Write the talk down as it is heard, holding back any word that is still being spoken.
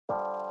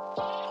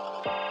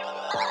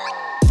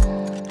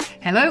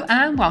Hello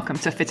and welcome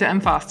to Fitter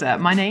and Faster.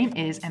 My name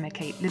is Emma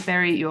Kate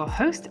Lidberry, your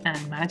host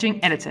and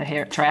managing editor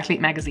here at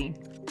Triathlete Magazine.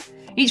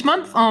 Each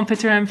month on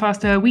Fitter and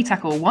Faster, we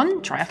tackle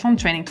one triathlon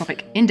training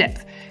topic in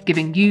depth,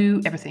 giving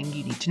you everything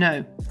you need to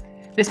know.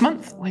 This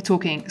month, we're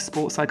talking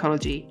sports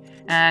psychology,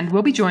 and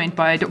we'll be joined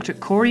by Dr.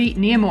 Corey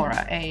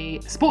Niemora, a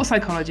sports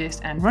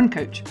psychologist and run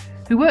coach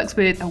who works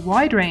with a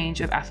wide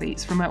range of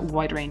athletes from a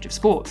wide range of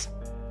sports.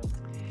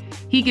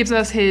 He gives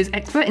us his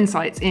expert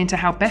insights into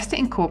how best to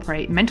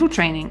incorporate mental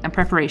training and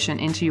preparation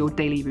into your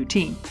daily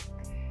routine.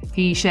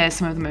 He shares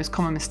some of the most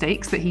common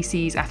mistakes that he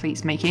sees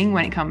athletes making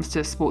when it comes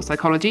to sports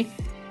psychology,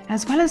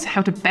 as well as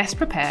how to best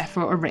prepare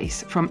for a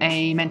race from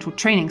a mental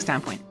training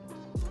standpoint.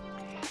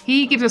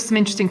 He gives us some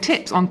interesting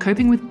tips on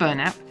coping with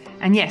burnout,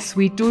 and yes,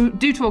 we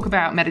do talk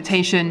about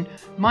meditation,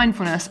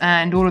 mindfulness,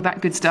 and all of that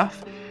good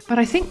stuff. But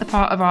I think the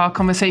part of our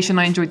conversation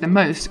I enjoyed the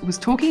most was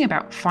talking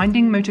about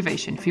finding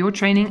motivation for your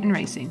training and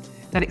racing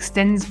that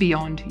extends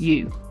beyond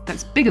you,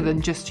 that's bigger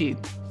than just you.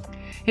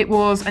 It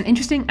was an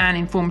interesting and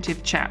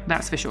informative chat,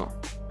 that's for sure.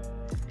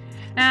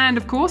 And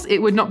of course, it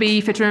would not be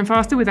Fitter and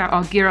Faster without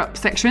our Gear Up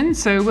section,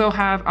 so we'll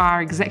have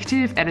our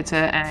executive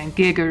editor and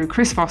gear guru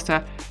Chris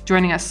Foster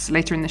joining us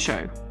later in the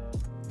show.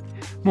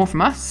 More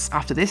from us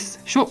after this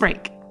short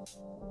break.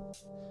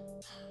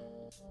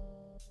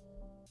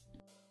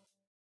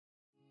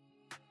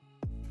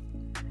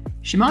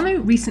 Shimano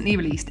recently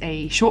released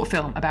a short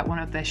film about one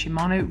of their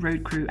Shimano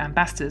Road Crew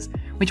ambassadors,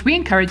 which we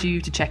encourage you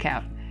to check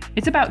out.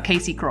 It's about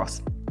Casey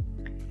Cross.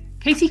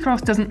 Casey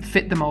Cross doesn't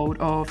fit the mould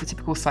of the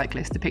typical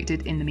cyclist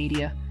depicted in the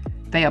media.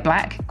 They are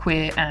black,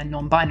 queer, and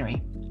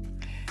non-binary.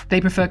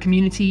 They prefer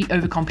community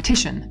over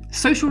competition,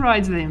 social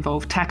rides that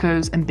involve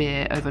tacos and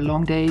beer over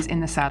long days in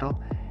the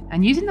saddle,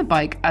 and using the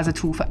bike as a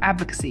tool for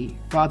advocacy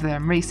rather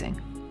than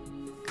racing.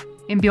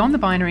 In Beyond the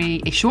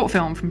Binary, a short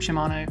film from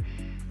Shimano,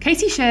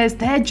 Casey shares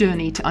their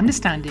journey to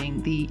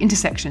understanding the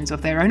intersections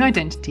of their own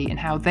identity and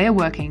how they are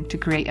working to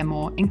create a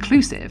more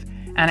inclusive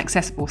and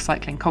accessible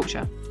cycling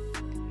culture.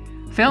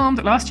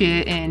 Filmed last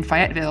year in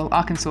Fayetteville,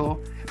 Arkansas,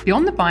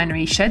 Beyond the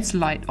Binary sheds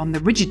light on the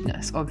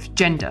rigidness of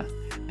gender,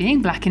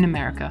 being black in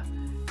America,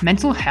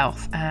 mental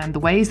health, and the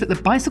ways that the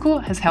bicycle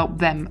has helped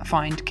them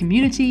find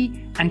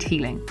community and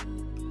healing.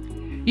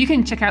 You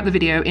can check out the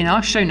video in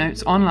our show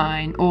notes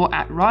online or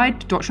at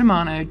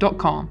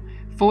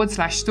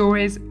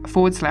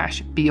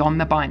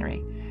ride.shimano.com/stories/beyond the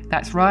binary.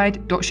 That's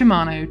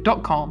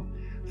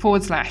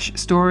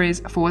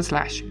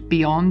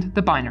ride.shimano.com/stories/beyond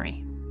the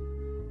binary.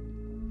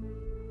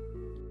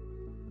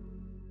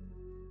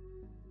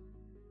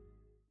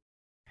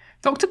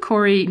 Dr.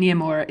 Corey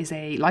Niemora is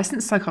a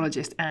licensed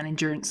psychologist and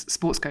endurance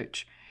sports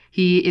coach.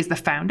 He is the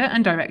founder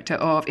and director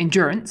of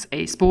Endurance,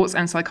 a sports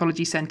and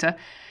psychology center,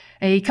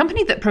 a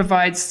company that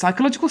provides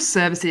psychological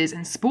services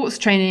and sports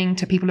training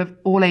to people of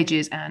all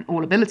ages and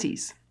all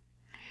abilities.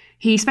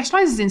 He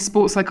specializes in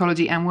sports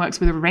psychology and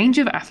works with a range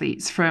of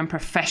athletes, from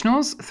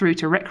professionals through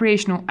to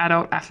recreational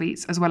adult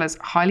athletes, as well as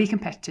highly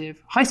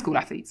competitive high school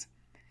athletes.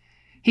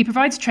 He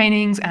provides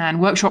trainings and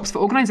workshops for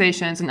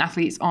organizations and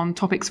athletes on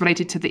topics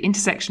related to the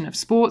intersection of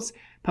sports,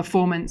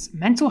 performance,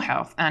 mental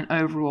health, and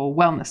overall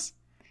wellness.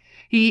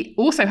 He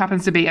also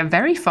happens to be a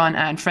very fun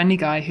and friendly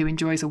guy who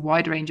enjoys a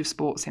wide range of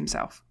sports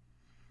himself.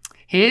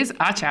 Here's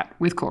our chat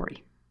with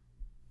Corey.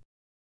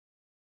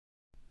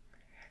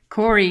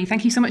 Corey,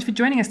 thank you so much for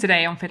joining us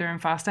today on Fitter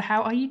and Faster.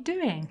 How are you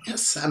doing?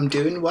 Yes, I'm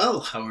doing well.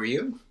 How are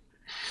you?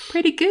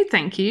 Pretty good,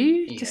 thank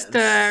you. Yes. Just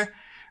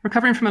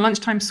recovering from a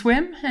lunchtime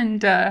swim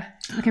and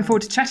looking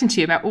forward to chatting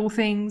to you about all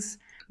things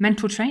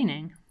mental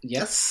training.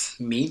 Yes,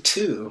 me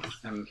too.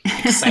 I'm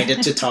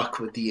excited to talk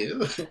with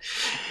you.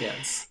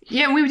 Yes.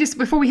 Yeah, we were just,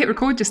 before we hit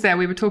record just there,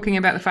 we were talking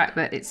about the fact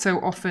that it's so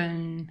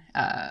often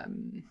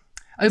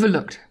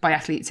overlooked by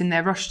athletes in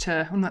their rush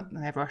to, well, not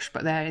their rush,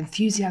 but their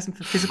enthusiasm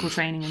for physical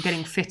training and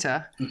getting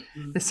fitter.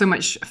 Mm-hmm. There's so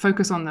much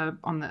focus on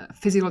the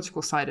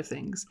physiological side of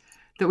things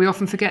that we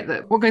often forget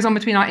that what goes on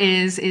between our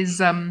ears is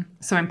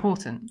so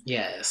important.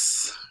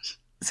 Yes.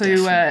 So,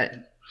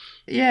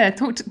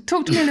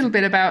 talk to me a little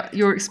bit about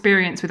your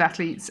experience with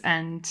athletes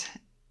and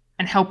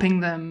helping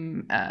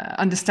them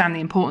understand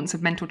the importance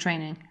of mental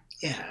training.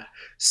 Yeah.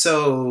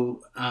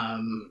 So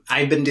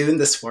I've been doing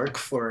this work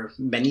for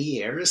many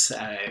years.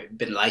 I've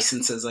been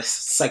licensed as a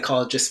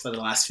psychologist for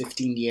the last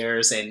 15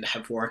 years and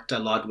have worked a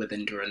lot with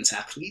endurance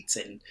athletes.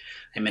 And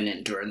I'm an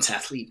endurance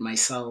athlete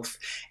myself.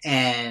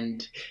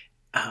 And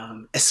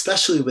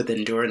especially with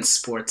endurance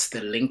sports,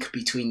 the link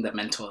between the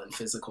mental and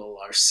physical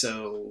are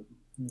so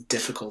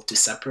difficult to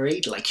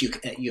separate. Like you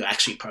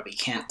actually probably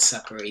can't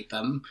separate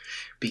them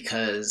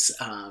because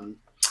our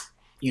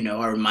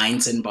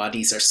minds and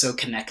bodies are so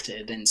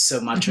connected, and so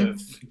much of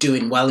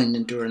doing well in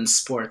endurance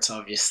sports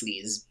obviously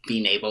is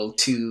being able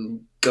to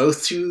go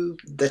through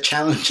the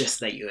challenges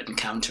that you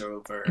encounter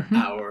over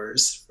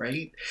hours,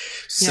 right?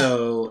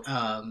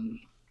 Yeah.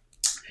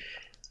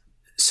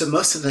 So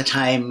most of the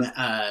time,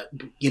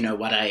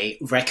 what I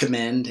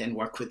recommend and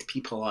work with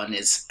people on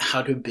is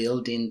how to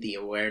build in the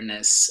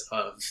awareness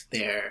of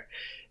their,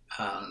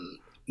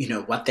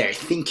 what they're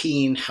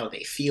thinking, how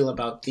they feel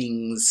about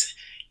things,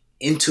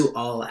 into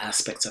all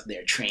aspects of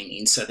their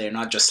training. So they're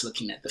not just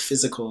looking at the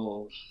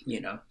physical,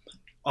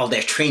 all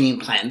their training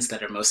plans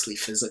that are mostly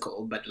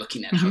physical, but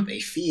looking at how they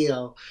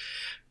feel,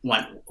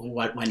 what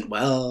went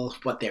well,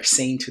 what they're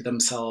saying to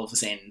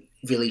themselves, and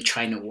really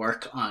trying to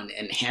work on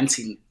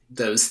enhancing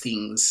those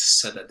things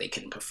so that they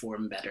can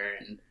perform better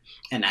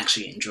and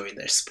actually enjoy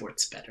their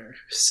sports better.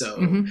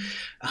 So,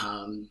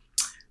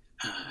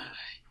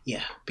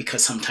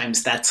 because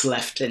sometimes that's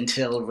left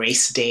until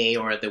race day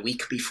or the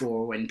week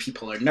before when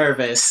people are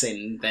nervous,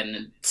 and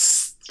then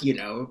it's,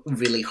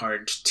 really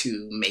hard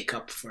to make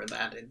up for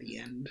that in the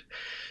end.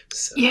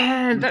 So.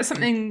 Yeah, that's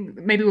something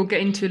maybe we'll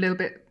get into a little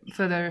bit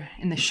further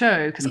in the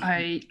show, because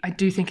I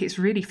do think it's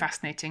really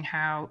fascinating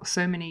how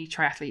so many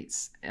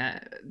triathletes,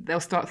 they'll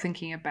start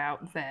thinking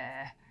about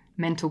their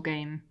mental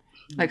game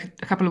like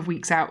a couple of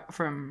weeks out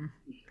from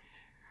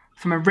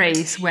a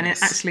race, when it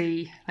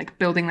actually, like,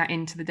 building that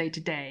into the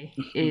day-to-day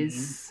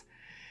is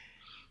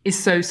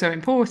so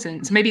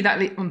important. So maybe that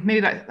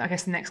I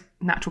guess the next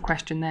natural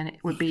question then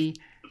it would be,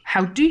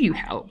 how do you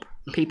help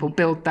people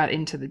build that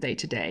into the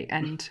day-to-day,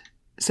 and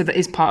so that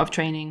is part of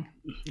training,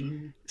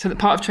 so that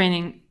part of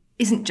training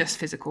isn't just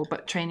physical,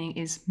 but training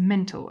is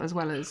mental as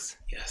well as,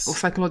 or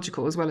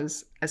psychological as well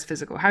as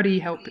physical. How do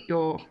you help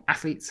your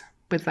athletes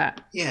with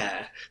that?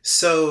 Yeah.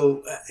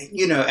 So,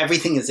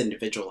 everything is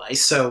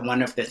individualized. So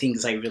one of the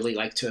things I really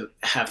like to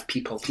have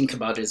people think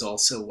about is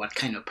also what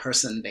kind of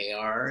person they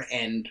are,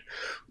 and,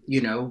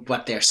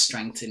 what their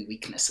strengths and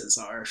weaknesses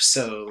are.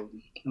 So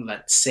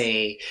let's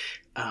say,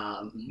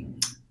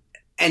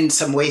 and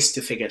some ways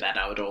to figure that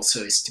out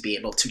also is to be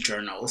able to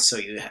journal. So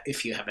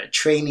if you have a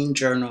training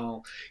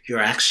journal, you're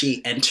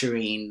actually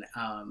entering,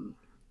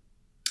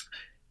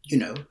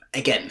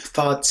 again,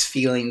 thoughts,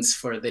 feelings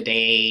for the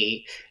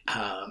day.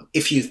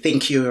 If you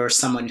think you're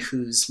someone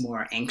who's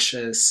more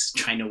anxious,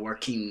 trying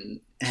to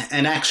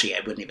and actually I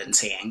wouldn't even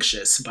say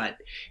anxious, but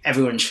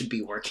everyone should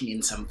be working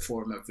in some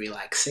form of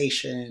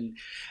relaxation,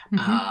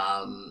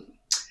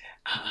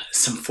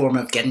 some form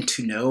of getting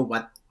to know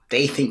what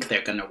they think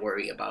they're going to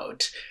worry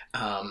about.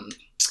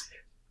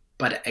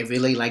 But I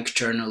really like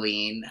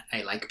journaling.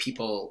 I like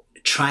people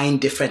trying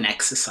different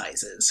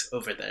exercises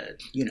over the,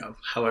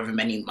 however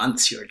many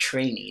months you're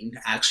training,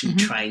 actually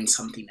trying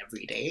something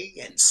every day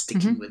and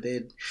sticking with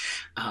it.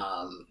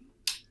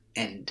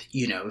 And,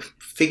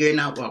 figuring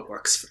out what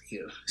works for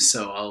you.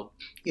 So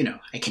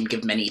I can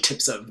give many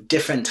tips of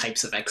different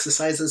types of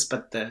exercises,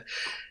 but the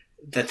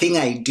thing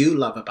I do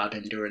love about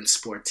endurance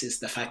sports is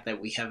the fact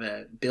that we have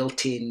a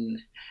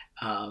built-in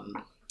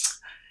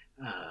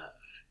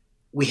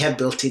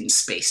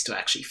space to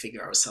actually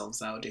figure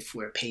ourselves out if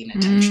we're paying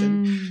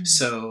attention.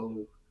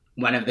 So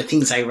one of the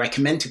things I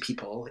recommend to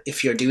people,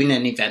 if you're doing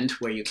an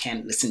event where you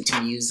can't listen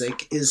to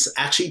music, is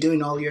actually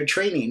doing all your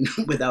training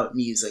without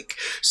music.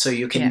 So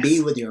you can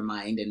be with your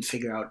mind and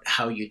figure out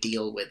how you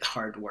deal with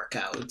hard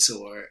workouts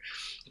or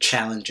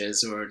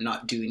challenges or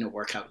not doing a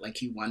workout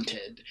like you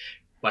wanted,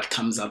 what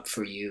comes up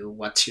for you,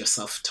 what's your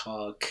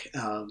self-talk,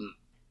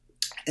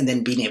 and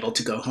then being able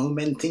to go home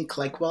and think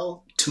like,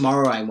 well,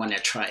 tomorrow I want to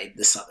try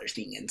this other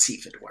thing and see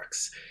if it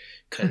works.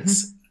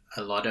 Because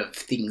a lot of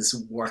things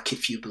work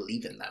if you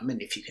believe in them and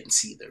if you can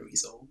see the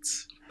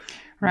results.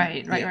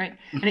 Right. And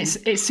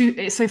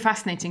it's so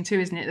fascinating too,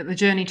 isn't it, that the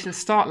journey to the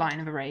start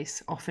line of a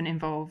race often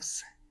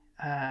involves,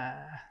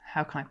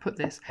 how can I put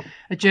this?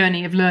 A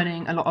journey of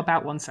learning a lot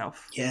about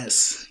oneself.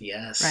 Yes.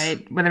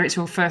 Right? Whether it's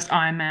your first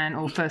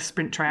Ironman or first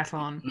sprint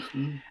triathlon,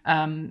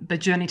 the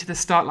journey to the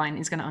start line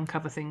is going to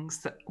uncover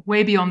things that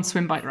way beyond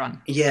swim, bike,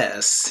 run.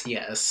 Yes.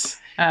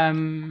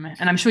 And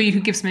I'm sure you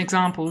could give some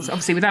examples,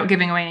 obviously without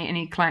giving away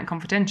any client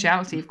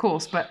confidentiality, of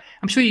course, but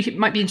I'm sure it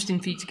might be interesting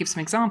for you to give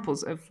some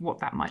examples of what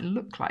that might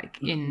look like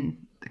in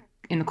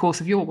the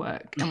course of your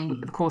work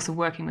and the course of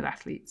working with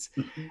athletes,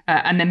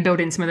 and then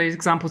build in some of those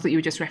examples that you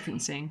were just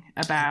referencing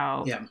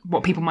about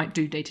what people might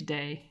do day to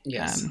day.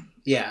 Yes.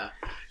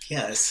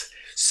 Yes.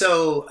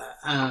 So,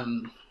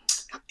 and,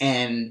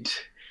 and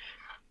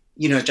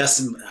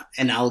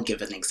I'll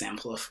give an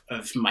example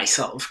of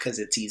myself because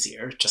it's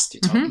easier just to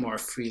talk more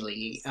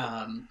freely.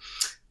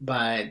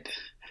 But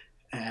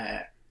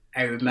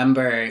I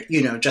remember,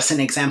 just an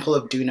example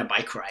of doing a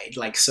bike ride.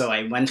 So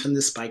I went on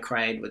this bike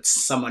ride with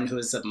someone who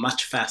was a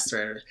much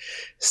faster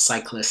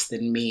cyclist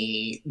than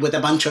me with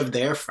a bunch of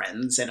their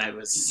friends. And I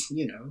was,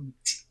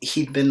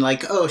 he'd been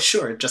like, oh,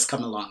 sure, just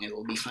come along. It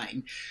will be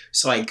fine.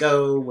 So I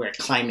go, we're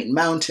climbing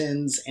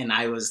mountains, and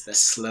I was the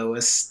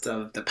slowest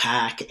of the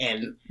pack.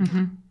 And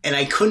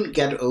I couldn't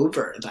get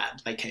over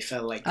that. I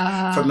felt like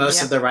for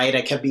most of the ride,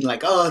 I kept being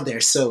like, oh,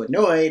 they're so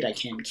annoyed. I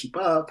can't keep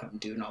up. I'm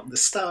doing all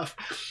this stuff.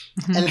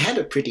 And had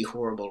a pretty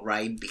horrible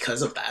ride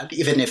because of that,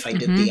 even if I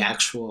did the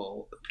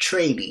actual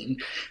training.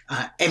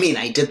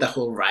 I did the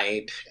whole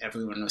ride.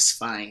 Everyone was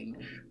fine.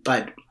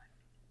 But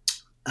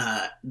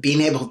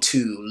being able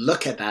to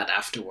look at that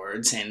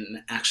afterwards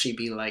and actually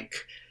be like,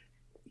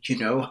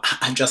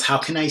 I'm just, how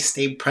can I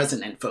stay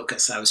present and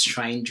focused? I was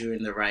trying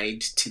during the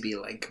ride to be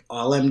like,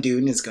 all I'm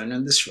doing is going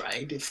on this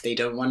ride. If they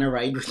don't want to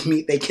ride with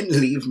me, they can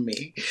leave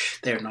me.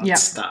 They're not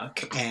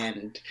stuck.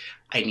 And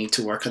I need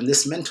to work on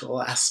this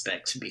mental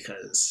aspect,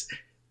 because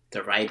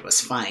the ride was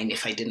fine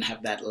if I didn't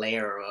have that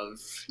layer of,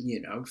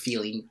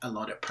 feeling a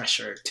lot of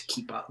pressure to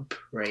keep up,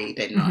 right?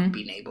 And not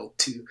being able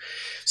to.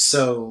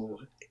 So,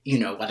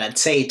 what I'd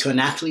say to an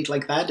athlete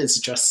like that is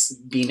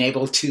just being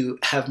able to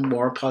have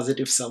more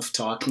positive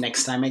self-talk.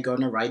 Next time I go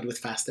on a ride with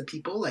faster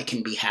people, I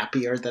can be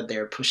happier that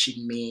they're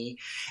pushing me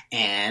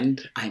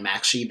and I'm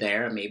actually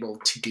there. I'm able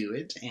to do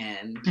it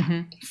and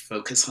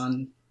focus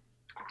on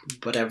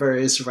whatever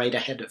is right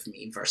ahead of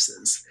me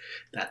versus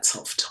that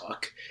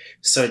self-talk.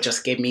 So it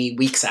just gave me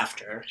weeks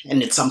after.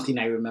 And it's something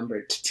I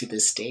remembered to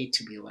this day,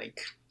 to be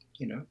like,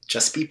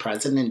 just be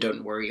present and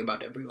don't worry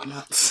about everyone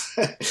else.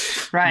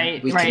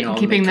 Right, we right. can all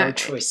keeping make our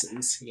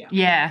choices.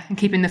 And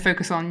keeping the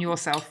focus on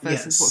yourself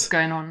versus what's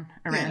going on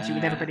around you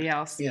with everybody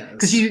else.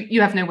 Because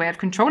you have no way of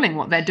controlling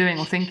what they're doing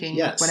or thinking,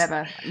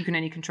 whatever. You can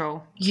only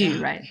control you,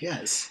 right?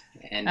 Yes.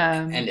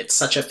 And it's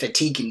such a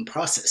fatiguing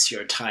process.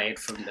 You're tired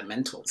from the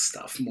mental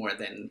stuff more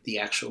than the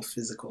actual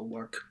physical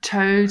work.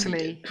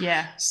 Totally,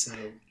 yeah. So,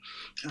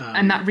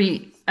 and that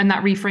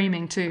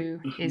reframing too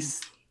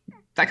is.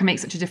 That can make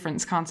such a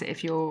difference, can't it?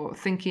 If you're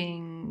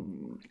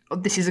thinking, oh,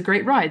 this is a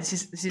great ride. This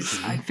is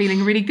I'm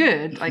feeling really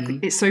good. Like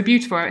it's so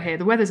beautiful out here.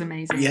 The weather's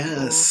amazing.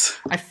 Yes.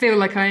 Or I feel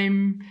like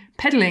I'm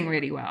pedaling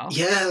really well.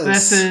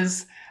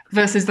 Yes.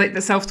 Versus like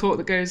the self-talk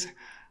that goes,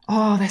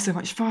 oh, they're so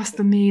much faster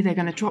than me. They're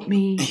going to drop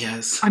me.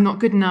 Yes. I'm not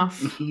good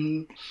enough.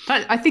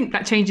 I think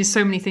that changes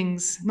so many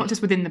things, not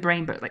just within the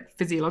brain, but like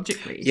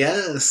physiologically.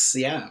 Yes.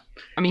 Yeah.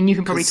 I mean, you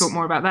can probably talk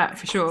more about that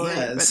for sure.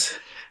 Yes. Right?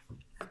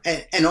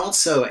 And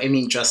also, I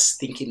mean, just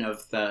thinking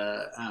of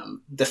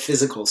the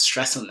physical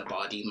stress on the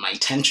body, my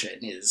tension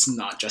is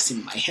not just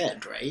in my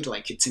head, right?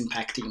 Like it's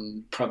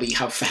impacting probably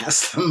how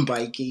fast I'm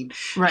biking,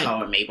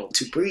 how I'm able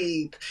to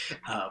breathe,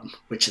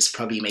 which is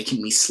probably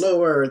making me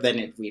slower. Then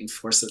it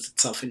reinforces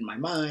itself in my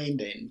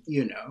mind. And,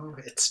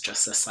 it's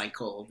just a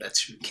cycle that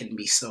can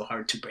be so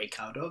hard to break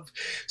out of.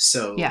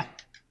 So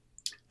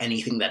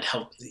anything that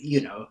helped,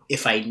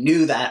 if I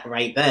knew that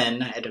right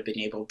then, I'd have been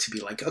able to be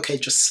like, okay,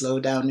 just slow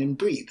down and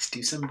breathe,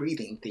 do some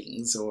breathing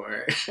things,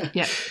 or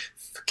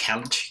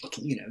count,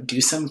 do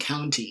some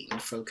counting,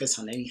 focus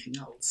on anything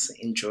else,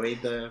 enjoy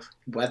the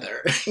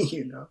weather,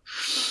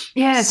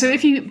 Yeah. So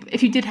if you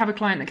did have a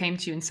client that came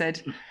to you and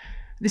said,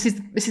 this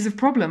is a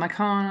problem, I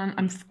can't,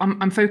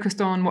 I'm focused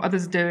on what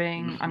others are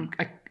doing,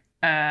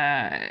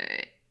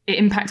 it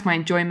impacts my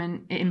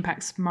enjoyment, it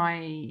impacts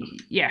my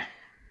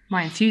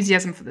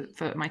enthusiasm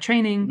for my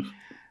training.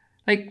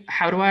 Like,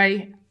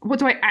 what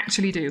do I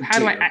actually do? How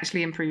do I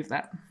actually improve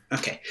that?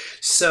 Okay.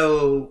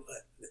 So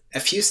a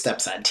few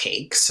steps I'd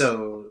take.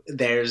 So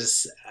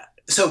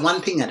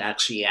one thing I'd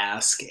actually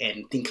ask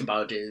and think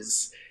about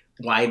is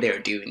why they're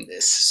doing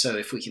this. So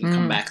if we can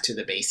come back to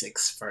the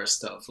basics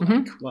first of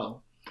like,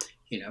 well,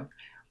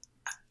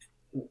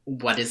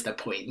 what is the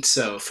point?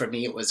 So for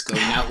me, it was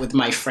going out with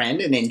my friend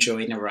and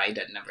enjoying a ride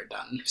I'd never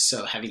done.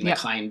 So having the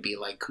client be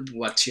like,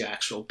 what's your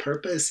actual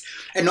purpose?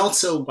 And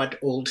also what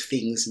old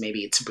things, maybe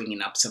it's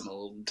bringing up some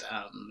old,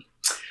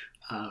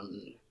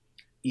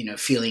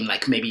 feeling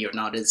like maybe you're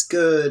not as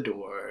good,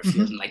 or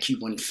feeling like you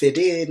wouldn't fit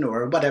in,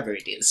 or whatever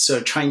it is. So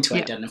trying to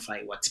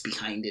identify what's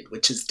behind it,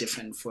 which is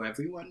different for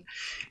everyone.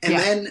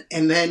 And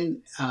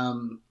then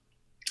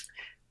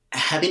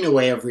having a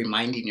way of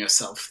reminding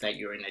yourself that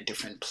you're in a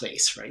different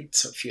place, right?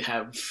 So if you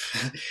have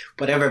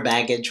whatever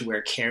baggage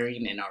we're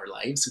carrying in our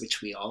lives,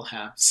 which we all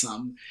have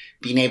some,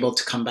 being able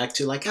to come back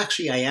to like,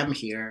 actually, I am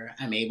here.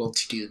 I'm able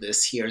to do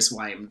this. Here's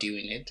why I'm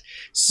doing it.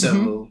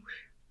 So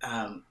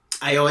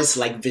I always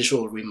like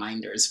visual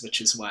reminders, which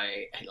is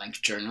why I like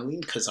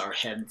journaling, because our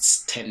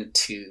heads tend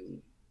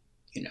to,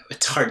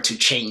 it's hard to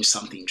change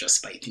something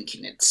just by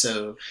thinking it.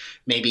 So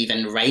maybe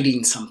even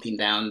writing something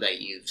down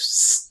that you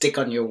stick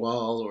on your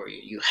wall or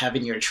you have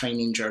in your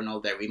training journal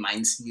that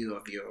reminds you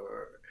of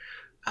your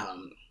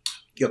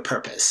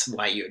purpose,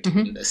 why you're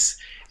doing this,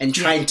 and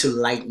trying to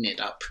lighten it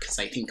up, because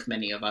I think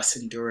many of us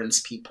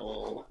endurance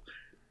people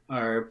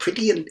are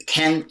pretty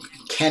can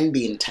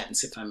be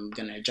intense, if I'm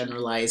going to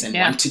generalize, and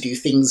want to do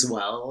things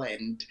well,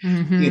 and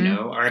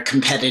are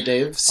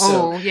competitive.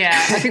 So.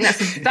 I think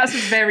that's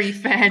a very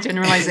fair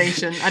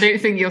generalization. I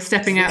don't think you're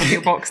stepping out of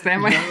your box there.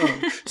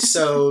 No.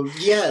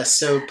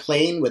 So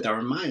playing with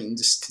our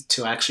minds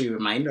to actually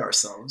remind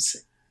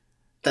ourselves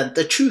that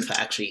the truth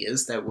actually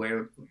is that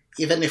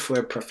even if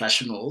we're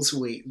professionals,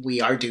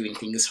 we are doing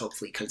things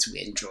hopefully because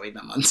we enjoy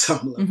them on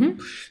some level.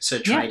 So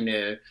trying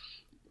to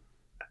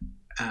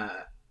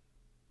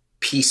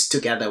piece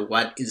together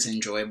what is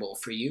enjoyable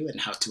for you and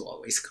how to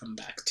always come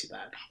back to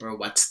that, or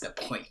what's the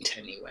point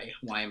anyway?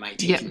 Why am I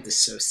taking this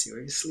so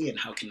seriously, and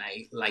how can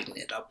I lighten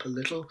it up a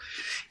little?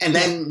 And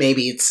then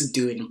maybe it's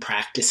doing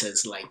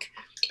practices like,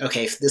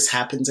 okay, if this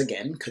happens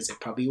again, because it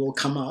probably will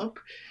come up,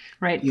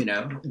 right?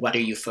 What are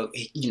you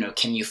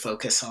can you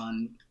focus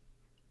on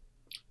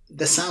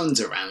the sounds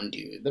around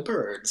you, the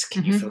birds.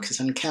 Can you focus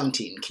on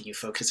counting? Can you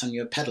focus on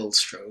your pedal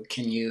stroke?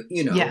 Can you,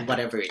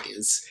 whatever it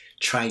is,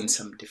 trying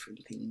some different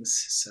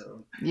things.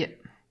 So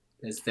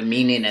there's the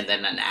meaning and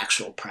then an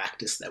actual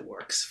practice that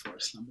works for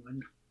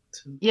someone.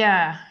 So.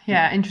 Yeah,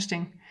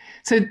 interesting.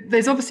 So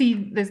there's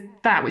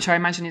that, which I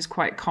imagine is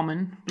quite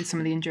common with some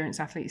of the endurance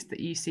athletes that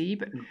you see.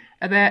 But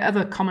are there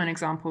other common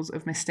examples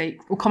of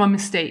common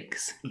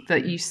mistakes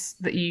that you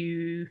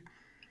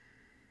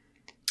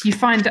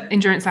find that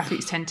endurance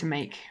athletes tend to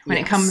make when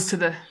it comes to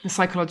the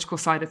psychological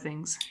side of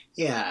things?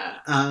 Yeah.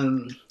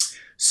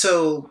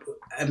 So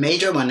a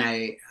major one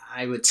I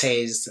would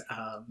say is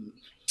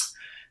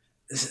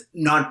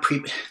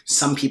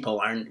some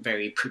people aren't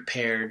very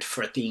prepared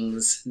for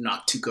things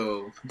not to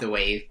go the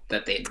way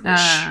that they'd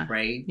wish,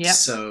 right? Yep.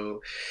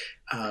 So,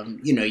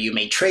 you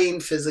may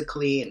train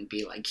physically and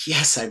be like,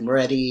 yes, I'm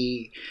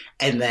ready.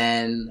 And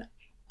then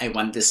I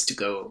want this to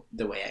go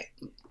the way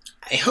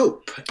I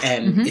hope.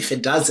 And if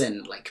it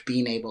doesn't, like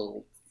being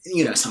able,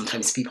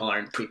 sometimes people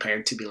aren't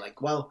prepared to be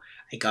like, well,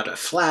 I got a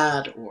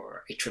flat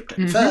or I tripped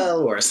and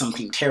fell or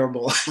something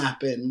terrible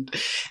happened.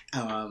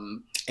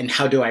 And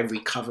how do I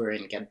recover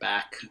and get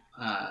back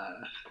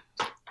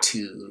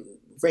to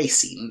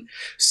racing?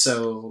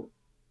 So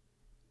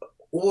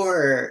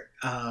I'd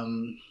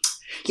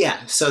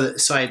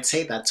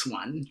say that's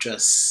one,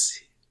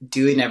 just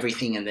doing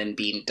everything and then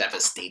being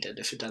devastated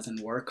if it doesn't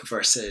work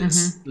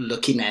versus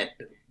looking at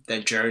the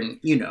journey,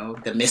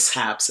 the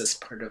mishaps as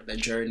part of the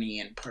journey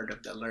and part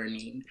of the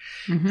learning.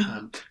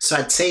 So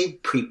I'd say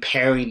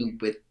preparing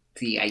with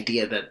the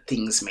idea that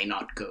things may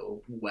not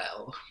go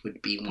well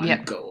would be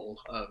one goal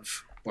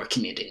of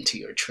working it into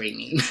your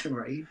training,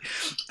 right?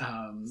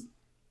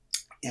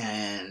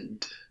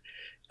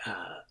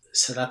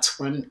 So that's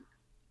one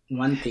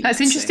thing.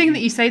 That's interesting that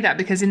you say that,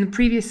 because in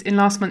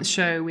last month's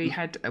show we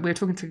were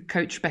talking to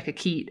Coach Rebecca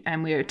Keat,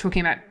 and we were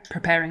talking about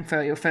preparing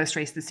for your first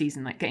race of the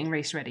season, like getting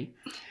race ready.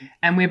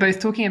 And we were both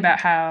talking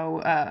about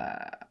how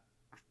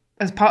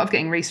as part of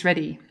getting race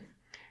ready,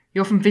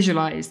 you often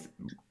visualize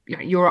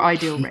your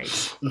ideal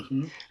race,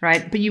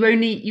 right? But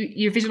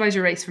you visualize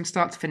your race from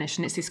start to finish,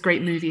 and it's this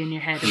great movie in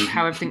your head of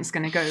how everything's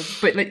going to go.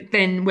 But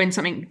then when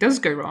something does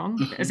go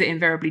wrong, as it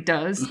invariably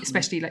does,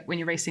 especially like when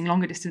you're racing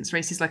longer distance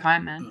races like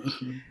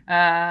Ironman,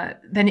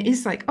 then it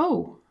is like,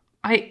 oh,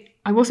 I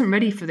wasn't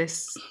ready for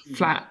this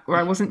flat, or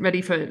I wasn't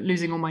ready for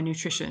losing all my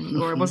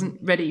nutrition, or I wasn't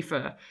ready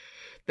for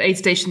the aid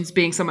stations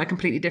being somewhere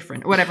completely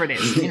different, or whatever it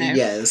is,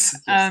 Yes.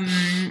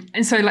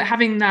 And so like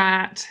having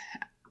that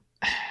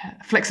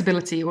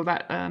flexibility or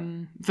that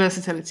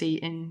versatility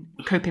in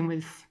coping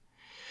with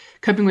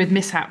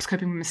mishaps,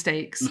 coping with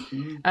mistakes,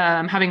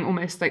 having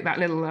almost like that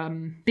little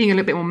being a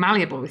little bit more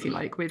malleable, if you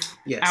like, with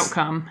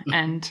outcome.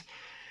 And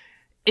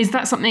is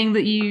that something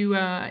that you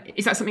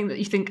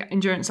think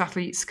endurance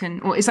athletes can,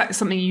 or is that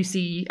something you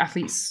see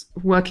athletes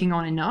working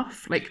on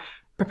enough, like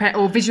prepare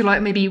or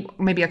visualize? Maybe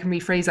I can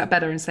rephrase that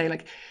better and say,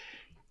 like,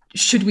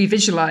 should we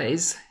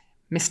visualize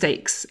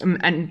mistakes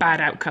and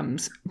bad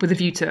outcomes with a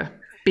view to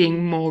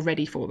being more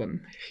ready for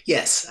them?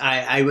 Yes,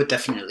 I would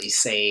definitely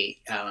say,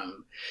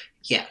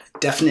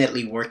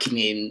 definitely working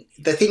in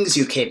the things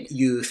you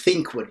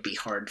think would be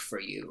hard for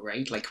you,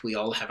 right? Like we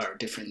all have our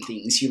different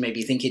things. You may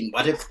be thinking,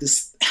 what if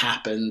this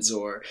happens,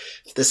 or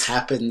if this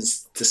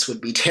happens, this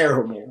would be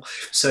terrible.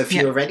 So if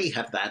you already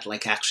have that,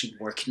 like actually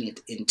working it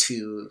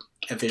into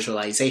a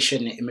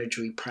visualization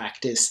imagery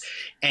practice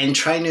and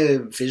trying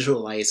to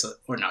visualize,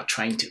 or not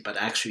trying to, but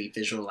actually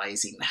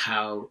visualizing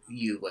how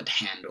you would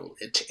handle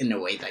it in a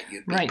way that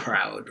you'd be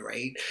proud,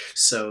 right?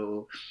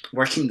 So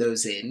working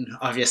those in,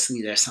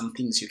 obviously there's some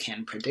things you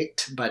can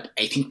predict, but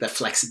I think the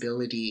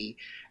flexibility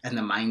and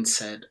the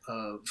mindset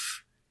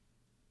of,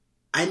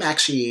 I'm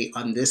actually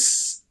on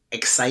this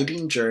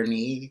exciting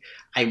journey.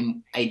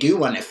 I do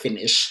want to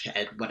finish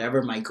at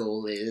whatever my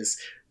goal is,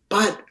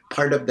 but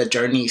part of the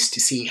journey is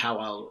to see how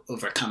I'll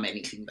overcome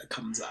anything that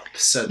comes up.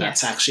 So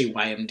that's actually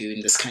why I'm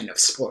doing this kind of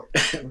sport,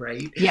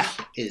 right?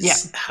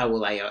 How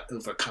will I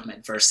overcome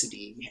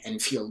adversity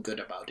and feel good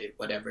about it,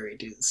 whatever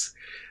it is.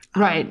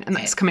 Right, and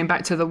that's coming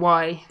back to the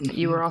why that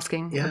you were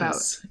asking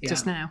about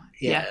just now.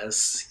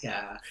 Yes,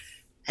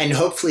 And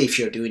hopefully if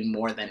you're doing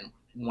more than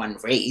one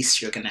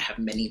race, you're going to have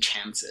many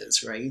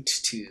chances, right,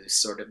 to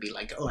sort of be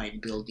like, oh, I'm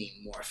building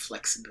more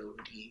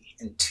flexibility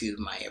into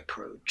my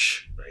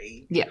approach,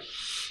 right?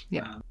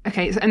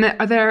 Okay, so, and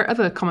are there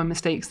other common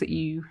mistakes that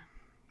you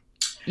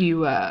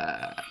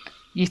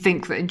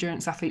think that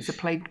endurance athletes are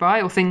plagued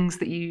by, or things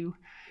that you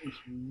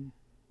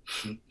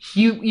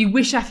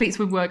wish athletes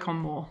would work on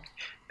more?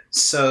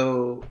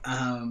 So,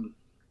 I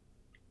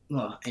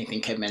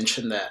think I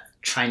mentioned that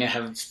trying to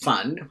have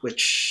fun,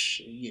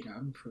 which,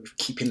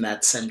 keeping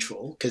that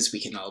central because we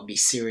can all be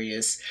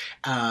serious.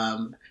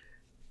 And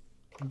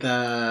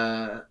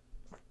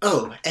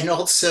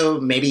also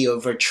maybe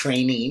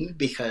overtraining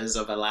because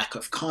of a lack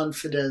of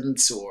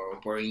confidence or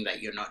worrying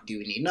that you're not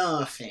doing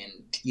enough, and,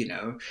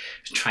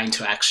 trying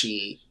to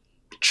actually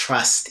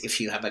trust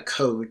if you have a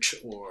coach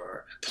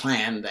or a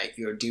plan that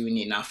you're doing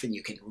enough and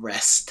you can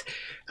rest,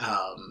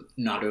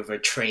 not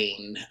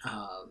overtrain,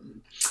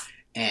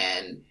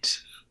 and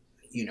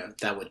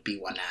that would be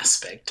one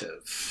aspect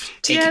of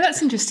taking. Yeah,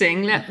 that's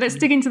interesting. Let's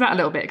dig into that a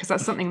little bit, because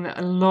that's something that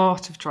a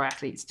lot of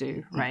triathletes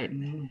do, right?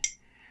 Mm-hmm.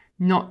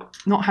 Not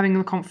having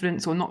the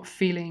confidence or not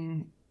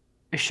feeling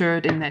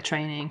assured in their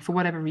training for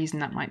whatever reason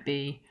that might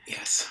be.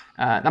 Yes.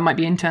 That might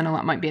be internal,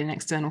 that might be an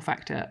external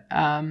factor.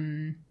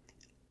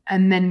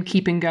 And then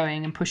keeping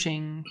going and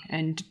pushing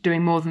and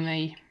doing more than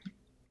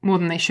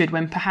they should,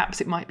 when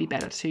perhaps it might be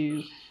better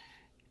to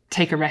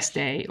take a rest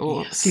day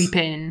or sleep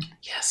in.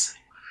 Yes.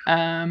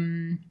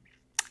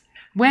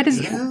 Where does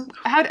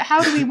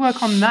how do we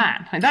work on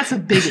that? Like, that's a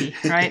biggie,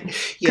 right?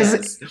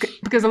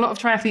 Because a lot of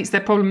triathletes,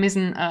 their problem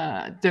isn't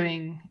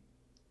doing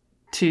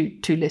too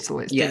little;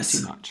 it's doing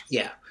too much.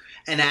 Yeah,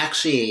 and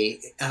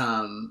actually,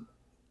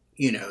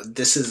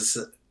 this is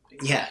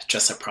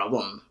just a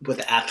problem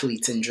with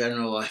athletes in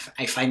general.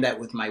 I find that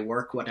with my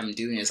work, what I'm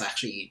doing is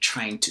actually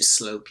trying to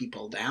slow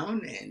people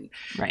down and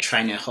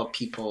trying to help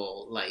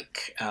people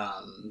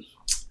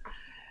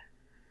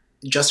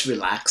just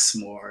relax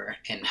more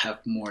and have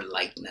more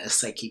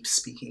lightness. I keep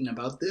speaking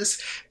about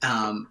this.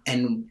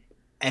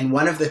 And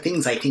one of the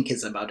things I think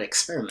is about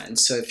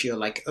experiments. So if you're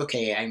like,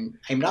 okay,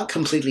 I'm not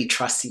completely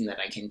trusting that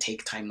I can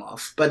take time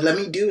off, but let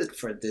me do it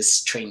for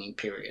this training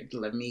period.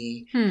 Let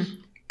me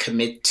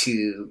commit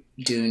to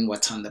doing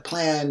what's on the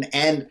plan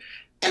and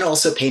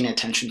also paying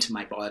attention to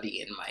my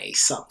body and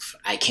myself.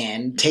 I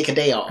can take a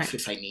day off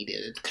if I need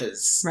it,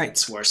 because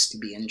it's worse to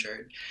be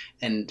injured.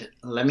 And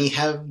let me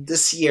have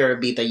this year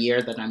be the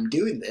year that I'm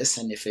doing this.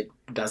 And if it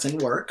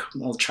doesn't work,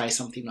 we'll try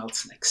something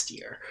else next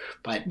year.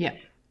 But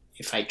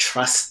if I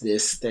trust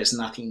this, there's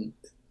nothing,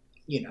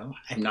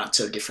 I'm not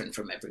so different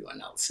from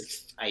everyone else.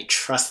 If I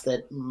trust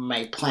that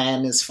my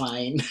plan is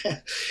fine,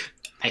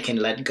 I can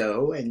let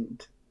go.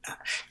 And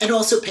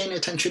also paying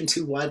attention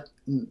to what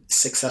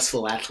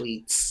successful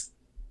athletes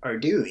are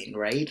doing,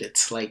 right?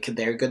 It's like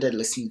they're good at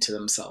listening to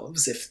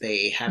themselves. If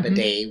they have a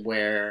day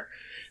where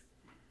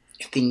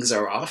things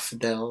are off,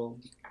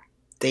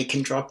 they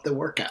can drop the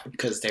workout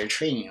because they're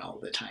training all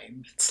the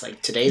time. It's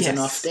like, today's an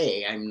off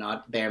day. I'm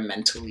not there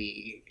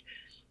mentally.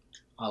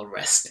 I'll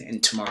rest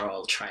and tomorrow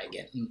I'll try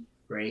again,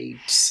 right?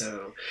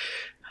 So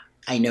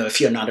I know if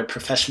you're not a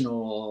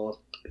professional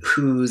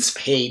who's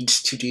paid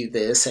to do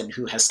this and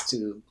who has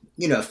to,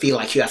 feel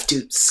like you have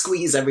to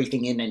squeeze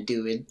everything in and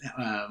do it,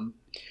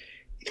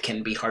 it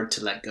can be hard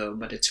to let go,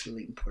 but it's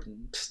really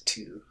important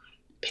to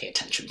pay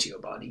attention to your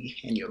body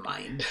and your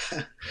mind.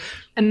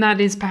 And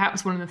that is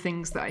perhaps one of the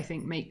things that I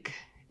think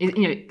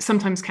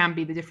sometimes can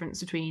be the difference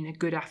between a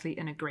good athlete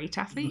and a great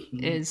athlete,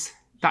 is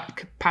that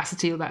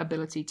capacity or that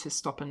ability to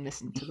stop and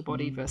listen to the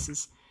body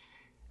versus,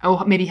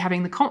 or maybe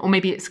having or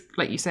maybe it's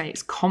like you say,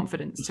 it's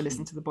confidence to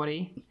listen to the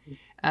body,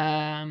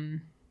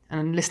 and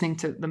listening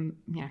to them,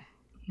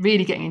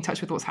 really getting in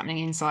touch with what's happening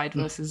inside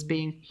versus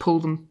being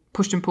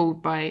pushed and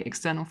pulled by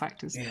external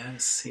factors.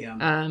 Yes.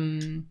 Yeah.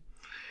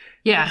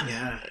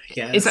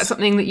 Yes. Is that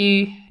something that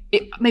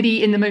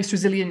maybe in the most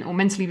resilient or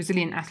mentally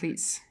resilient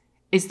athletes,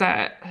 is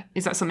that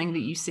something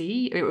that you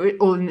see,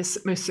 or in this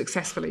most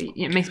successfully,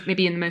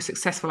 maybe in the most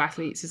successful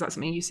athletes, is that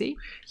something you see?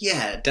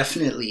 Yeah,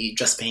 definitely.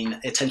 Just paying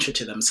attention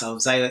to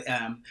themselves.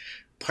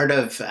 Part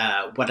of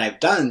what I've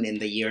done in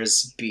the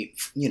years,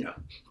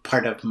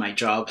 part of my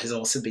job has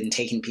also been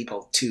taking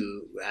people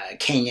to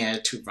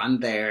Kenya to run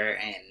there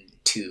and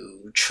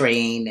to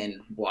train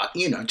and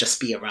just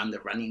be around the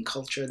running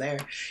culture there.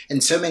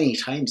 And so many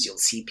times you'll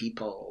see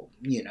people,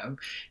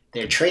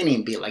 they're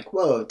training, be like,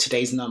 whoa,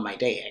 today's not my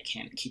day. I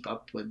can't keep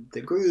up with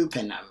the group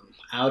and I'm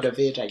out of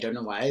it. I don't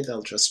know why.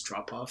 They'll just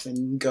drop off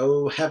and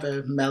go have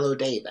a mellow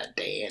day that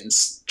day and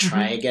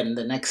try again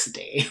the next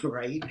day,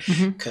 right?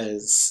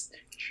 Because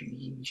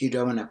you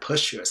don't want to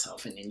push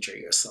yourself and injure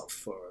yourself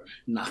for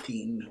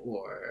nothing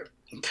or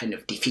kind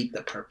of defeat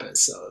the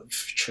purpose of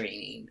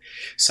training.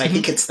 So I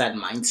think it's that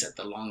mindset,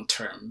 the long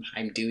term.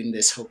 I'm doing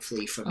this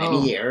hopefully for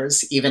many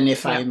years, even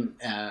if I'm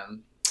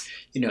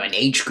an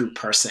age group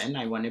person.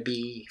 I want to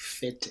be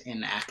fit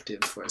and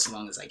active for as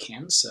long as I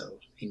can. So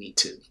I need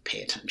to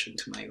pay attention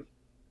to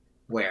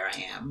where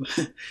I am.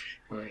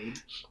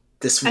 Right.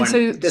 This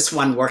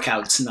one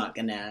workout's not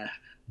gonna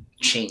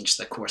change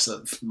the course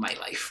of my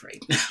life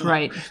right now.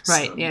 Right.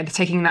 So,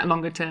 taking that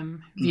longer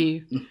term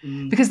view.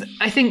 Because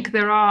I think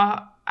there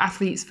are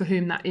athletes for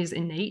whom that is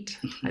innate.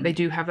 Like, they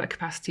do have that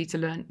capacity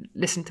to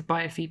listen to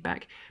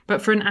biofeedback.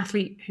 But for an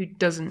athlete who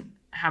doesn't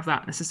have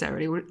that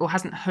necessarily, or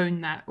hasn't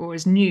honed that, or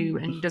is new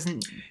and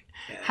doesn't,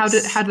 how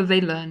do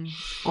they learn,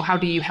 or how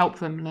do you help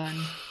them learn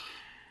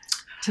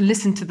to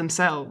listen to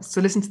themselves,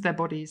 to listen to their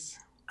bodies?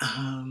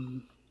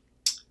 I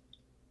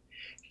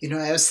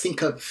always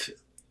think of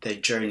the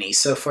journey.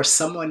 So for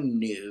someone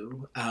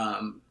new,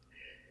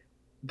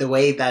 the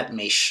way that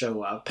may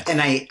show up, and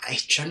I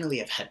generally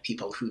have had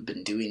people who've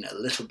been doing a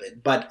little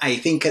bit, but I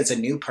think as a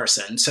new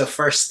person, so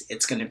first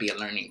it's going to be a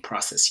learning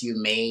process. You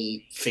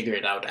may figure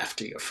it out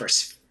after your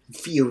first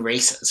few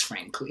races,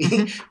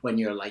 frankly, when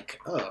you're like,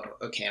 oh,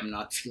 okay, I'm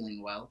not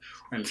feeling well,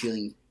 or I'm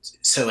feeling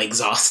so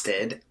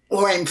exhausted,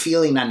 or I'm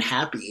feeling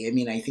unhappy. I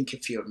mean, I think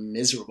if you're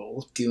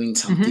miserable doing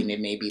something, it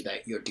may be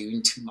that you're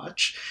doing too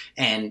much,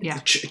 and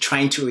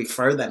trying to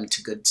refer them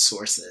to good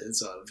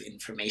sources of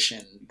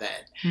information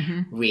that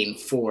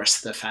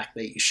reinforce the fact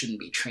that you shouldn't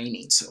be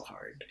training so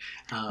hard.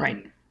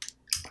 Right.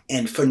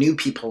 And for new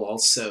people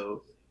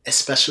also,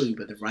 especially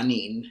with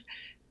running,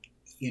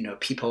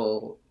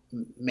 people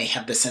may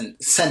have the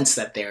sense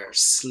that they're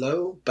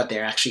slow, but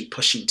they're actually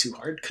pushing too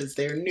hard because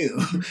they're new.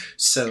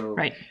 So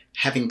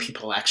having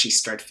people actually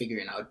start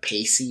figuring out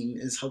pacing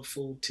is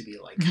helpful, to be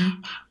like,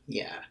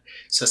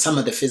 So some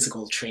of the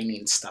physical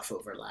training stuff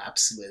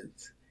overlaps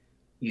with,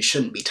 you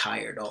shouldn't be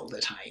tired all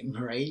the time,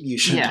 right? You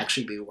shouldn't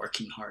actually be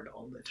working hard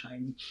all the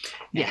time.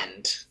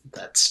 And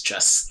that's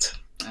just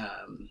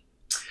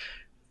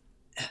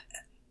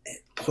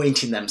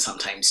pointing them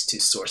sometimes to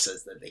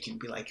sources that they can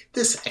be like,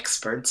 this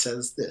expert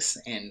says this,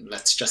 and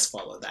let's just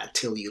follow that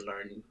till you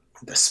learn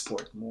the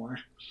sport more.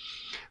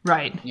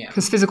 Right.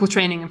 Because physical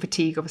training and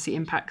fatigue obviously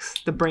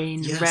impacts the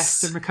brain,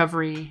 rest and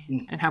recovery,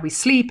 and how we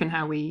sleep and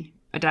how we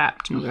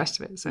adapt and all the rest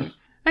of it. So,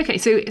 okay.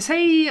 So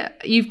say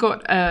you've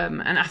got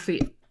an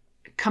athlete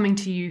coming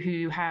to you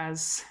who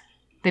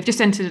they've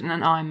just entered an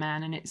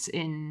Ironman, and it's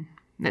in,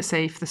 let's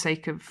say for the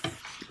sake of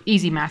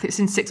easy math, it's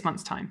in 6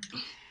 months' time.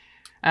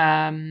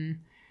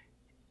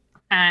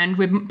 And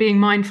we're being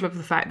mindful of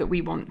the fact that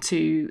we want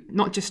to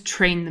not just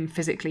train them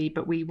physically,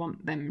 but we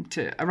want them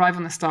to arrive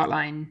on the start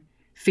line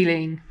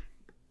feeling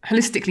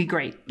holistically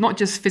great, not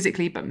just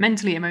physically, but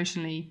mentally,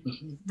 emotionally,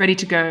 ready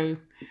to go.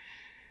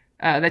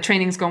 Their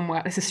training's gone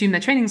well. Let's assume their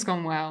training's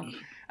gone well.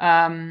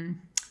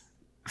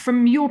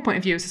 From your point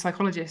of view as a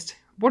psychologist,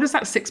 what does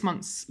that 6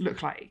 months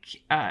look like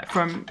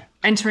from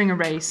entering a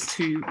race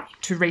to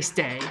race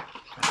day?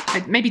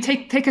 Like maybe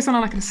take us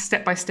on like a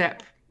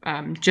step-by-step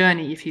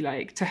journey, if you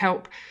like, to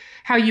help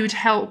how you would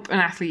help an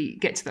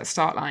athlete get to that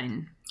start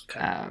line,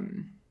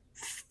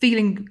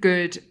 feeling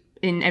good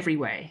in every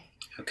way,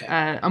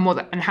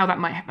 and how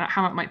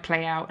it might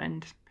play out,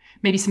 and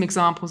maybe some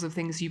examples of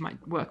things you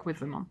might work with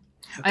them on.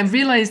 I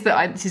realise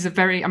that this is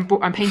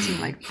I'm painting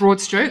like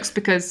broad strokes,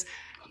 because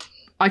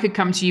I could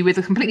come to you with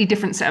a completely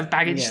different set of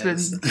baggage than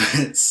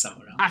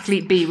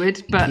athlete B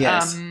would, but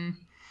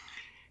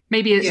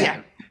maybe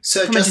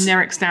So from a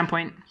generic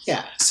standpoint.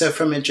 Yeah. So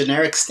from a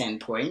generic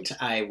standpoint,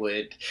 I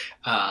would,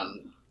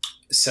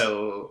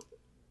 so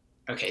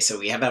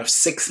we have our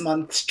 6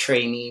 month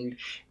training,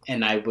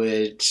 and I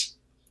would,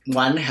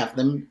 have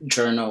them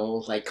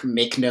journal, like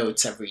make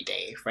notes every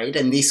day, right?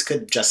 And these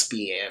could just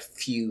be a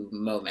few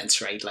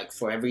moments, right? Like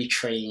for every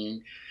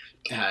training,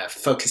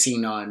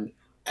 focusing on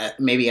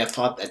maybe a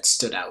thought that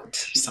stood out,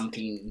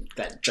 something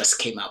that just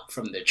came up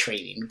from the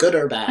training, good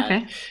or bad.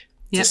 Okay.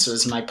 This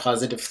was my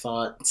positive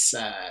thoughts,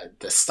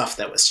 the stuff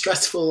that was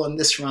stressful on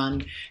this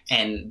run,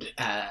 and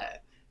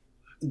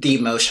the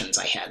emotions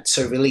I had.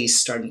 So really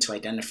starting to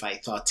identify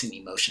thoughts and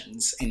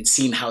emotions and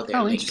seeing how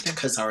they're linked,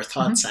 because our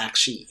thoughts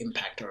actually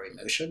impact our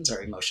emotions.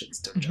 Our emotions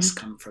don't just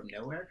come from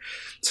nowhere.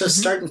 So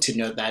starting to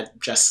know that,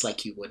 just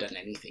like you would on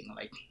anything.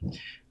 Like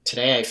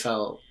today I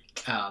felt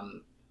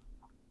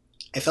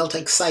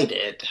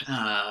excited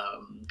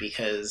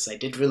because I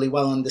did really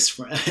well on this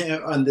front,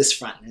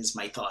 is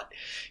my thought.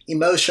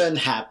 Emotion,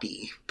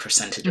 happy,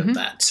 percentage of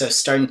that. So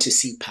starting to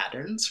see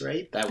patterns,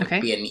 right? That would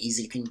be an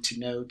easy thing to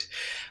note.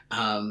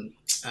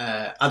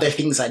 Other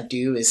things I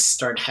do is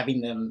start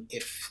having them,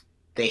 if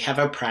they have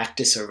a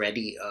practice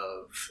already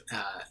of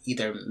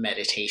either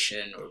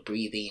meditation or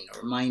breathing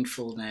or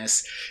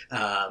mindfulness.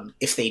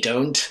 If they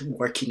don't,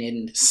 working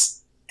in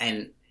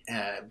and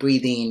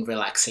breathing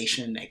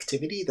relaxation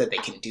activity that they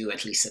can do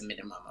at least a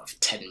minimum of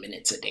 10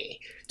 minutes a day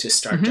to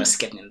start just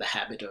getting in the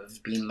habit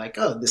of being like,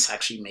 oh, this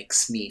actually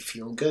makes me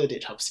feel good.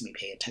 It helps me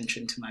pay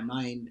attention to my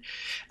mind.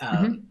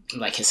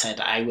 Like I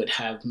said, I would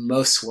have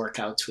most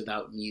workouts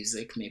without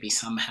music. Maybe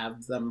some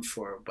have them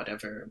for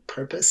whatever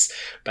purpose,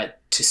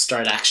 but to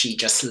start actually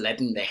just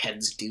letting their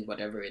heads do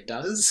whatever it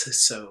does.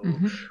 So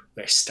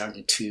we're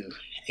starting to,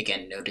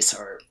 again, notice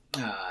our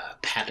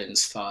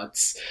patterns,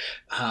 thoughts.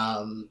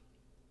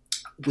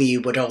 We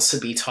would also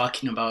be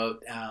talking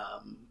about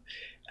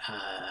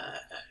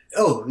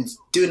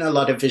doing a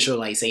lot of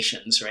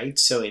visualizations, right?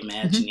 So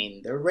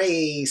imagining the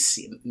race,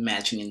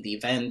 imagining the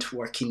event,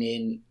 working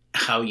in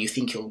how you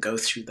think you'll go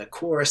through the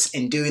course,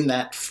 and doing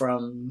that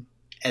from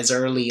as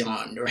early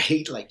on,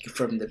 right? Like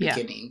from the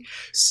beginning.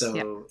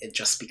 So it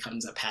just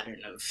becomes a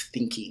pattern of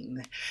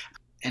thinking.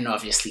 And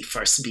obviously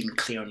first being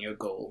clear on your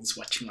goals,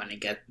 what you want to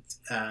get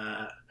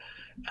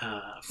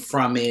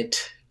from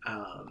it.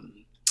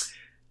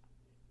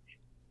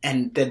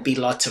 And there'd be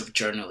lots of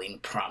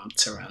journaling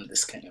prompts around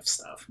this kind of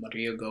stuff. What are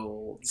your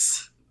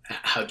goals?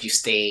 How do you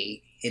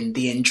stay in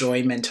the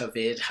enjoyment of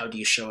it? How do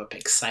you show up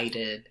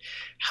excited?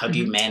 How do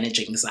you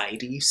manage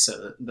anxiety?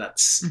 So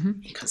that's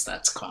because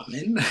that's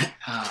common.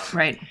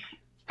 Right.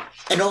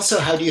 And also,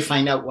 how do you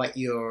find out what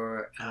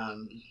your,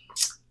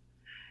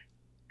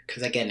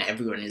 because again,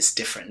 everyone is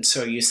different.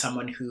 So are you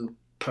someone who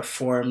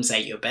performs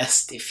at your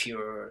best, if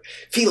you're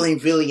feeling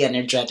really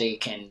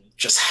energetic and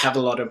just have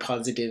a lot of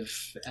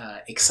positive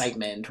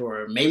excitement,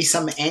 or maybe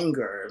some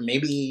anger,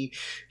 maybe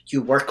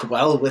you work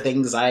well with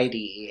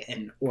anxiety,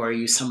 and or are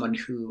you someone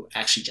who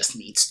actually just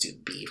needs to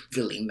be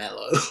really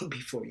mellow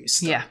before you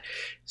start? Yeah.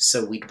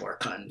 So we'd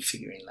work on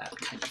figuring that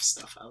kind of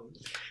stuff out.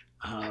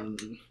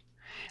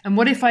 And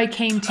what if I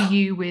came to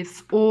you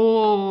with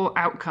all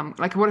outcome?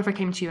 Like, what if I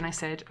came to you and I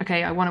said,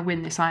 okay, I want to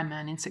win this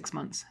Ironman in 6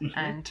 months,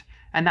 and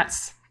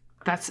that's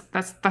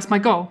my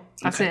goal.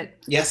 That's it.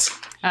 Yes.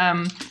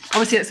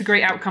 Obviously, that's a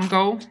great outcome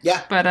goal.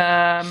 Yeah. But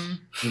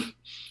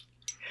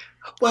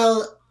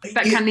well,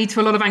 that can lead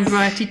to a lot of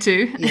anxiety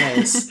too.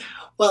 Yes.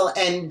 Well,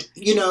 and,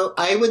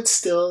 I would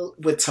still,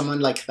 with someone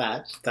like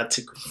that, that's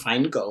a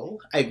fine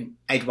goal.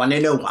 I'd want to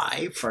know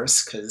why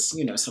first, because,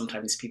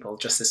 sometimes people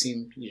just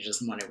assume you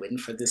just want to win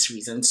for this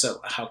reason.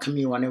 So how come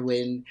you want to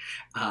win?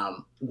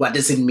 What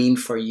does it mean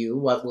for you?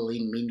 What will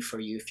it mean for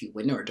you if you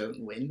win or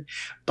don't win?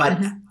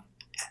 But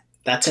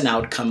that's an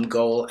outcome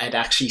goal. I'd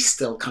actually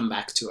still come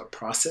back to a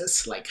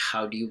process. Like,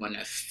 how do you want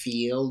to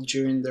feel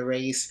during the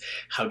race?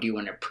 How do you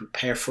want to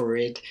prepare for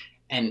it?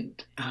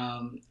 And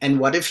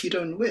what if you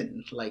don't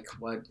win? Like,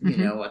 what,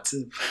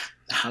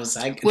 how's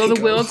that going to go? Will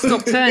the world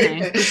stop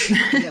turning?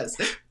 Yes.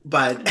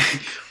 But,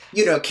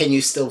 can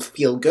you still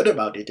feel good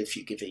about it if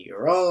you give it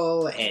your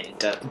all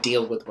and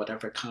deal with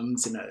whatever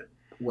comes in a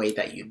way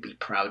that you'd be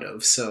proud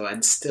of? So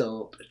I'd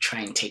still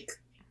try and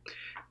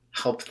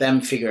help them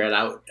figure it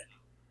out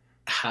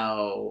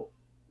how,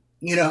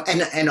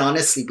 and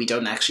honestly, you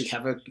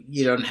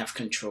don't have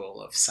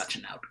control of such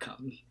an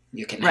outcome.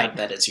 You can have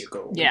that as your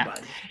goal. Yeah.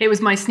 But it was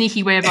my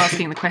sneaky way of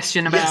asking the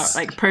question about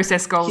like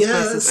process goals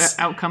versus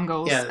outcome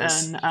goals.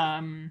 Yes.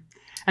 And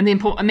the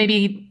important,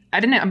 maybe,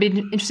 I don't know, I'd be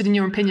interested in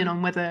your opinion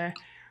on whether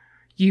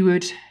you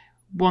would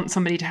want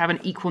somebody to have an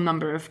equal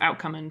number of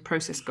outcome and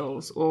process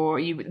goals, or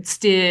do you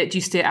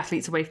steer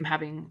athletes away from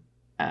having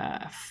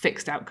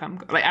fixed outcome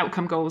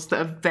goals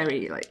that are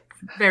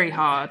very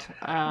hard?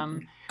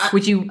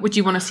 Would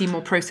you want to see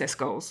more process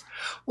goals?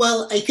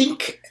 Well, I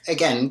think,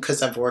 again,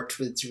 because I've worked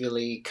with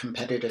really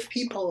competitive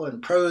people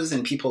and pros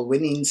and people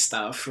winning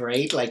stuff,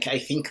 right? Like, I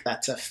think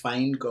that's a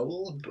fine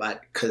goal,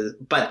 but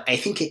I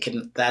think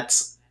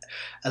that's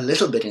a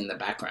little bit in the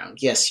background.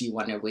 Yes, you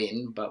want to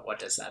win, but what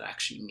does that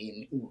actually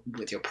mean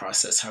with your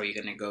process? How are you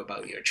going to go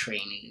about your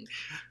training?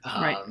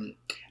 How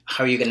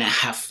are you going to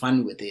have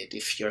fun with it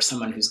if you're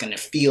someone who's going to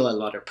feel a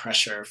lot of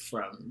pressure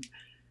from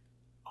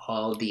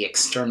all the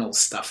external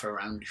stuff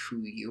around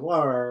who you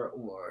are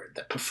or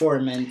the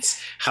performance?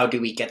 How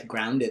do we get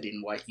grounded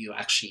in what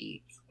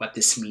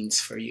this means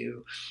for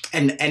you?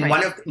 And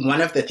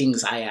one of the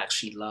things I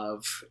actually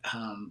love,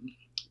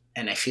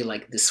 and I feel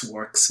like this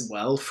works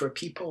well for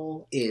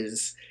people,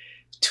 is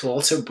to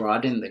also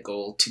broaden the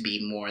goal to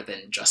be more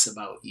than just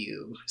about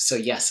you. So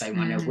yes, I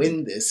want to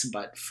win this,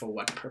 but for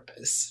what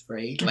purpose,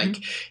 right? Like,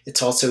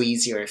 it's also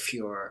easier if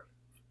you're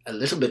a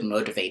little bit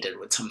motivated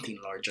with something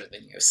larger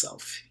than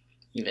yourself.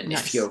 Even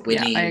if you're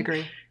winning I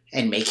agree.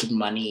 and making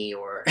money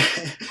or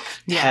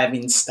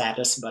having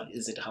status, but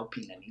is it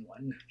helping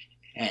anyone?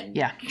 And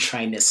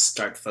trying to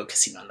start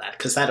focusing on that,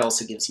 because that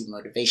also gives you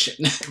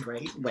motivation,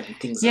 right? When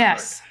things are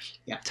hard.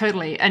 Yeah,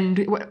 totally.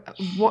 And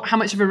how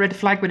much of a red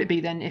flag would it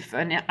be then if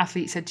an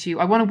athlete said to you,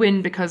 I want to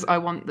win because I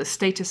want the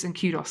status and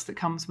kudos that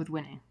comes with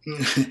winning?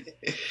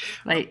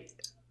 What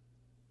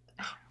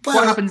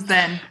happens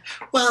then?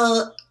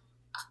 Well,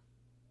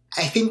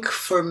 I think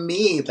for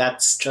me,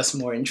 that's just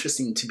more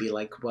interesting to be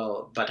like,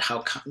 well, but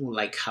how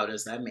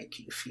does that make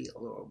you feel,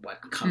 or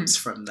what comes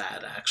from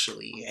that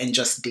actually? And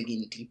just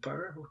digging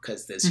deeper,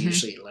 because there's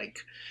usually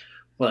like,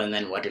 well, and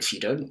then what if you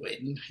don't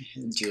win?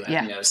 Do you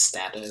have no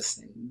status?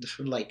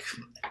 And like,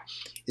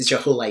 is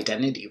your whole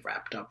identity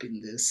wrapped up in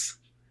this?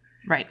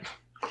 Right.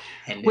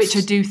 And which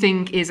I do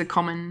think is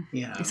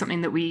is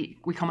something that we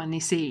commonly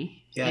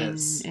see in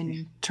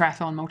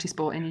triathlon,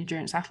 multisport, and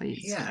endurance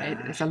athletes.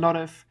 Yeah. It's a lot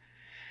of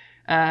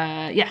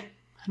a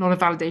lot of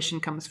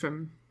validation comes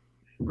from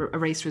a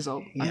race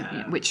result,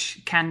 which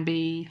can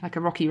be like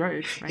a rocky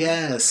road, right?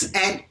 Yes,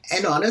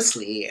 and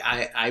honestly,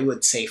 I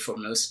would say for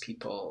most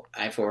people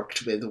I've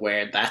worked with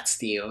where that's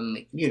the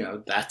only,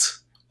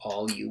 that's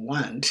all you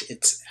want.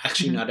 It's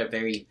actually not a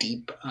very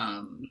deep,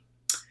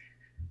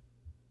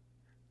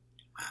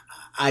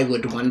 I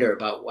would wonder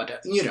about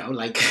what,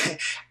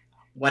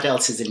 what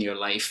else is in your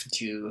life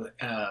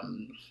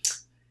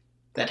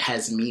that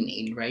has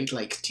meaning, right?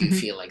 Like, do you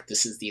feel like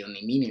this is the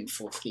only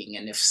meaningful thing?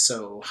 And if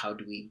so, how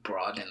do we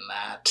broaden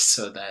that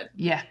so that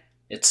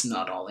it's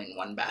not all in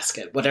one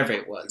basket? Whatever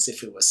it was,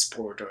 if it was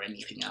sport or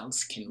anything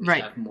else, can we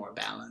have more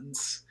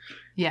balance?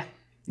 Yeah.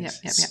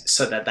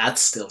 So that's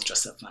still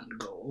just a fun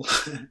goal,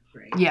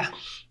 right?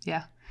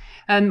 Yeah.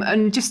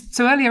 And just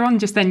so earlier on,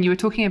 just then, you were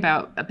talking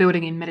about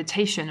building in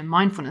meditation and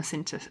mindfulness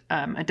into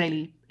a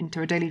daily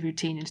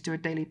routine, into a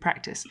daily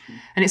practice,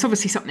 and it's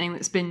obviously something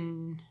that's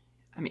been.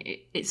 I mean,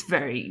 it's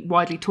very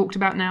widely talked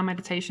about now,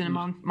 meditation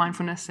and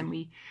mindfulness, and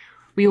we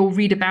all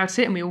read about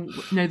it and we all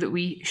know that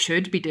we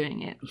should be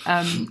doing it.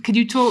 Could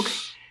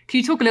Can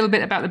you talk a little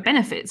bit about the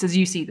benefits as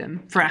you see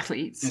them for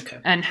athletes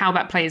and how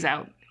that plays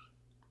out?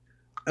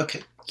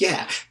 Okay.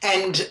 Yeah.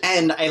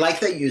 And I like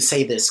that you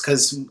say this,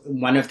 because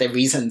one of the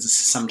reasons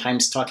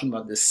sometimes talking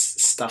about this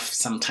stuff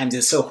sometimes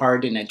is so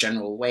hard in a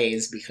general way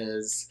is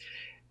because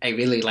I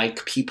really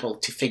like people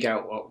to figure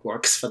out what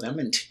works for them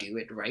and to do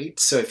it right.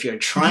 So if you're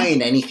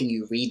trying anything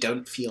you read,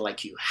 don't feel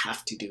like you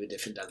have to do it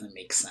if it doesn't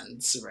make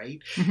sense,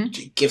 right?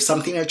 Give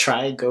something a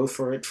try, go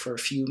for it for a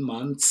few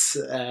months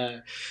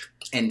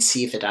and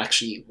see if it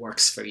actually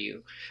works for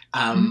you.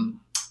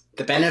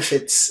 The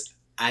benefits,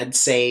 I'd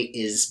say,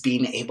 is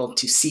being able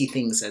to see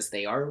things as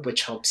they are,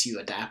 which helps you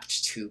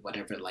adapt to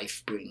whatever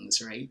life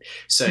brings, right?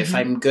 So if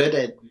I'm good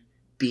at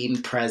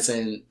being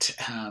present,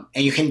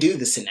 and you can do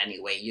this in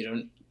any way, you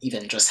don't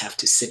even just have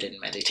to sit and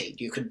meditate.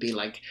 You could be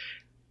like,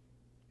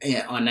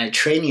 on a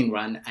training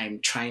run, I'm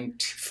trying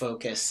to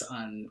focus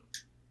on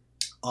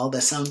all the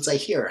sounds I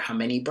hear, how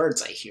many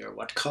birds I hear,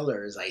 what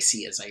colors I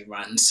see as I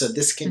run. So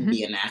this can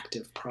be an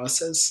active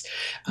process.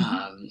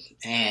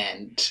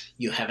 And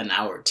you have an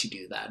hour to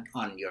do that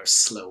on your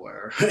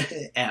slower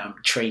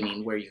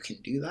training where you can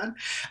do that.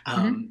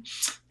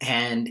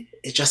 And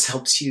it just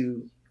helps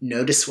you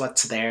notice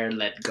what's there,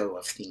 let go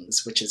of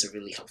things, which is a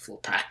really helpful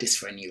practice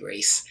for any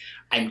race.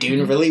 I'm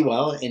doing really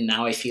well, and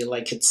now I feel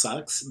like it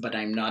sucks, but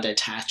I'm not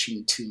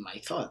attaching to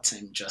my thoughts.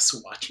 I'm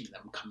just watching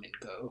them come and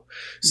go.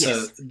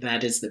 So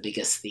that is the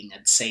biggest thing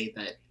I'd say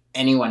that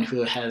anyone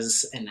who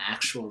has an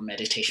actual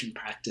meditation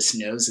practice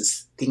knows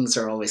is things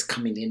are always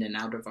coming in and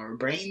out of our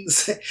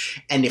brains.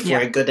 And if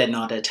we're good at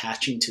not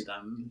attaching to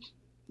them,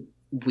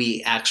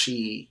 we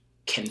actually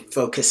can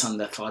focus on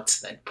the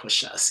thoughts that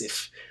push us.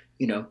 If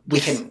we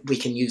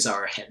can use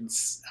our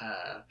heads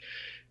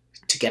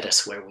to get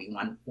us where we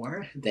want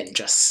more than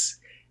just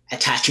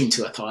attaching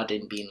to a thought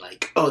and being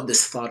like, oh,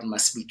 this thought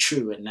must be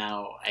true, and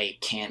now I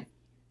can't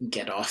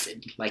get off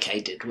it like I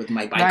did with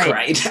my bike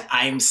ride.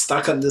 I'm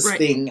stuck on this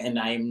thing and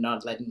I'm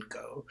not letting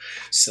go.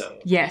 So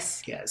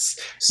yes.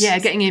 Yeah,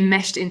 getting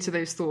enmeshed into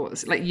those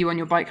thoughts, like you on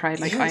your bike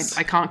ride, like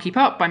I can't keep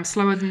up, I'm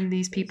slower than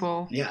these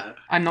people. Yeah.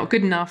 I'm not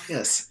good enough.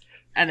 Yes.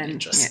 And then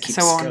just keeps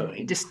so on,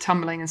 going. just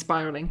tumbling and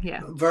spiraling.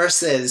 Yeah.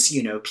 Versus,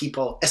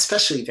 people,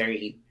 especially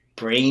very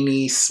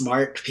brainy,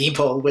 smart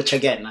people, which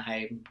again,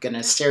 I'm going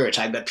to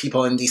stereotype, but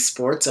people in these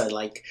sports are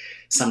like,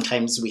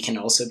 sometimes we can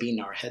also be in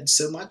our heads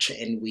so much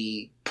and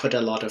we put a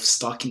lot of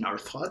stock in our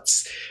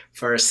thoughts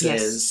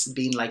versus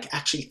being like,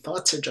 actually,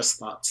 thoughts are just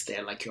thoughts.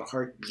 They're like your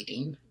heart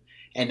beating.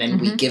 And then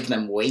we give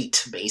them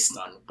weight based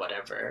on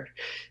whatever.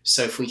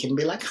 So if we can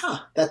be like,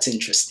 that's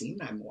interesting.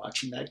 I'm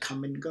watching that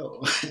come and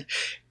go.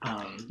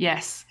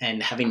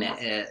 And having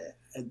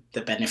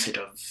the benefit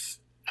of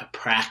a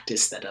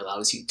practice that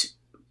allows you to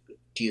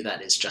do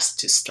that is just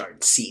to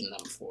start seeing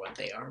them for what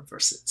they are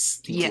versus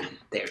thinking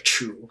they're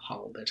true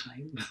all the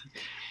time.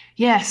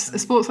 Yes, a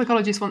sports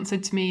psychologist once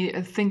said to me,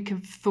 think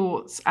of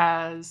thoughts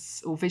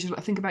as, or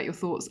think about your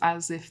thoughts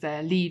as if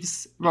they're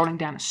leaves rolling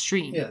down a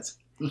stream. Yes.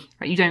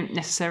 Right, you don't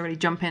necessarily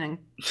jump in and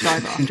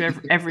dive after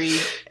every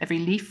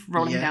leaf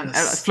rolling down,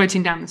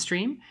 floating down the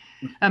stream,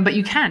 but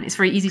you can. It's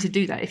very easy to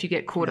do that if you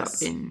get caught up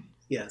in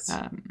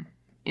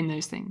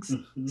those things.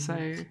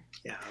 So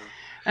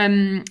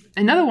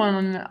another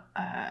one,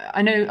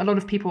 I know a lot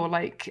of people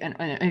like, and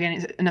again,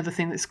 it's another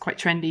thing that's quite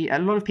trendy. A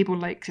lot of people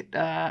like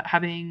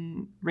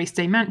having race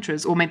day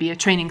mantras, or maybe a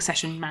training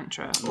session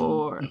mantra,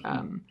 or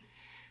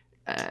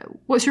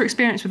what's your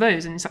experience with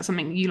those? And is that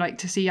something you like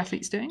to see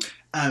athletes doing?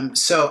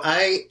 So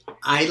I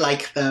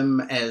like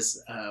them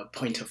as a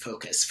point of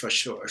focus for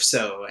sure.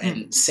 So,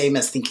 and same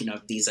as thinking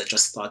of these are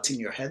just thoughts in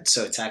your head.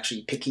 So it's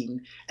actually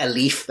picking a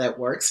leaf that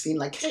works, being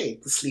like, hey,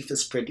 this leaf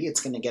is pretty.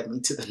 It's going to get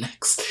me to the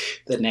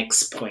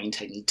next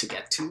point I need to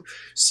get to.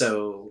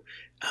 So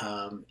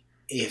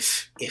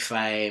if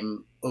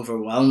I'm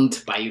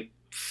overwhelmed by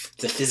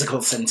the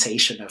physical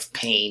sensation of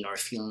pain or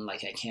feeling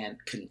like I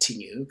can't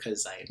continue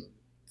because I'm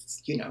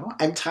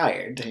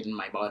tired and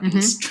my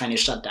body's trying to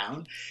shut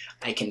down,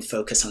 I can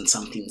focus on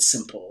something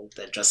simple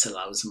that just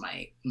allows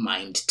my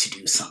mind to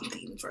do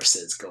something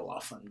versus go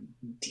off on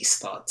these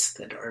thoughts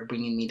that are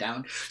bringing me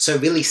down. So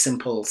really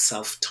simple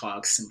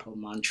self-talk, simple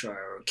mantra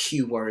or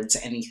keywords,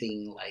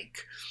 anything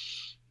like,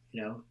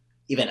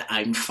 even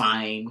I'm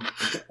fine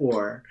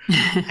or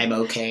I'm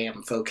okay,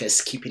 I'm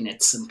focused. Keeping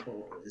it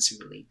simple is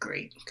really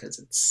great because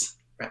it's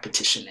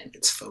repetition and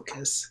it's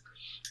focus.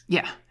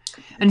 Yeah.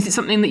 And is it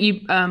something that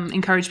you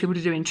encourage people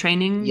to do in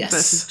training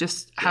versus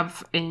just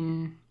have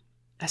in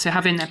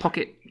their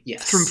pocket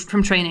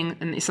from training,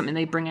 and it's something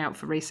they bring out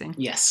for racing?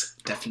 Yes,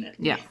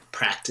 definitely. Yeah.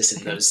 Practice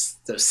in those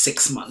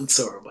 6 months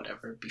or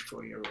whatever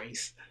before your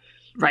race.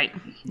 Right.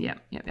 Yeah.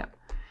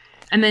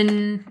 And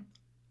then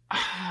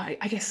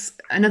I guess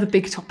another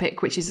big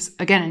topic, which is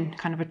again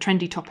kind of a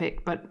trendy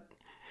topic, but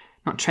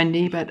not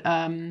trendy, but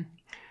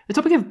the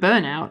topic of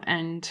burnout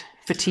and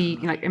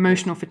fatigue, like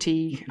emotional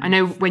fatigue. I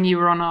know when you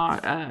were on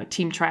our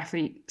Team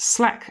Triathlete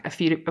Slack a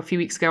few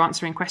weeks ago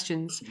answering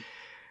questions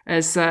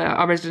as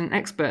our resident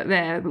expert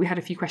there, we had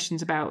a few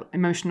questions about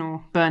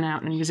emotional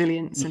burnout and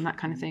resilience and that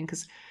kind of thing.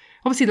 Because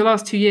obviously the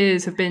last 2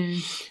 years have been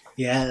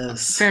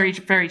Yes. very,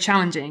 very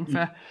challenging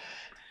for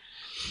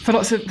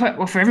lots of,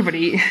 well, for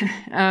everybody.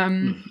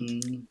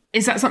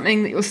 Is that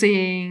something that you're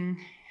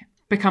seeing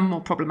become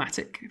more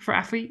problematic for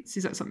athletes?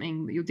 Is that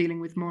something that you're dealing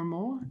with more and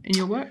more in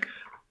your work?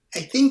 I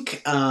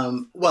think,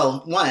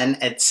 well, one,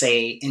 I'd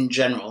say in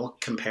general,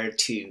 compared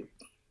to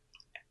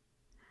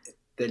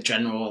the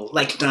general,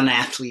 like,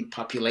 non-athlete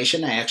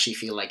population, I actually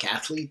feel like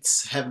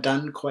athletes have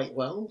done quite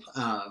well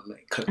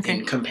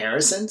in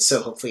comparison.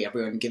 So hopefully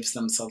everyone gives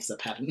themselves a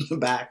pat on the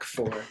back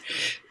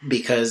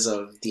because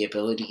of the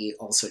ability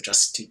also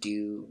just to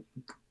do,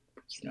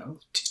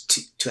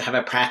 to have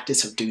a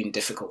practice of doing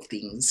difficult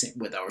things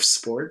with our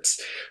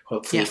sports.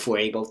 Hopefully if we're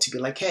able to be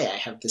like, hey, I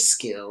have the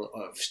skill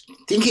of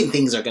thinking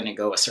things are going to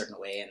go a certain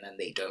way and then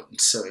they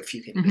don't. So if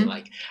you can be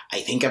like,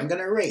 I think I'm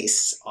going to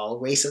race, all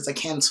races are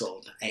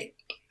canceled.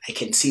 I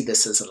can see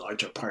this as a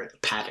larger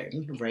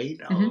pattern, right?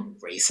 I'll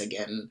race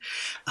again.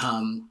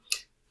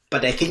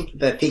 But I think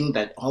the thing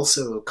that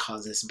also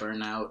causes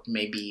burnout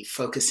may be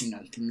focusing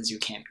on things you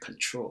can't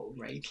control,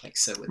 right? Like,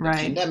 so with the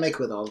pandemic,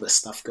 with all this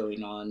stuff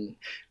going on,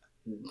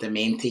 the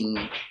main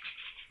thing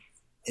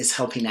is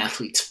helping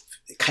athletes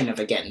kind of,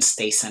 again,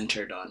 stay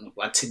centered on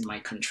what's in my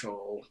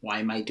control, why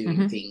am I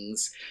doing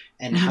things,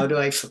 and how do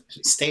I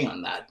stay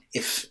on that?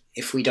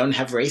 If we don't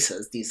have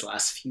races these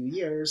last few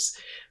years,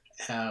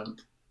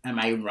 am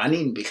I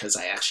running because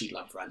I actually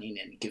love running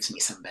and it gives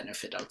me some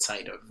benefit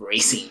outside of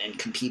racing and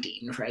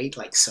competing, right?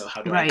 Like, so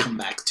how do I come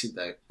back to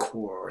the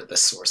core or the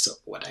source of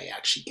what I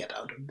actually get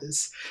out of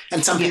this?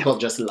 And some people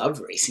just love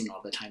racing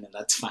all the time and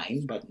that's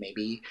fine, but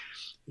maybe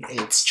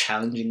it's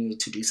challenging you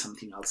to do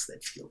something else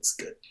that feels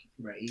good,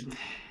 right?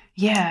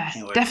 Yeah,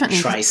 or definitely.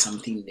 Try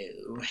something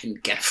new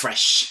and get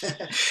fresh,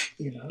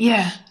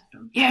 Yeah,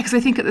 because I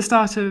think at the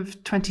start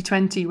of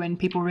 2020, when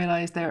people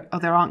realised there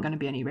aren't going to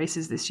be any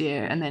races this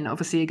year, and then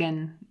obviously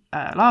again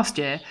last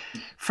year,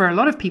 for a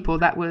lot of people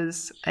that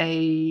was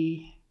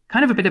a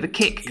kind of a bit of a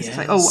kick because it's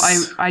like,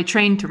 oh, I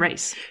trained to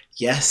race.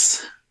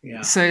 Yes.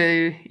 Yeah. So,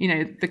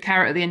 the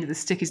carrot at the end of the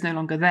stick is no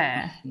longer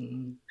there.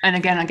 And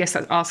again, I guess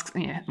that asks,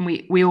 and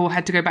we all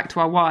had to go back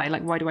to our why,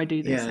 like, why do I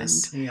do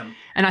this? Yes.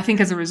 And I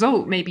think as a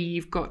result, maybe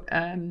you've got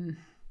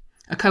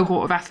a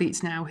cohort of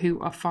athletes now who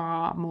are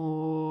far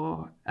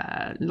more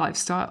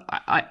lifestyle,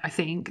 I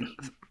think,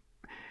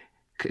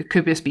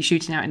 could just be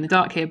shooting out in the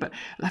dark here, but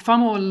far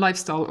more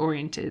lifestyle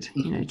oriented,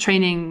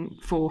 training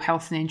for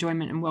health and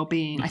enjoyment and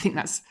well-being. I think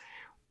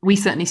we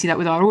certainly see that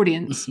with our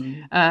audience.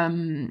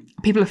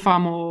 People are far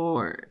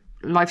more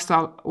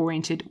lifestyle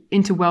oriented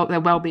into their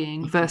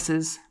well-being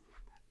versus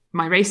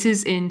my race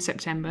is in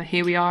September.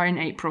 Here we are in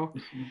April.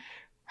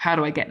 How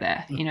do I get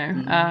there?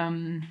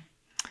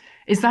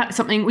 Is that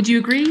something? Would you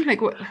agree? Like,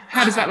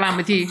 how does that land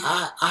with you?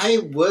 I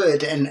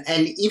would, and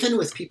even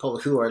with people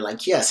who are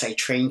like, yes, I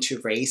train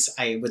to race.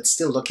 I would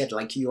still look at,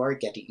 like, you are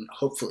getting,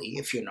 hopefully,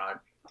 if you're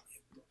not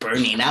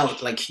burning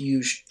out, like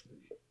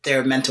there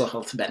are mental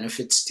health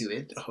benefits to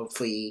it.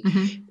 Hopefully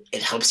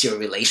it helps your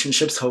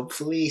relationships,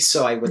 hopefully.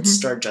 So I would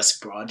start just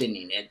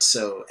broadening it.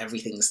 So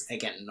everything's,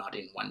 again, not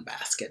in one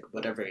basket,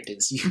 whatever it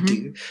is you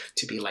do,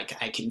 to be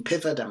like, I can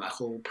pivot. I'm a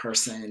whole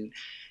person.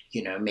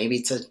 Maybe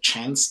it's a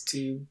chance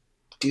to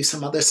do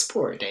some other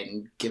sport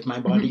and give my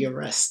body a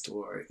rest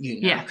or,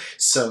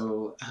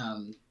 So,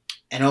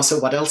 and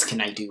also, what else can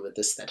I do with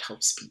this that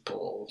helps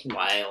people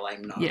while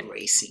I'm not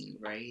racing,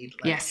 right?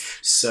 Yes.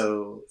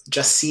 So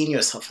just seeing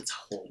yourself as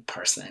a whole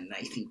person,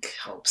 I think,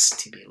 helps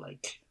to be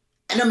like,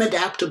 and I'm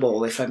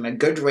adaptable. If I'm a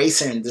good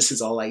racer and this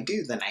is all I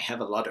do, then I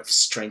have a lot of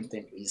strength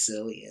and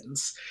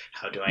resilience.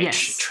 How do I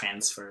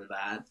transfer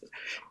that?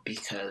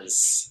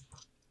 Because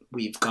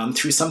we've gone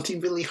through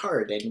something really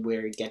hard and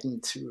we're getting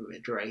through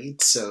it,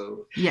 right?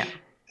 So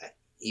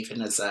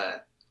even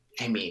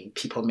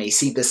people may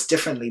see this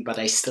differently, but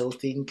I still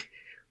think,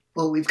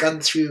 well, we've gone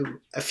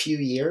through a few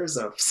years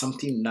of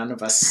something none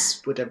of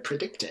us would have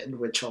predicted,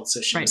 which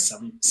also shows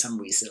some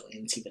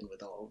resilience, even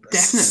with all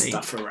this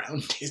stuff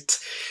around it.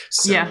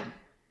 So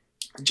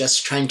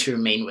just trying to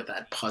remain with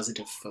that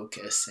positive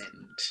focus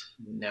and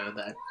know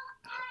that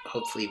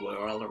hopefully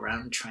we're all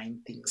around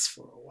trying things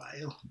for a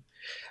while.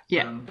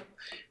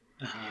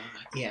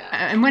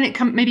 And when it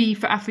comes, maybe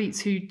for athletes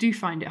who do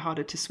find it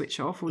harder to switch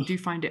off or do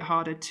find it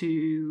harder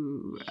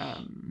to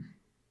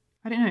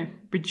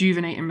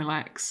rejuvenate and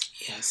relax.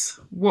 Yes.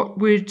 What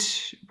would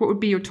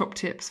be your top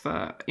tips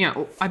for,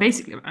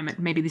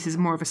 maybe this is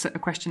more of a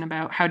question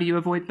about how do you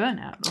avoid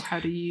burnout, or how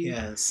do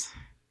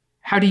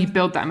you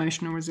build that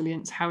emotional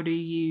resilience? How do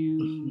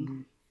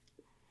you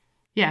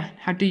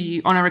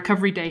on a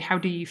recovery day, how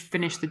do you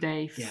finish the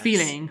day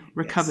feeling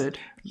recovered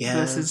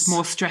versus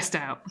more stressed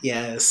out?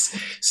 Yes.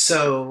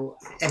 So,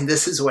 and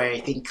this is where I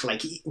think,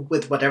 like,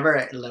 with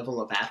whatever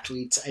level of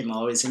athletes, I'm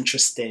always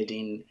interested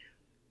in,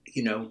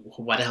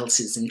 what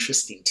else is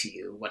interesting to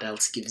you? What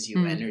else gives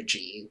you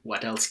energy?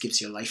 What else gives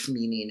your life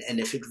meaning? And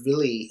if it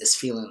really is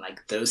feeling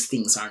like those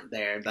things aren't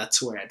there,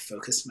 that's where I'd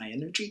focus my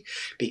energy.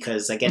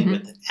 Because again,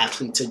 with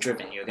athletes are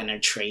driven, you're going to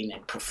train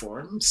and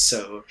perform.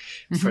 So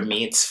for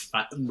me, it's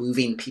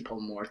moving people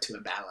more to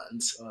a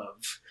balance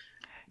of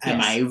Am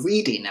Yes. I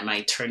reading? Am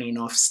I turning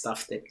off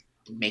stuff that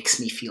makes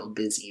me feel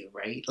busy,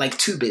 right? Like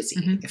too busy.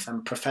 Mm-hmm. If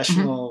I'm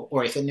professional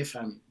or even if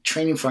I'm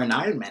training for an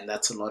Ironman,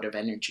 that's a lot of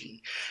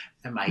energy.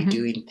 Am I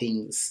doing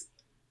things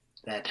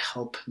that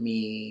help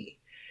me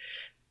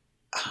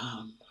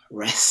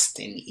rest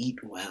and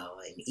eat well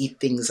and eat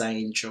things I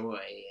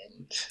enjoy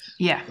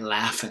and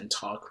laugh and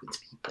talk with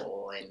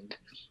people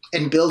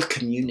and build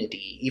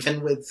community?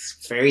 Even with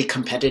very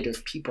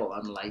competitive people,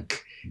 I'm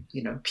like,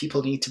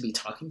 people need to be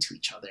talking to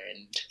each other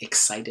and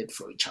excited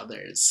for each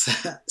other's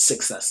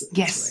successes.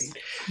 Yes.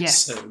 Right? Yes.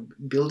 So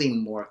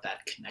building more of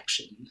that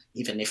connection,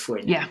 even if we're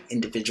in an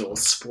individual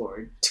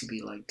sport, to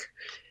be like,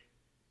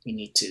 we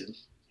need to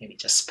maybe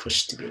just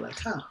push to be like,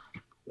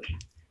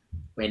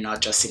 we're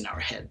not just in our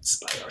heads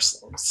by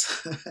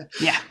ourselves.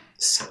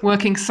 So,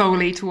 working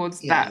solely towards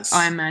that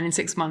Ironman in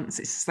 6 months.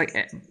 It's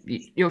like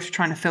you're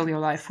trying to fill your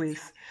life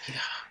with.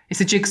 It's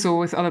a jigsaw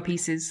with other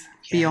pieces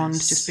beyond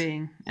just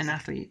being an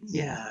athlete.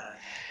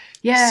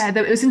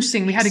 It was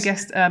interesting. We had a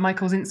guest,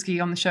 Michael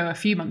Zinski, on the show a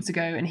few months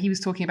ago, and he was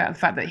talking about the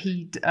fact that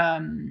he'd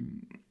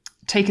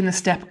taken the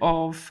step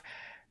of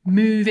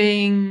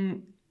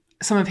moving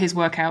some of his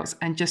workouts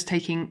and just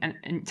taking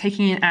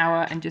an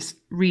hour and just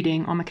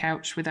reading on the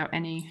couch without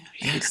any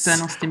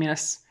external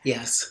stimulus.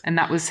 And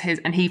that was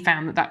and he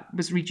found that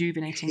was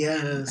rejuvenating him.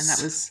 And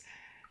that was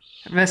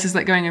versus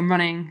like going and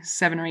running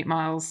 7 or 8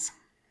 miles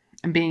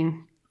and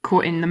being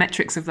caught in the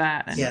metrics of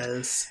that. And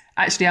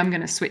actually, I'm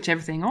going to switch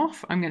everything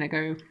off. I'm going to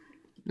go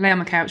lay on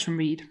the couch and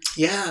read.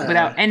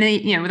 Without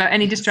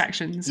any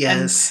distractions.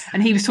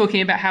 And he was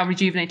talking about how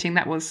rejuvenating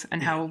that was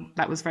and how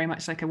that was very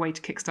much like a way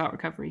to kickstart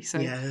recovery. So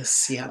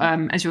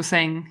as you're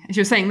saying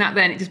that,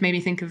 then it just made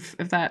me think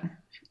of that.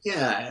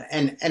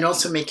 And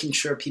also making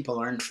sure people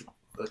aren't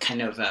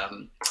kind of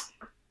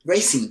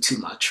racing too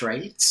much,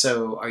 right?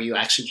 So are you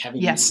actually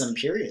having some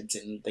periods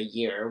in the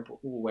year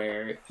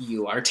where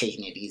you are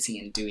taking it easy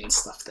and doing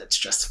stuff that's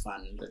just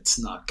fun, that's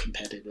not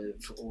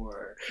competitive,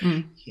 or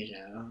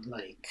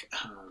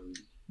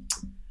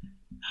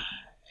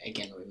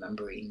again,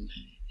 remembering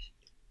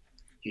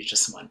you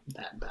just want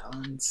that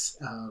balance.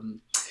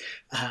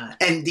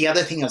 And the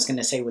other thing I was going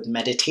to say with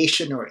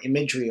meditation or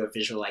imagery or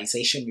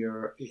visualization,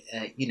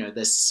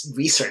 this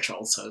research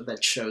also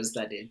that shows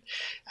that it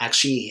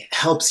actually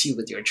helps you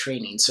with your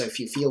training. So if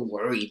you feel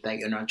worried that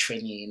you're not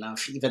training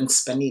enough, even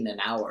spending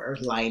an hour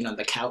lying on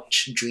the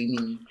couch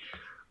dreaming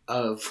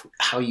of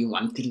how you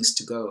want things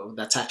to go,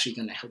 that's actually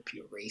going to help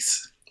your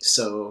race.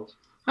 So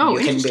you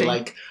can be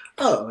like,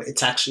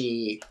 it's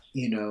actually,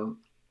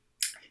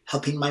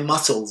 helping my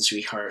muscles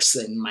rehearse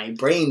and my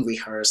brain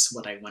rehearse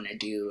what I want to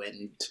do,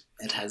 and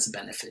it has a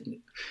benefit.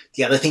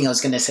 The other thing I was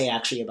going to say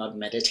actually about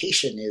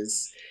meditation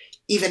is,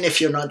 even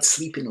if you're not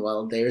sleeping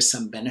well, there's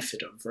some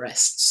benefit of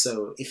rest.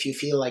 So if you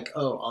feel like,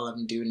 all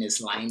I'm doing is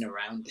lying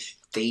around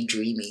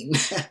daydreaming,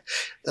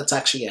 that's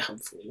actually a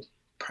helpful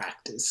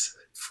practice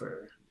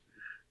for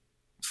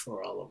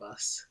all of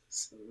us.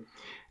 So.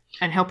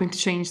 And helping to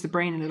change the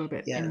brain a little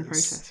bit in the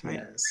process,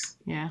 right?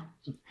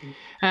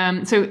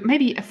 So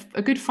maybe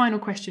a good final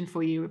question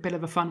for you, a bit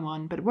of a fun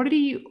one, but what do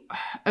you,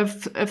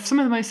 of some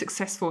of the most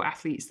successful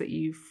athletes that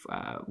you've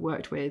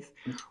worked with,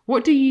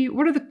 what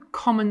are the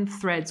common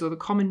threads or the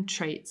common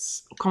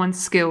traits, common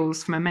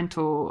skills from a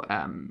mental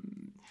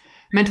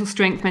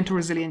strength, mental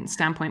resilience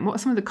standpoint? What are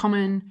some of the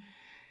common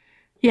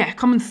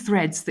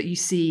threads that you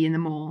see in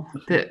them all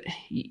that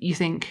you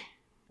think,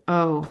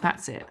 oh,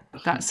 that's it.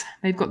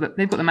 They've got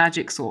the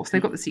magic sauce.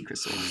 They've got the secret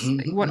sauce.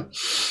 Are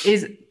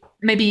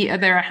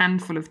there a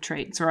handful of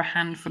traits or a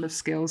handful of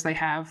skills they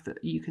have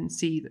that you can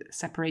see that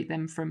separate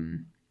them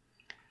from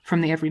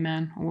the every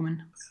man or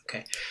woman?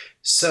 Okay.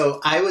 So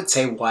I would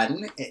say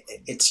one,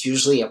 it's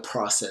usually a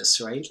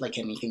process, right? Like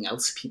anything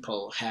else,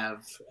 people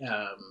have,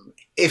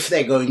 if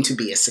they're going to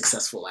be a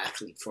successful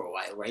athlete for a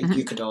while, right?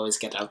 You could always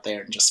get out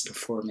there and just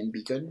perform and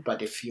be good.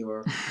 But if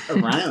you're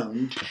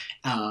around,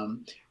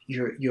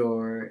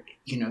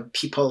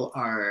 people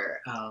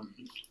are,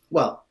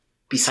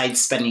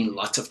 besides spending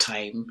lots of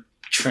time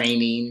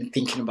training,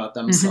 thinking about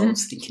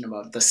themselves, thinking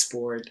about the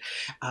sport,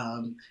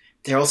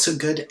 they're also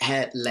good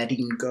at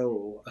letting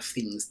go of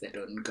things that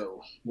don't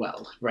go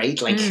well,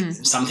 right? Like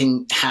if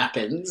something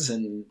happens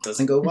and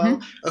doesn't go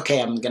well,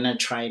 okay, I'm going to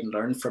try and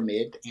learn from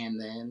it and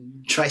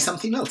then try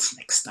something else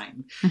next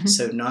time.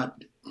 So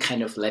not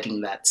kind of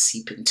letting that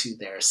seep into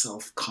their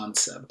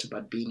self-concept,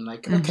 but being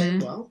like, okay,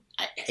 well,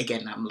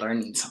 I'm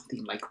learning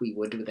something like we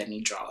would with any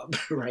job,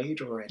 right?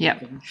 Or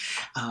anything.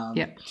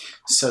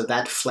 So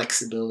that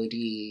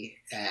flexibility,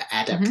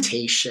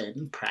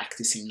 adaptation,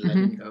 practicing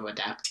letting go,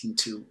 adapting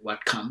to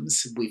what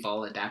comes. We've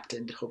all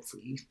adapted,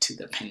 hopefully, to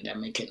the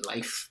pandemic, and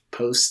life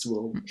post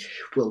will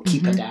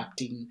keep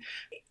adapting.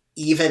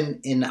 Even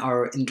in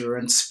our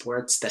endurance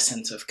sports, the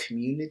sense of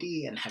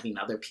community and having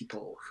other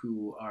people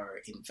who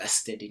are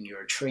invested in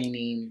your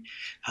training.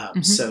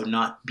 So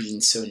not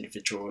being so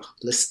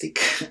individualistic,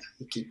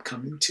 I keep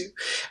coming to.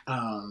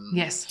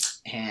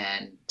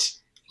 And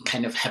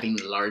kind of having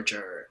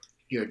larger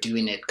you're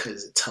doing it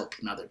because it's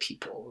helping other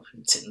people,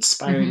 it's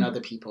inspiring other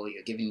people,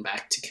 you're giving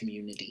back to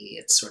community,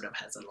 it sort of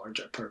has a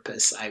larger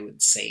purpose, I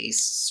would say,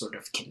 sort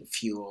of can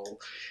fuel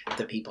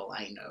the people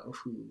I know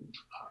who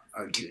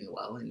are doing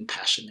well and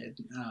passionate.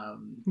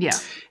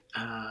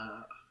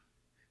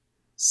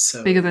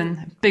 So bigger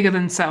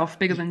than self,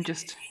 bigger than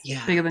just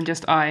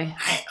I.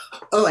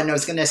 And I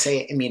was gonna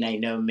say, I mean, I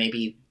know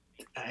maybe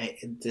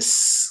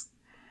this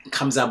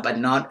comes up, but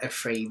not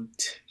afraid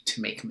to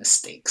make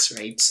mistakes,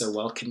 right? So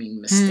welcoming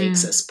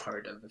mistakes as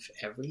part of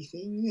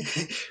everything,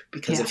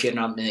 because if you're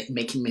not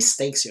making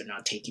mistakes, you're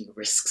not taking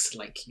risks.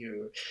 Like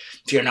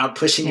if you're not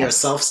pushing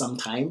yourself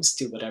sometimes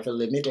to whatever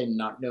limit and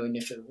not knowing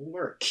if it will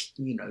work,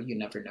 you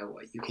never know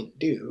what you can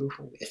do.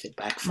 If it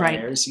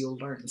backfires, you'll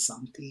learn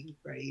something,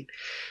 right?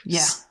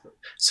 Yeah.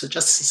 So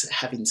just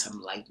having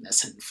some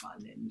lightness and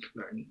fun and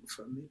learning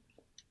from it.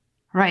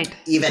 Right.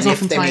 Even if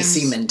they may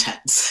seem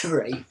intense,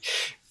 right?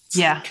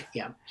 Yeah.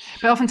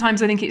 But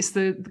oftentimes I think it's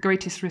the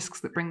greatest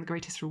risks that bring the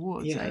greatest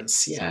rewards.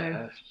 Yes,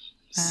 right?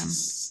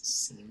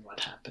 Seeing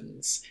what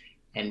happens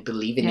and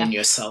believing in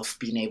yourself,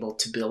 being able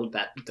to build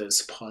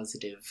those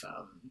positive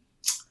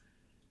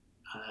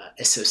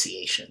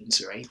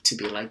associations, right? To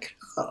be like,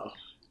 oh,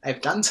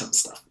 I've done some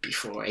stuff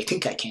before. I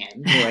think I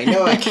can, or I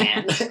know I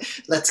can.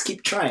 Let's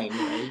keep trying,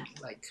 right?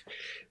 Like,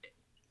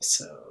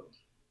 so.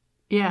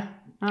 Yeah.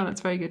 Oh,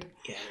 that's very good.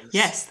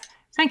 Yes.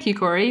 Thank you,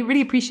 Corey. Really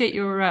appreciate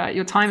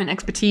your time and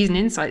expertise and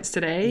insights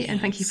today.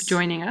 And thank you for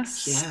joining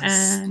us.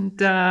 And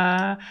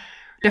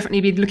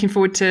definitely be looking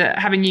forward to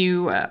having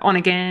you on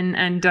again.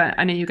 And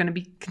I know you're going to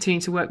be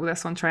continuing to work with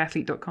us on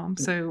triathlete.com.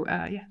 So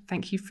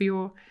thank you for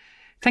your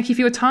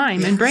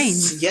time and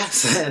brains.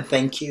 Yes.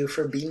 Thank you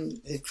for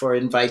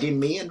inviting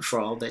me and for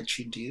all that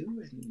you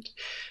do. And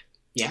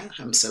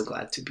I'm so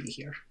glad to be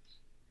here.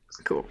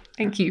 Cool.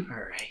 Thank you. All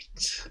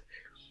right.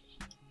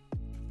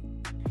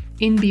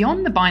 In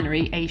Beyond the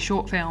Binary, a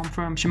short film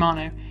from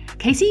Shimano,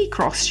 Casey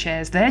Cross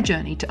shares their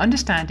journey to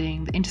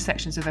understanding the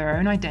intersections of their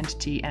own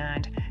identity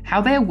and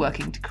how they are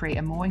working to create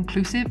a more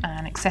inclusive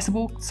and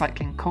accessible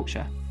cycling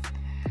culture.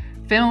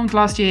 Filmed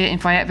last year in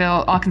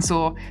Fayetteville,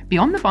 Arkansas,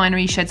 Beyond the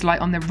Binary sheds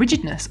light on the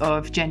rigidness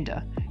of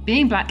gender,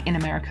 being Black in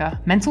America,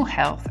 mental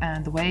health,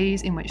 and the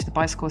ways in which the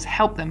bicycles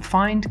help them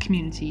find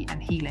community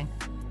and healing.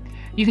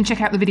 You can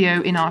check out the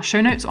video in our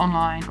show notes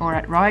online or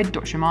at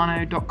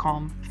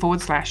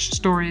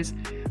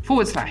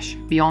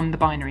ride.shimano.com/stories/Beyond the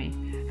Binary.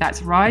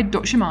 That's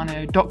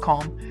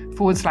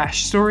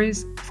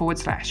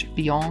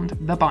ride.shimano.com/stories/Beyond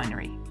the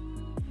Binary.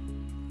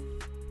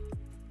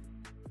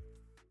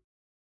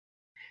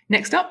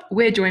 Next up,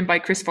 we're joined by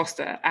Chris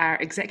Foster, our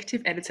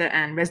executive editor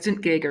and resident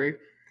gear guru.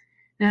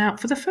 Now,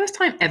 for the first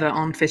time ever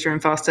on Fitter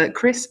and Faster,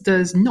 Chris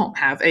does not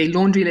have a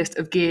laundry list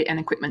of gear and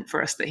equipment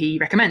for us that he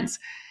recommends.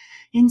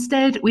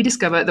 Instead, we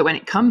discover that when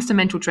it comes to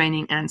mental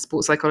training and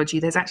sports psychology,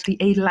 there's actually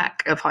a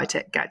lack of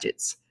high-tech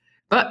gadgets.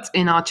 But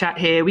in our chat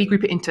here, we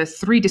group it into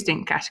 3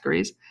 distinct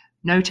categories: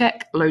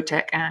 no-tech,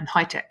 low-tech, and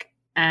high-tech.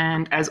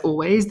 And as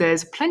always,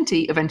 there's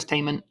plenty of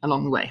entertainment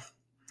along the way.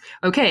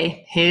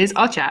 Okay, here's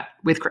our chat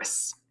with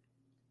Chris.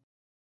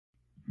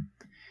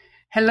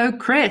 Hello,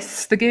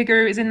 Chris. The Gear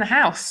Guru is in the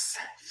house.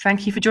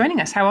 Thank you for joining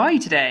us. How are you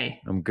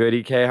today? I'm good,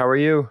 EK. How are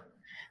you?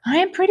 I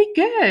am pretty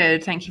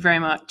good. Thank you very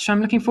much.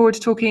 I'm looking forward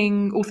to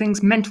talking all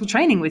things mental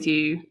training with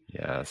you.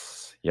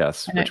 Yes,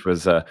 which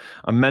was a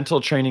mental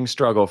training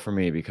struggle for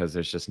me because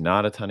there's just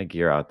not a ton of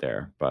gear out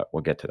there, but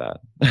we'll get to that.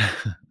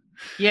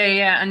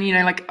 Yeah. And,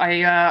 I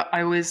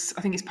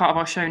think it's part of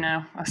our show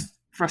now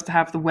for us to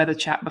have the weather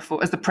chat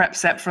before, as the prep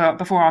set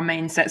before our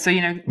main set. So,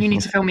 you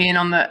need to fill me in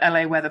on the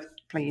LA weather,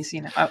 please.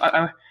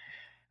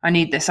 I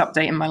need this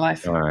update in my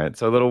life. All right.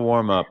 So a little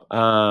warm up.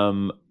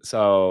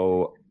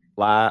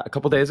 A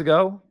couple days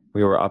ago,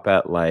 we were up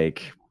at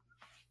like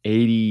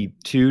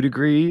 82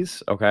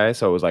 degrees. Okay.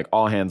 So it was like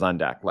all hands on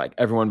deck, like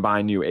everyone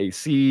buying new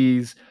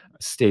ACs,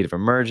 state of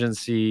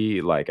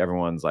emergency, like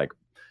everyone's like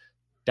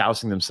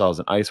dousing themselves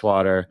in ice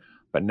water.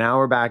 But now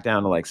we're back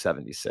down to like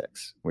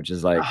 76, which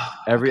is like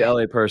every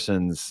LA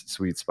person's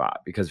sweet spot,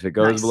 because if it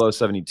goes below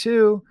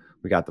 72,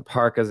 we got the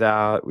parkas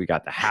out. We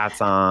got the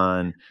hats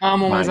on.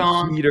 I'm always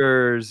on.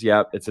 Heaters.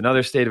 Yep. It's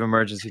another state of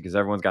emergency because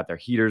everyone's got their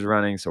heaters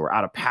running. So we're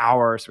out of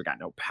power. So we got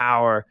no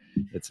power.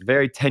 It's a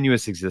very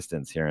tenuous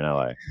existence here in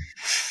LA.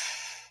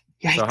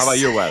 Yikes. So how about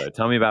your weather?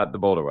 Tell me about the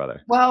Boulder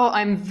weather. Well,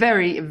 I'm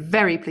very,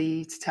 very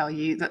pleased to tell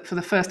you that for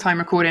the first time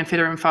recording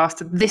Fitter and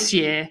Faster this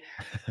year,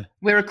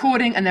 we're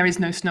recording and there is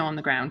no snow on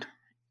the ground.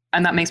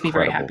 And that makes me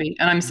very happy.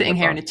 And I'm sitting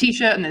here in a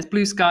t-shirt and there's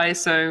blue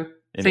skies. So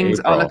things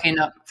are looking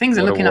up. Things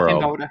are looking up in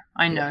Boulder.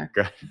 I know.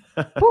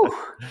 Whew.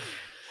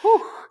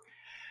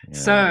 Yeah.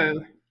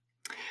 So,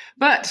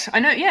 but I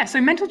know, so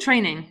mental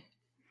training.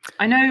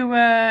 I know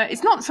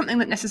it's not something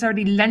that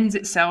necessarily lends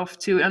itself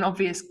to an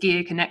obvious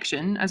gear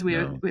connection, as we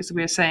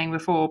were saying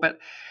before, but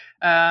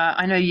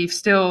I know you've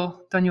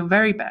still done your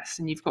very best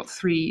and you've got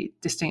 3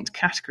 distinct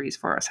categories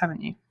for us,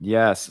 haven't you?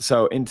 Yes.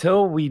 So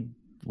until we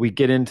we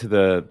get into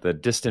the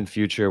distant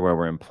future where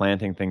we're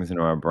implanting things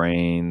into our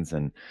brains,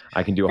 and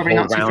I can do a Probably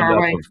whole not too far roundup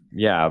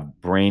away.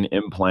 of brain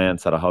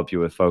implants that'll help you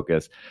with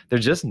focus.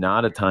 There's just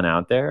not a ton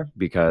out there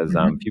because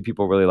few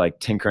people really like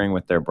tinkering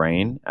with their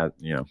brain,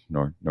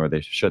 nor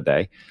they should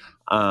they.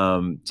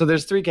 So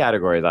there's 3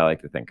 categories I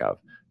like to think of: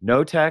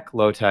 no tech,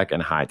 low tech,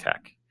 and high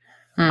tech.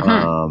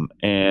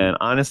 And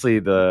honestly,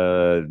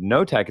 the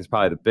no tech is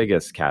probably the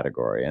biggest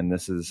category, and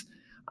this is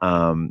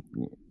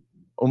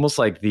almost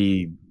like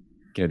the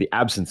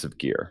absence of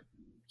gear.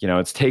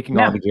 It's taking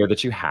all the gear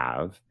that you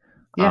have,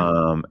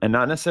 and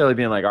not necessarily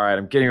being like, all right,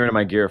 I'm getting rid of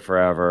my gear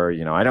forever.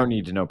 I don't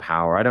need to know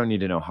power. I don't need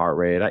to know heart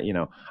rate.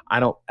 I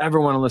don't ever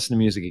want to listen to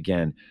music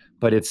again.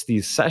 But it's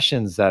these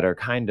sessions that are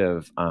kind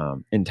of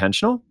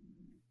intentional.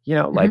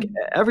 Like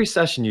every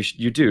session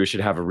you do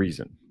should have a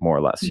reason, more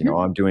or less.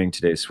 I'm doing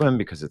today's swim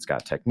because it's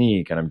got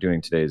technique, and I'm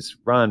doing today's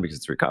run because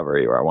it's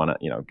recovery, or I want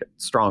to, get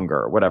stronger,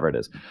 or whatever it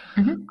is.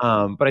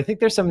 But I think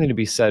there's something to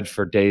be said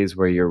for days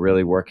where you're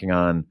really working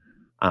on,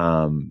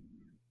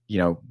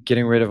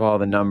 getting rid of all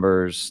the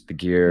numbers, the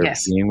gear,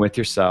 being with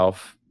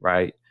yourself,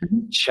 right?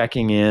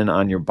 Checking in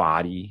on your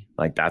body,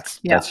 like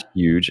that's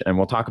huge. And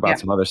we'll talk about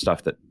some other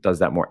stuff that does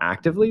that more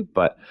actively,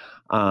 but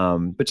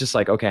just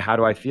like, okay, how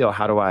do I feel?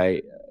 How do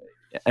I?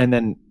 And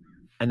then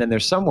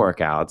there's some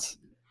workouts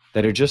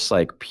that are just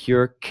like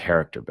pure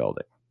character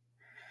building,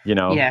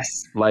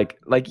 like,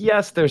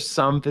 yes, there's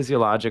some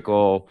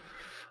physiological,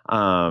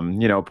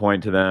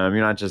 point to them.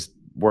 You're not just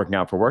working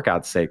out for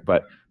workout's sake,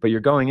 but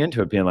you're going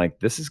into it being like,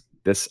 this,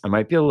 I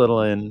might be a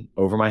little in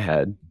over my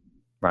head,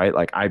 right?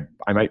 Like I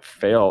might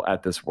fail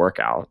at this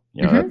workout,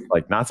 that's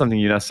like not something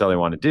you necessarily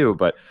want to do,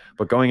 but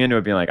going into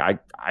it being like,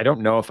 I don't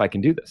know if I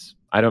can do this.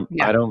 I don't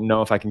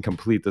know if I can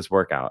complete this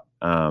workout.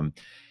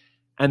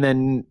 And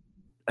then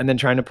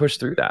trying to push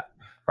through that,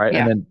 right?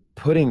 And then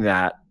putting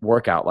that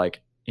workout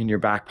like in your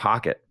back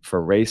pocket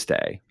for race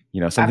day,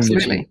 something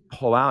that you can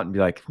pull out and be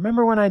like,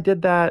 remember when I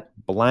did that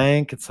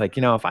blank? It's like,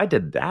 if I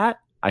did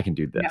that, I can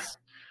do this.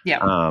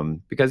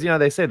 Because,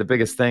 they say the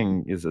biggest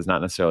thing is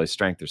not necessarily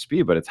strength or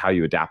speed, but it's how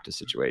you adapt to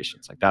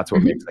situations. Like that's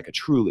what makes like a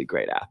truly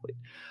great athlete.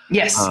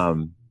 Yes.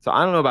 So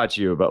I don't know about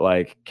you, but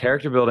like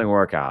character building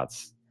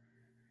workouts,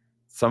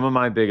 some of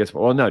my biggest,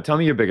 tell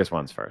me your biggest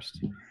ones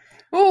first.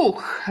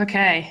 Oh,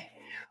 okay.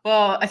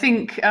 Well, I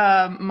think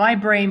my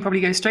brain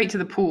probably goes straight to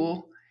the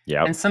pool.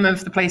 Yeah. And some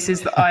of the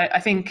places that I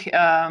think...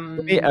 For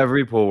me,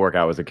 every pool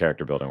workout was a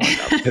character building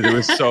workout because it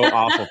was so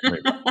awful for me.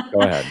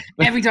 Go ahead.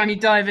 Every time you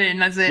dive in,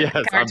 that's it.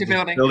 Yes, character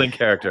building. Building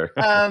character.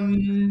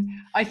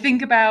 I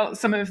think about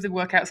some of the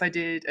workouts I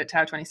did at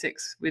Tower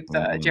 26 with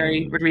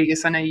Jerry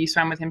Rodriguez. I know you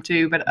swam with him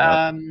too, but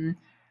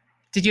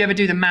did you ever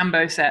do the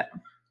Mambo set?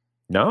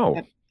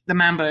 No. The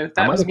Mambo.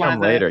 That was one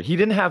of the... later. He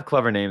didn't have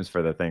clever names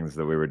for the things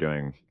that we were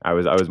doing. I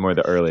was more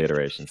the early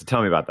iterations. So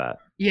tell me about that.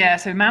 Yeah,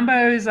 so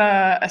Mambo is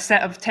a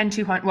set of 10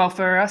 200. Well,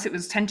 for us it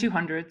was 10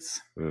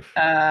 200s.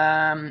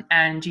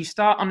 And you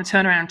start on a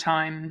turnaround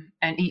time,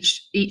 and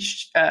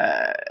each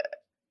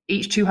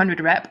 200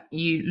 rep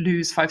you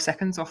lose 5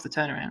 seconds off the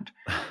turnaround.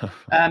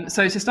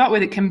 So to start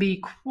with, it can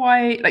be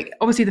quite like,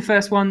 obviously the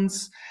first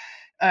ones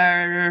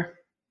are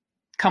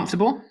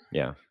comfortable,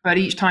 but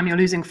each time you're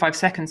losing 5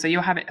 seconds, so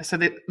you'll have it, so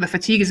the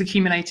fatigue is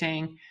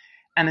accumulating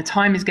and the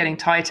time is getting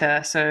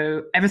tighter,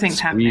 so everything's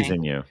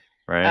squeezing happening you,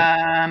 right?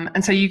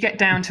 And so you get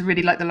down to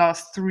really like the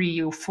last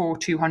 3 or 4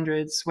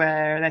 200s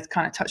where that's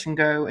kind of touch and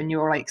go, and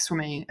you're like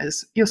swimming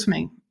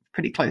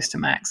pretty close to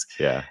max.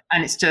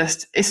 And it's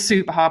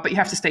super hard, but you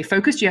have to stay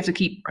focused. You have to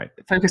keep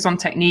focused on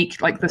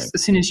technique. Like as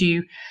soon as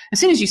you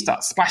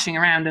start splashing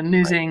around and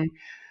losing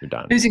you're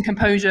done. Losing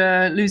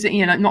composure,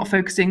 not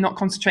focusing, not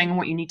concentrating on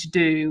what you need to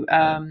do,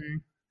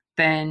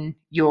 then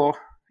you're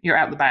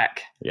out the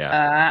back.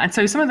 And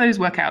so some of those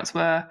workouts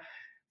were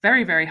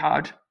very, very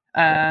hard,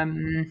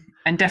 and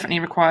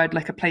definitely required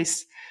like a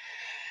place,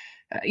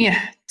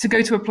 to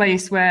go to a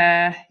place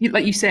where,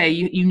 like you say,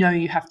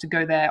 you have to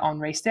go there on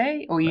race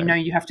day, or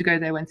you have to go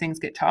there when things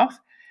get tough.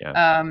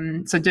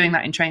 So doing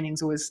that in training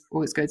is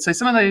always good. So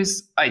some of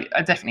those, I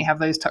definitely have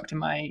those tucked in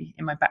my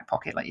back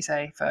pocket, like you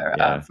say,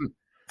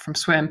 from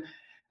swim.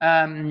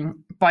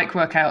 Bike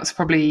workouts,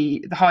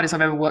 probably the hardest I've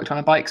ever worked on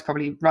a bike is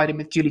probably riding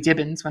with Julie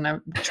Dibbins when I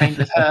trained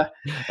with her.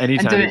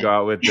 Anytime you go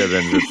out with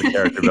Dibbins, it's a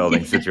character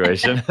building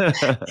situation.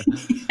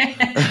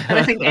 And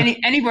I think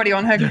anybody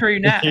on her crew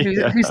now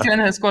who's still in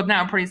her squad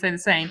now probably say the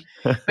same.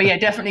 But yeah,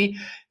 definitely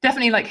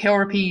like hill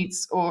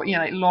repeats or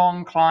like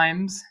long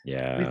climbs.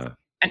 With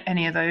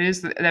any of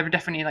those, there were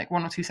definitely like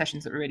 1 or 2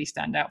 sessions that really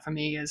stand out for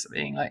me as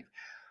being like,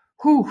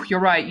 whew,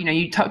 you're right.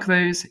 You tuck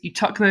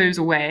those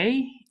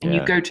away, and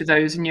you go to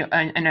those, and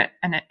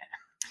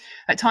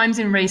at times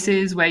in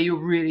races where you're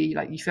really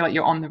like, you feel like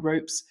you're on the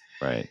ropes.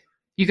 Right.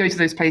 You go to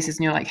those places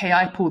and you're like, hey,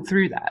 I pulled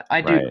through that.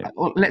 I do.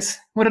 Well,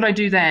 what did I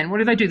do then? What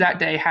did I do that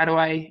day? How do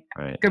I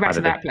go back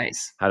to that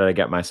place? How did I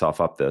get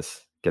myself up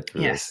this? Get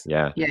through this?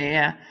 Yeah.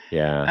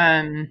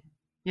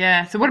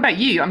 Yeah. So what about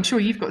you? I'm sure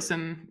you've got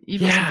some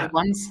good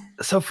ones.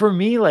 So for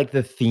me, like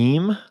the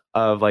theme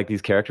of like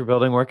these character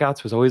building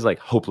workouts was always like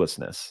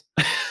hopelessness.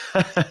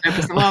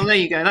 Well, there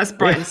you go. That's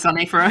bright and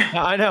sunny for her.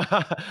 I know.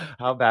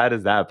 How bad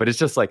is that? But it's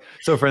just like,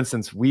 so for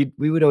instance, we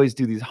would always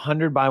do these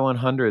 100 by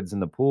 100s in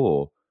the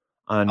pool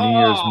on New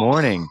Year's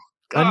morning.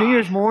 God. On New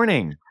Year's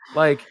morning,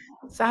 like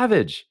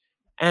savage.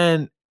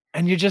 And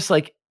you're just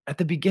like at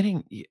the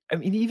beginning, I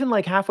mean, even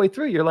like halfway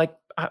through, you're like,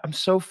 I'm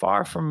so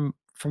far from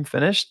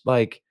finished.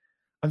 Like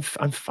I'm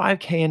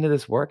 5K into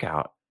this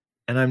workout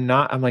and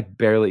I'm like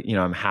barely,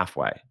 I'm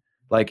halfway.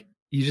 Like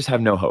you just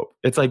have no hope.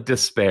 It's like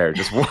despair.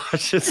 Just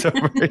watch this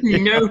over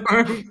No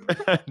hope.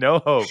 No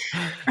hope.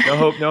 No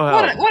hope, no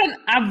help. What an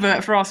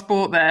advert for our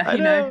sport there, I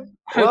know.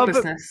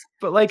 hopelessness.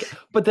 Well,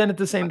 but then at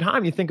the same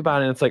time, you think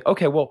about it and it's like,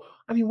 okay, well,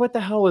 I mean, what the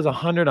hell was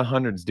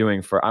 100s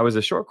doing for, I was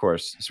a short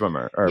course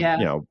swimmer or,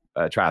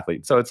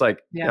 triathlete. So it's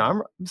like,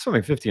 I'm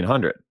swimming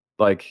 1500,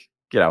 like,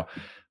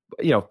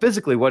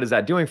 physically, what is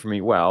that doing for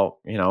me? Well,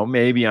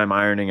 maybe I'm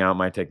ironing out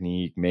my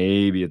technique.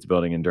 Maybe it's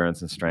building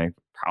endurance and strength.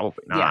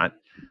 Probably not.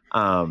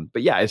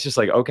 But yeah, it's just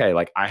like, okay,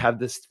 like I have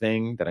this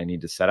thing that I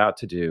need to set out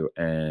to do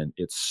and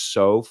it's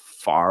so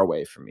far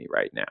away from me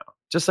right now.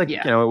 Just like,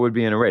 it would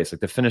be in a race,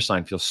 like the finish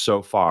line feels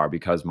so far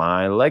because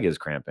my leg is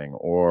cramping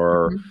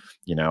or,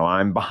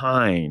 I'm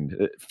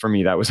behind. For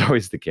me, that was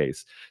always the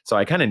case. So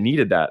I kind of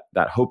needed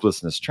that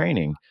hopelessness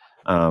training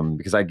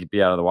because I could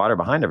be out of the water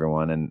behind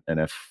everyone. And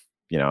if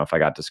I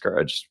got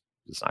discouraged,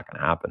 it's not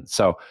going to happen.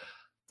 So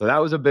that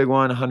was a big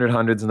one,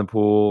 100s in the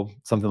pool,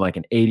 something like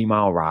an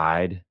 80-mile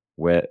ride.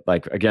 With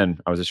like, again,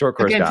 I was a short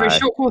course guy. For a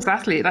short course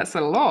athlete, that's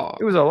a lot.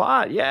 It was a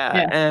lot,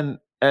 yeah.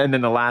 And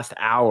then the last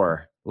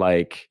hour,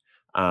 like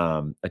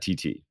a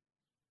TT.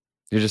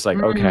 You're just like,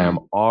 okay, I'm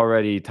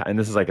already, and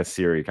this is like a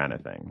Siri kind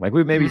of thing. Like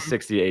we maybe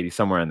 60, 80,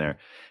 somewhere in there.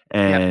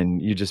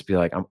 And you just be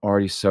like, I'm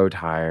already so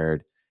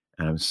tired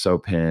and I'm so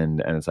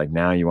pinned. And it's like,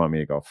 now you want me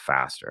to go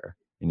faster.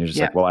 And you're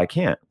just like, well, I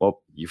can't.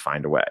 Well, you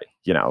find a way,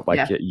 you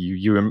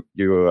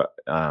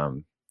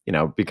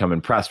become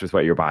impressed with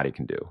what your body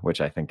can do, which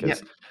I think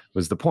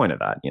was the point of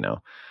that,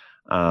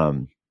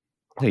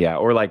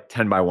 or like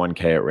 10 by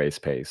 1K at race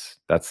pace.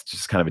 That's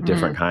just kind of a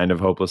different kind of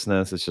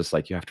hopelessness. It's just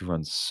like, you have to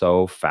run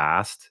so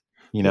fast,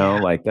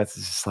 like that's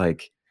just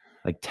like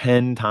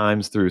 10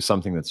 times through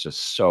something that's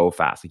just so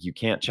fast. Like you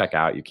can't check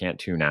out, you can't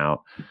tune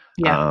out.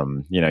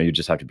 You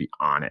just have to be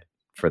on it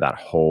for that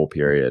whole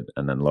period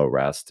and then low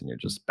rest and you're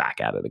just back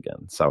at it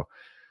again. So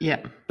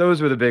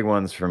those were the big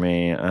ones for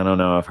me. I don't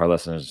know if our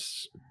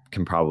listeners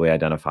can probably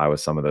identify with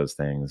some of those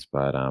things,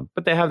 but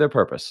they have their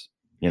purpose,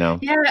 Yeah.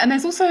 And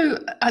there's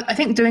also, I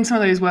think doing some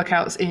of those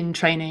workouts in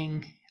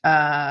training,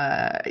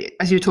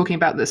 as you're talking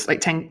about this, like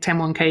 10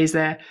 1Ks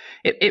there,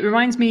 it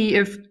reminds me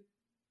of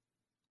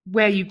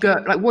where you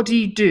go, like, what do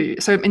you do?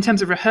 So in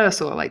terms of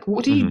rehearsal, like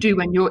what do you do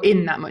when you're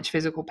in that much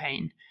physical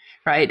pain,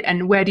 right?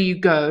 And where do you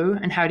go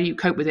and how do you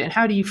cope with it? And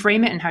how do you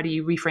frame it and how do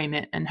you reframe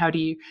it? And how do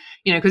you,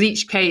 because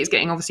each K is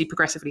getting obviously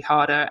progressively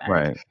harder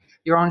and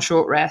you're on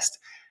short rest.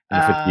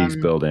 And fatigue's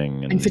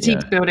building. And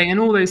fatigue's building and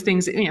all those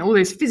things, all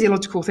those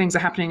physiological things are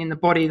happening in the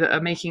body that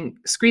are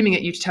screaming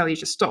at you to tell you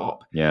to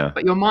stop. Yeah.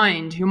 But your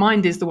mind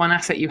is the one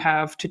asset you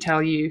have to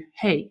tell you,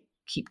 hey,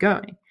 keep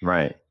going.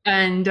 Right.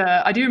 And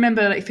I do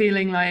remember like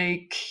feeling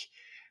like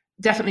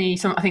definitely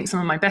I think some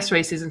of my best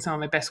races and some of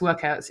my best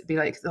workouts, it'd be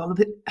like,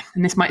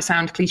 and this might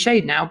sound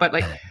cliched now, but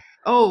like,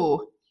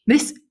 how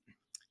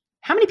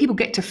many people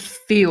get to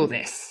feel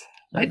this?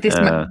 Like this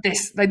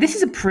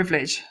is a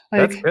privilege.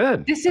 Like, that's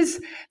good.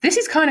 This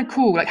is kind of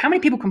cool. Like how many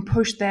people can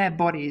push their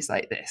bodies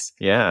like this?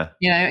 Yeah.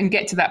 And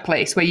get to that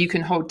place where you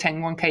can hold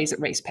 10 1Ks at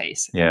race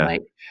pace. Yeah. And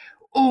like,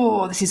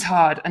 this is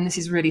hard and this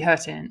is really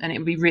hurting. And it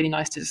would be really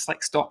nice to just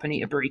like stop and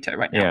eat a burrito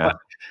right now. Yeah.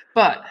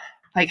 But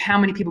like how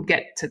many people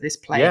get to this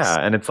place? Yeah.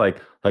 And it's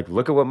like,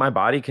 look at what my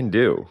body can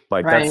do.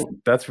 Like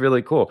that's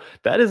really cool.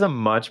 That is a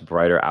much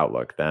brighter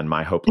outlook than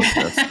my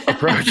hopelessness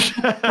approach.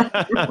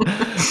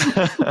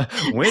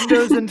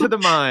 Windows into the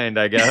mind,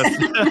 I guess.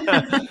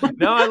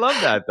 No, I love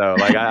that though.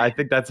 Like I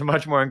think that's a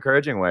much more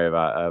encouraging way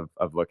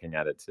of looking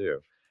at it too.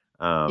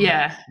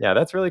 Yeah,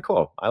 that's really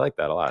cool. I like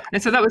that a lot.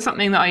 And so that was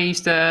something that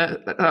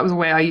that was a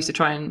way I used to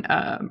try and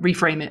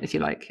reframe it, if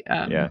you like.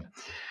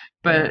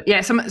 But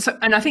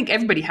and I think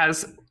everybody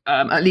has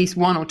at least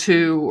one or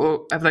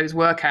two of those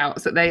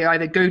workouts that they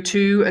either go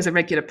to as a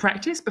regular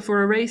practice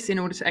before a race in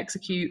order to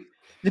execute,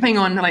 depending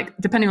on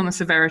the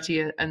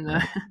severity and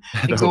the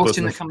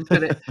exhaustion that comes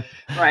with it,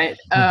 right?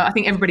 I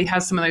think everybody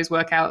has some of those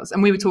workouts,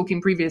 and we were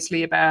talking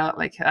previously about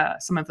like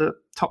some of the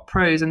top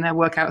pros and their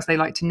workouts they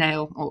like to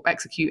nail or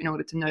execute in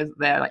order to know that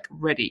they're like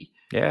ready.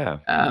 Yeah.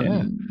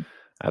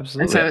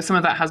 Absolutely. And so some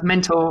of that has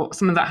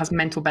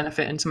mental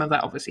benefit, and some of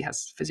that obviously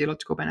has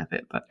physiological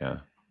benefit. But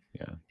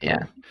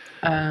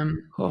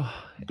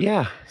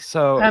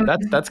So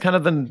that's kind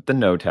of the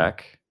no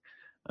tech,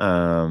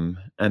 and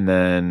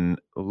then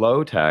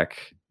low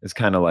tech is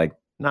kind of like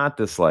not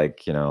this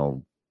like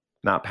we're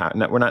not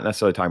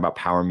necessarily talking about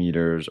power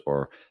meters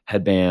or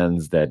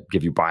headbands that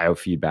give you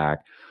biofeedback.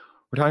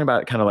 We're talking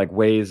about kind of like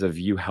ways of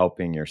you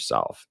helping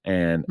yourself.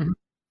 And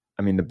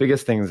I mean, the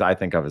biggest things I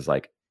think of is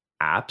like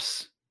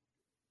apps.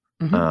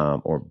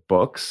 Or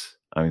books.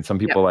 I mean, some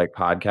people like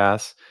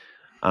podcasts.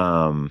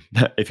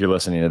 If you're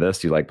listening to this,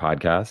 do you like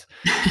podcasts?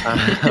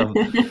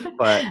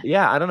 But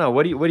yeah, I don't know.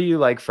 What do you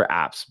like for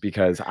apps?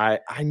 Because I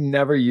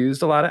never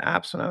used a lot of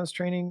apps when I was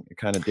training. It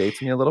kind of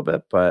dates me a little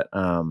bit, but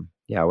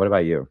yeah, what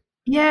about you?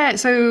 Yeah,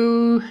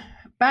 so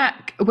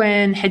back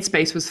when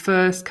Headspace was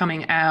first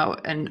coming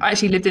out, and I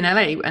actually lived in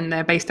LA, and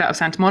they're based out of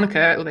Santa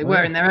Monica, or they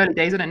were in their early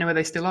days. I don't know where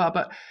they still are,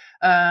 but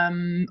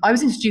I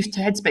was introduced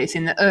to Headspace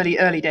in the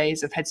early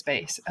days of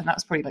Headspace, and that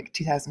was probably like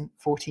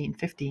 2014,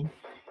 15.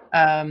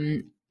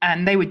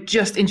 And they were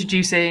just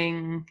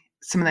introducing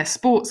some of their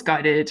sports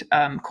guided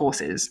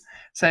courses.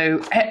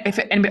 So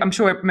I'm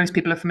sure most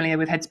people are familiar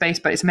with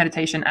Headspace, but it's a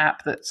meditation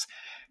app that's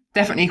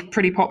definitely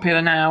pretty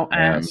popular now.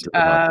 And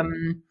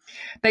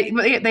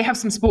they have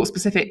some sports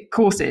specific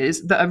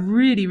courses that are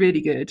really,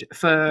 really good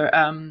for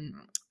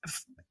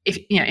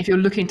if you're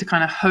looking to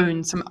kind of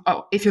hone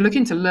if you're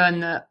looking to learn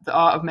the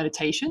art of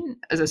meditation,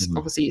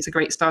 obviously it's a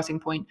great starting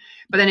point.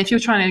 But then if you're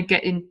trying to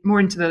get in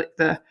more into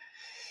the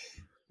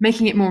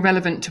making it more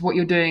relevant to what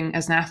you're doing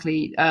as an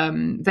athlete,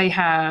 they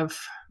have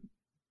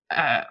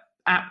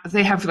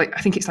like,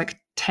 I think it's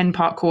like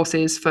 10-part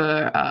courses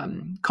for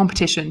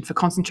competition, for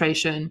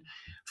concentration,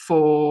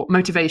 for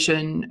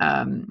motivation,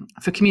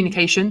 for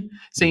communication.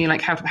 So you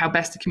like how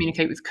best to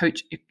communicate with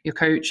your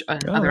coach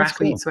and other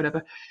athletes, cool.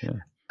 Whatever. Yeah.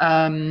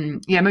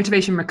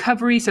 Motivation,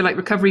 recovery. So like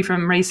recovery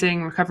from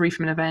racing, recovery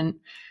from an event,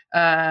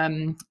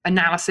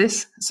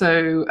 analysis.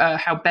 So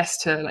how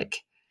best to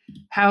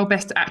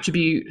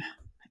attribute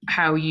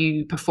how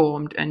you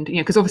performed, and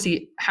because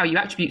obviously how you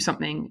attribute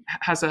something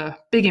has a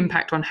big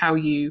impact on how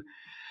you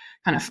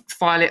kind of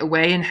file it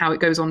away and how it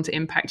goes on to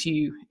impact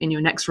you in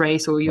your next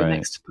race or your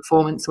next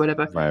performance or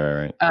whatever.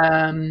 Right.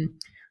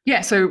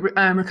 So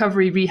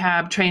recovery,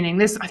 rehab,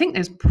 training. I think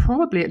there's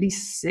probably at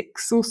least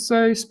 6 or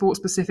so sports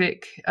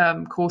specific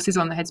courses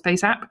on the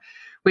Headspace app,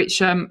 which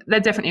they're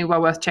definitely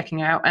well worth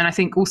checking out. And I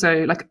think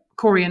also, like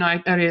Corey and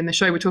I earlier in the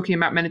show were talking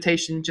about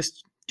meditation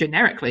just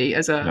generically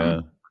as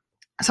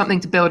something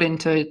to build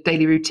into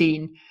daily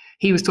routine.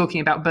 He was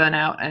talking about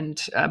burnout and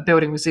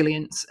building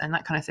resilience and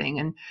that kind of thing.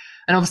 And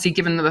obviously,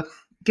 given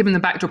the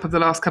backdrop of the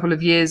last couple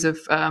of years of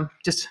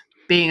just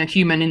being a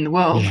human in the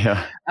world,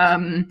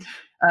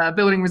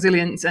 building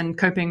resilience and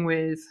coping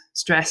with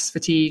stress,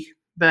 fatigue,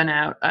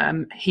 burnout,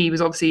 he was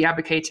obviously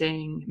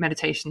advocating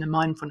meditation and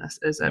mindfulness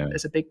as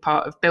a big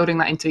part of building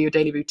that into your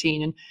daily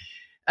routine.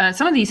 And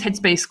some of these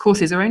Headspace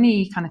courses are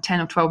only kind of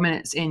 10 or 12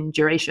 minutes in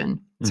duration.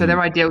 So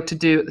they're ideal to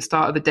do at the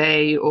start of the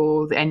day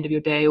or the end of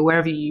your day or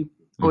wherever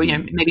or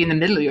maybe in the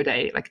middle of your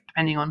day, like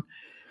depending on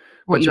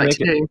what you like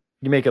to do.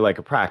 You make it like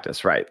a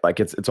practice, right? Like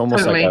it's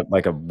almost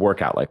like a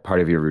workout, like part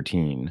of your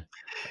routine.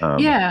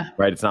 Right.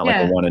 It's not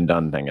like a one and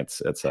done thing.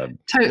 It's it's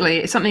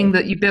something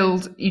that you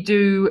build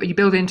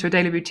into a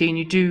daily routine.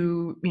 You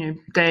do,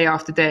 day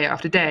after day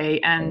after day,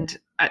 and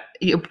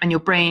your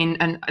brain,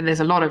 and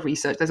there's a lot of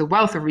research. There's a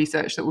wealth of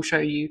research that will show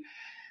you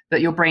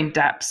that your brain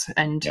adapts,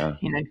 and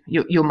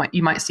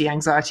you might see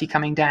anxiety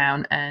coming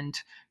down and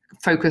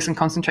focus and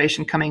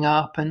concentration coming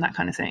up and that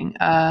kind of thing.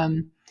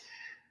 That's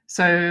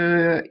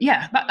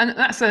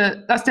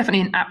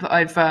definitely an app that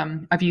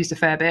I've used a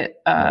fair bit.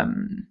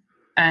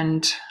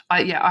 And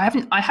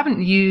I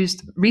haven't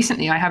used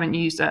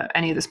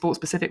any of the sports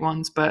specific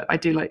ones, but I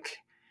do like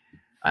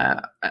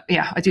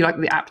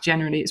the app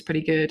generally. It's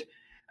pretty good.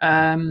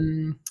 But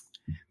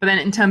then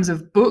in terms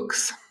of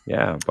books,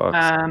 books.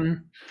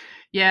 I'm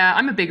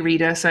a big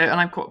reader,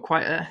 and I've got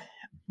quite a.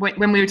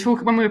 When we were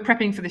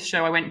prepping for this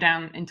show, I went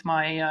down into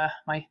my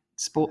my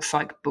sports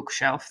psych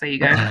bookshelf. There you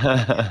go.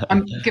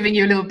 I'm giving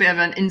you a little bit of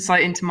an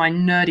insight into my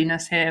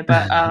nerdiness here,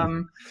 but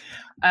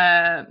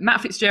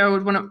Matt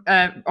Fitzgerald,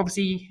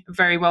 obviously a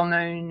very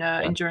well-known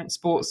endurance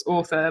sports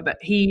author, but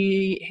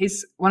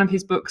one of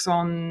his books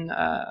on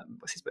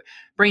what's his book?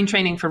 Brain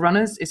Training for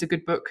Runners is a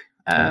good book.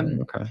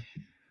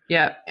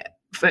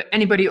 For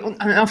anybody,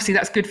 and obviously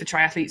that's good for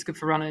triathletes, good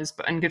for runners,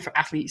 and good for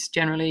athletes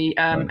generally.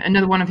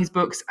 Another one of his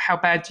books, How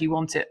Bad Do You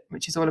Want It?,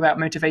 which is all about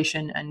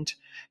motivation and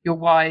your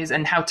whys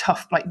and how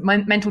tough, like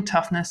mental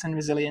toughness and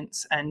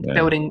resilience and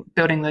building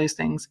those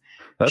things.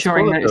 That's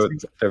cool.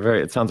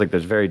 It sounds like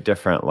there's very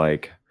different,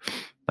 like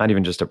not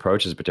even just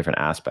approaches, but different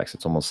aspects.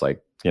 It's almost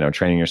like,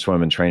 training your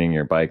swim and training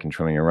your bike and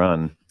training your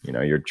run.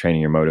 You're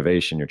training your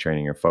motivation, you're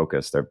training your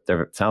focus.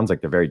 It sounds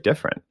like they're very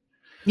different.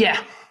 Yeah,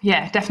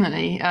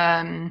 definitely.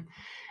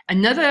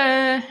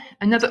 Another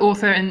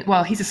author, and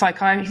he's a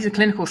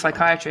clinical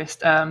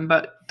psychiatrist,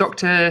 but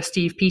Dr.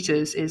 Steve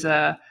Peters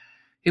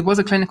he was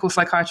a clinical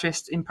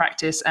psychiatrist in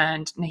practice,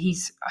 and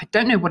I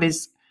don't know what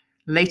his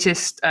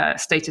latest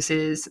status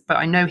is, but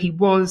I know he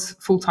was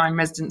full-time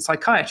resident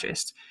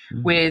psychiatrist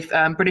with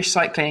British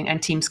Cycling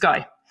and Team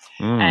Sky,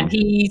 and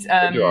he's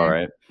they do all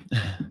right.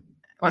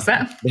 What's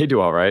that? They do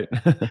all right.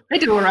 They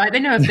do all right. They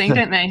know a thing,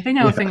 don't they? They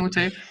know a thing or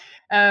two.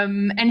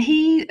 And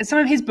some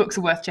of his books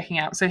are worth checking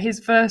out. So his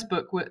first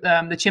book,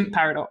 The Chimp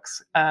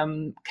Paradox,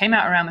 came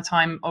out around the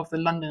time of the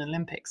London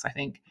Olympics, I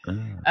think.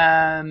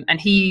 And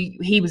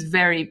he was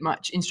very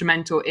much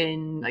instrumental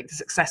in like the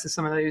success of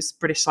some of those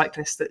British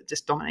cyclists that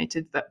just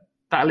dominated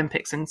that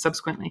Olympics and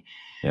subsequently.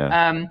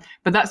 Yeah.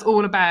 But that's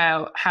all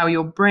about how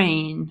your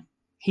brain.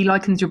 He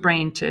likens your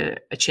brain to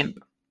a chimp,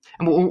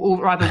 and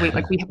or rather,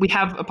 we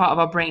have a part of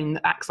our brain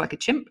that acts like a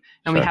chimp,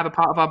 and we Sure. have a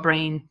part of our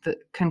brain that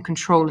can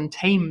control and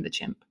tame the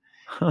chimp.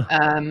 Huh.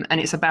 And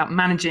it's about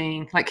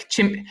managing like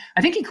chimp.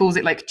 I think he calls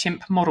it like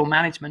chimp model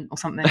management or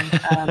something.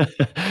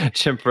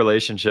 Chimp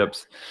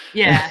relationships.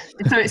 Yeah.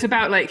 So it's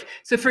about like,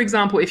 so for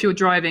example, if you're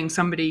driving,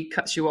 somebody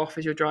cuts you off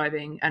as you're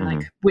driving, and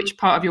like which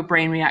part of your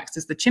brain reacts?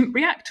 Does the chimp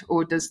react,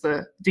 or do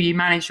you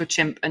manage your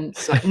chimp and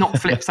like not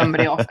flip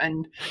somebody off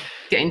and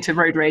get into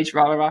road rage,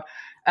 blah, blah, blah.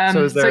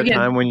 So is there a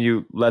time when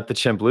you let the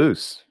chimp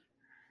loose?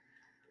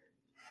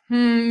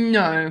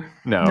 No.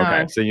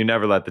 Okay. So you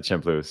never let the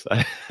chimp loose.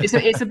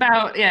 it's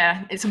about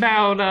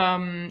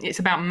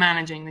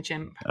managing the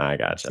chimp. I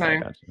gotcha. So,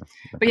 Okay.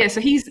 But yeah,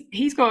 so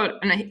he's got,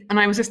 and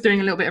I was just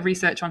doing a little bit of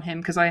research on him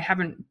because I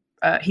haven't.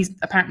 He's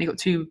apparently got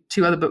two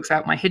other books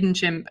out. My Hidden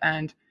Chimp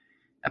and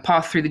A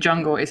Path Through the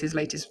Jungle is his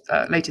latest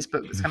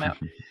book that's come out.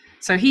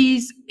 So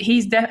he's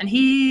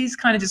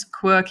kind of just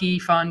quirky,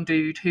 fun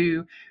dude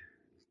who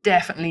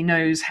definitely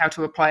knows how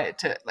to apply it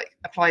to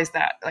applies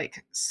that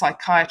like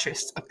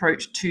psychiatrist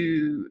approach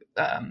to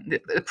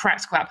the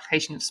practical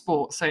application of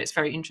sport. So it's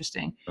very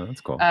interesting. Oh,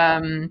 that's cool.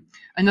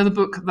 Another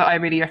book that I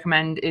really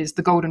recommend is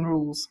The Golden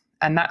Rules,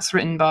 and that's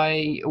written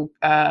by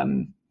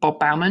Bob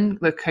Bauman,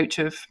 the coach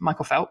of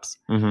Michael Phelps,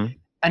 and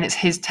it's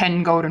his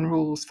 10 golden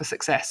rules for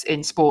success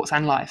in sports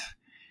and life.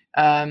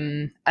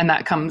 And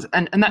that comes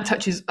and that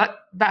touches that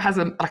has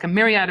a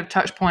myriad of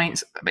touch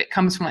points. It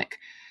comes from like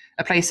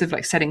a place of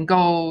like setting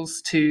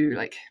goals to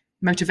like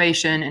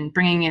motivation and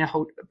bringing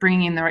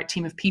in the right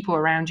team of people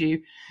around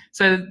you.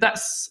 So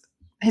that's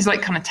his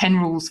like kind of 10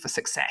 rules for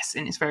success,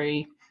 and it's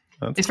very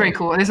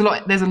cool. There's a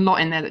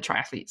lot in there that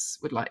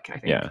triathletes would like, I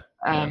think. Yeah.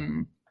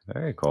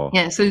 Very cool.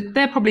 Yeah, so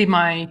they're probably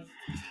my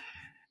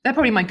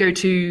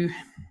go-to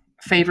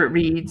favorite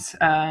reads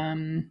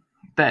that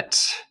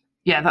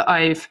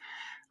I've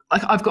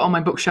got on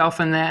my bookshelf,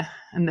 and they're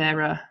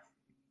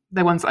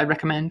ones that I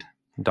recommend.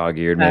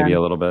 Dog-eared maybe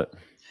a little bit.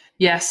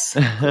 Yes.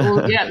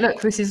 Well, yeah.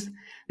 Look, this is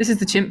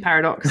the chimp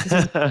paradox.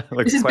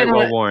 Looks quite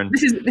well worn.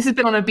 This has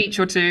been on a beach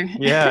or two.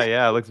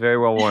 Yeah. It looks very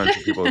well worn for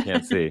people who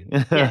can't see.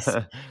 Yes.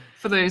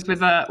 For those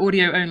with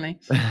audio only.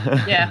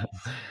 Yeah.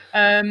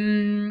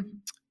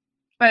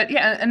 But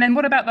yeah, and then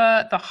what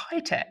about the high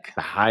tech?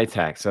 The high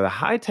tech. So the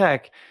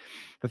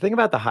thing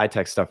about the high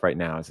tech stuff right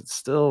now is it's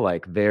still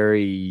like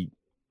very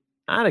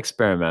not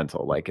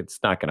experimental. Like it's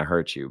not going to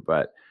hurt you,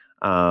 but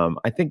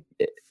I think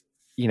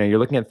you're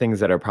looking at things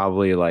that are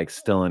probably like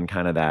still in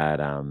kind of that,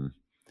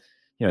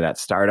 that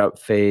startup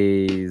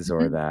phase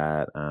or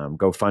that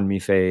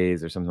GoFundMe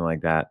phase or something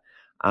like that.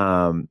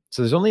 So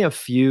there's only a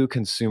few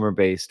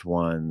consumer-based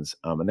ones,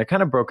 and they're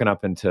kind of broken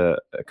up into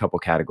a couple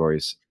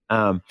categories.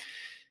 The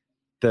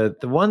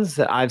ones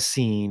that I've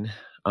seen,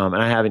 and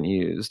I haven't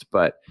used,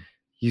 but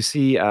you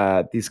see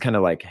these kind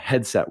of like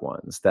headset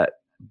ones that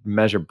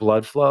measure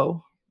blood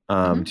flow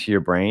to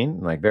your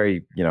brain, like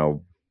very,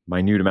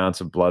 minute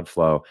amounts of blood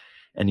flow.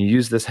 And you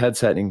use this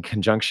headset in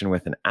conjunction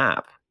with an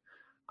app.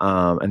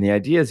 And the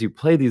idea is you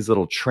play these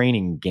little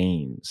training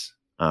games,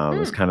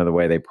 is kind of the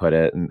way they put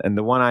it. And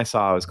the one I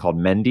saw was called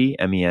Mendi,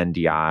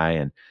 Mendi.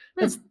 And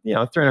it's,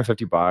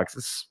 $350.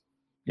 It's,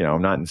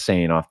 not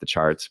insane off the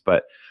charts.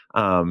 But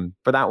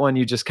for that one,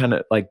 you just kind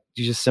of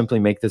you just simply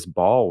make this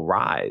ball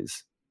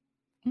rise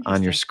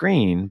on your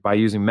screen by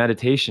using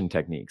meditation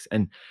techniques.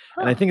 And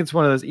I think it's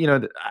one of those,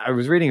 I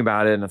was reading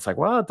about it and it's like,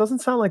 well, it doesn't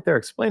sound like they're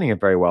explaining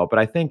it very well, but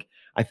I think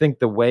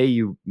the way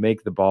you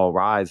make the ball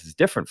rise is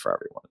different for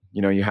everyone.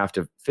 You have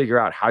to figure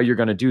out how you're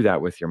going to do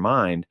that with your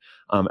mind.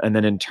 And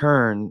then in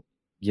turn,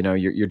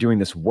 you're doing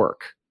this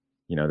work,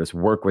 this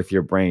work with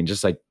your brain,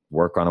 just like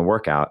work on a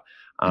workout.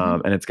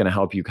 And it's going to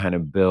help you kind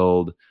of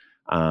build,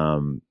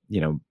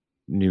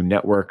 new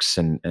networks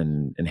and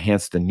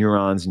enhance the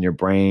neurons in your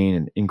brain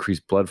and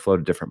increase blood flow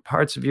to different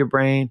parts of your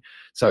brain.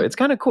 So it's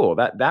kind of cool.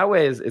 That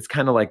way it's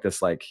kind of like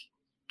this,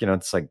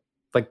 it's like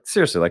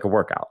seriously like a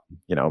workout,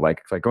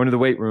 like going to the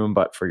weight room,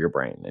 but for your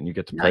brain, and you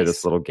get to play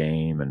this little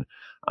game. And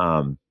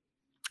I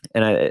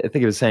think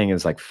it was saying it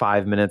was like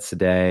 5 minutes a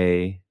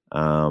day.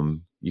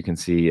 You can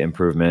see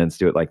improvements,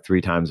 do it like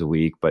 3 times a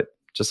week, but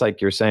just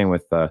like you're saying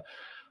with some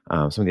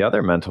of the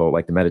other mental,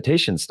 like the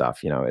meditation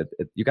stuff, you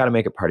got to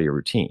make it part of your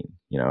routine.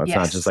 It's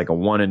not just like a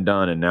one and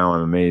done and now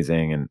I'm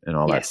amazing and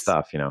all that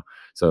stuff,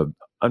 So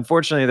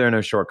unfortunately, there are no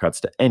shortcuts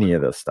to any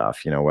of this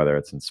stuff, whether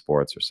it's in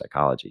sports or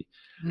psychology.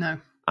 No.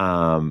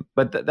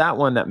 But that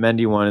one, that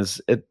Mendi one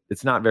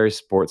it's not very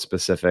sports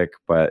specific,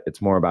 but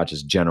it's more about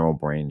just general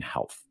brain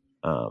health.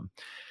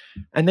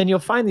 And then you'll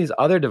find these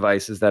other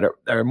devices that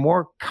are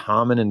more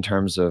common in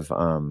terms of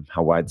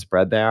how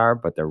widespread they are,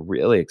 but they're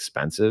really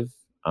expensive.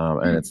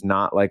 And it's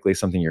not likely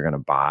something you're going to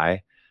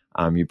buy.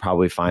 You'd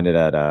probably find it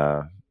at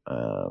a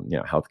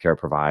healthcare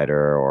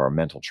provider or a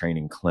mental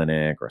training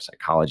clinic or a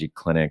psychology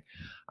clinic.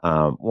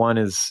 One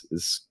is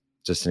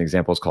just an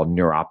example. It's called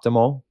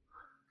Neuroptimal.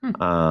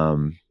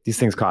 These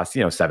things cost,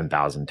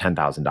 $7,000,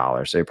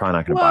 $10,000. So you're probably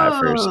not going to buy it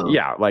for Whoa.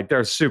 yeah, like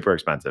they're super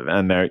expensive,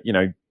 and they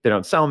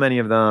don't sell many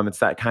of them. It's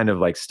that kind of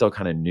like still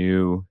kind of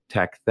new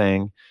tech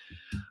thing.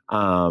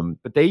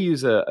 But they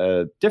use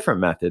a different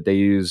method. They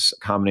use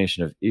a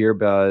combination of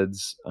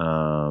earbuds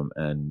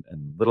and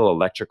little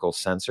electrical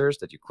sensors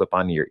that you clip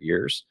onto your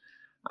ears.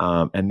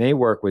 And they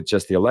work with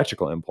just the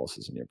electrical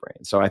impulses in your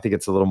brain. So I think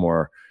it's a little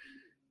more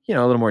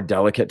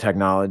delicate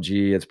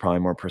technology. It's probably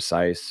more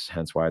precise,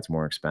 hence why it's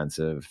more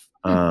expensive.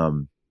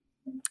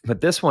 But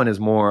this one is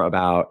more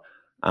about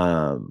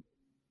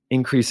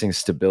increasing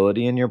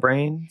stability in your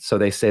brain. So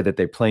they say that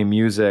they play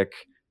music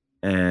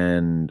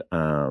and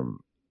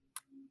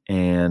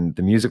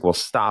the music will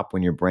stop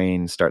when your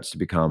brain starts to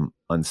become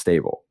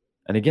unstable.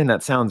 And again,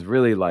 that sounds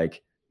really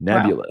like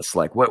nebulous.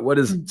 Wow. Like what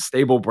does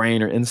stable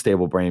brain or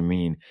unstable brain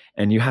mean?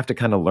 And you have to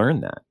kind of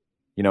learn that.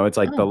 It's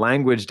like the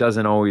language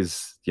doesn't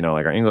always,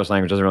 like our English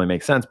language doesn't really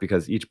make sense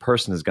because each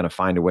person is going to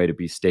find a way to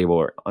be stable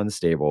or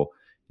unstable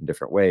in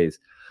different ways.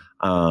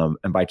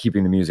 And by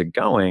keeping the music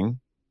going,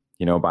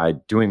 by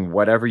doing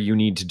whatever you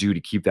need to do to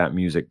keep that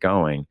music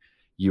going,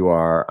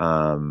 you're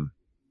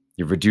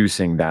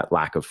reducing that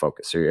lack of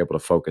focus. So you're able to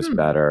focus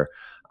better,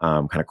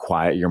 kind of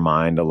quiet your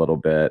mind a little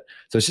bit.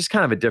 So it's just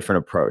kind of a different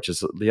approach.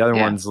 The other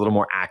one's a little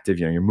more active,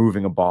 you're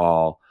moving a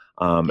ball.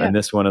 And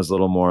this one is a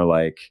little more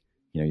like,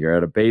 you're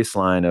at a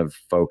baseline of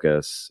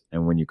focus.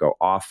 And when you go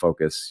off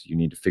focus, you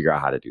need to figure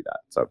out how to do that.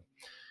 So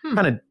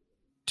kind of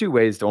two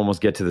ways to almost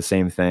get to the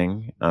same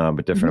thing,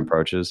 but different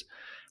approaches.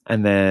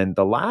 And then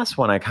the last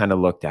one I kind of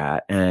looked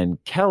at,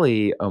 and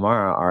Kelly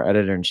O'Mara, our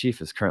editor-in-chief,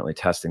 is currently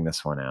testing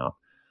this one out.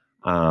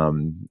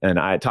 And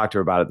I talked to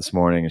her about it this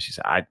morning, and she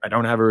said, I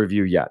don't have a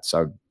review yet,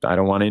 so I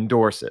don't want to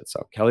endorse it.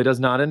 So Kelly does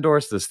not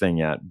endorse this thing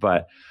yet,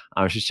 but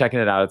she's checking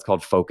it out. It's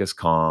called Focus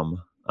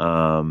Calm.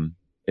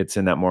 It's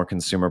in that more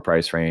consumer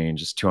price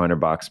range. It's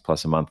 $200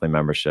 plus a monthly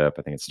membership.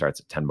 I think it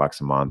starts at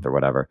 $10 a month or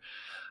whatever.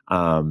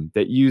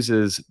 That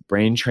uses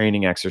brain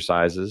training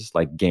exercises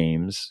like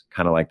games,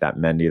 kind of like that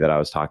Mendy that I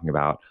was talking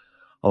about,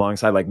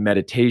 alongside like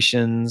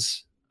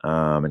meditations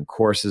and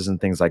courses and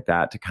things like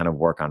that to kind of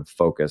work on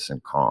focus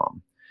and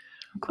calm.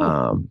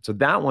 Cool. So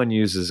that one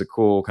uses a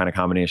cool kind of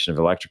combination of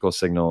electrical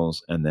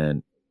signals and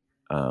then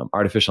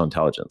artificial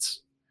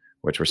intelligence,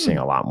 which we're seeing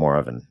a lot more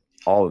of in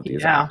all of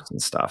these apps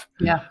and stuff.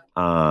 Yeah.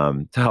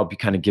 To help you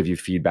kind of give you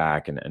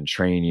feedback and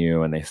train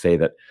you. And they say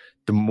that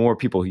the more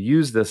people who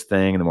use this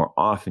thing and the more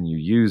often you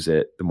use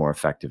it, the more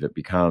effective it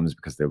becomes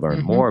because they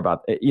learn more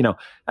about it.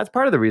 That's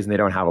part of the reason they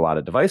don't have a lot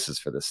of devices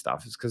for this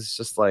stuff, is because it's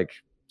just like,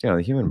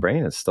 the human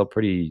brain is still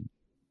pretty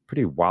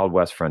Wild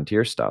West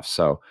frontier stuff.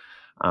 So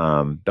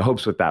the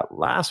hopes with that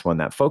last one,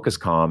 that Focus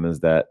Calm,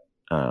 is that,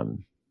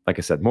 like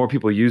I said, more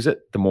people use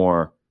it, the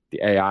more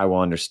the AI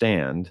will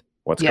understand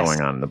what's going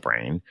on in the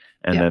brain,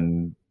 and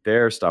then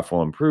their stuff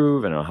will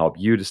improve and it'll help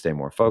you to stay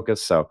more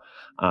focused. So,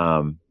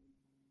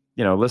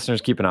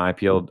 listeners, keep an eye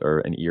peeled or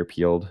an ear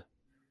peeled,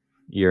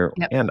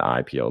 and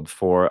eye peeled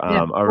for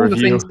a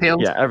review.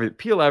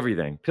 Peel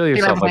everything. Peel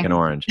yourself like an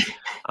orange.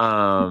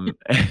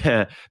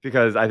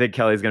 Because I think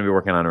Kelly's going to be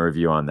working on a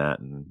review on that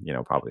in,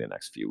 probably the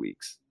next few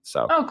weeks.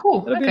 So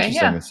cool. It'll be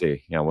interesting to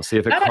see. We'll see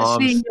if it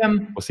calms.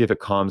 We'll see if it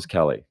calms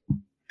Kelly.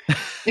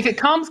 If it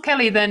calms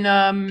Kelly,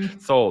 then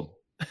sold.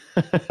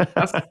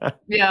 That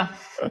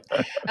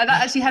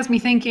actually has me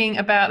thinking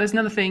about, there's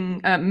another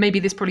thing, maybe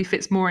this probably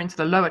fits more into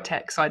the lower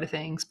tech side of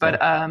things, but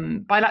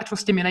bilateral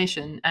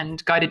stimulation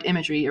and guided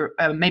imagery, or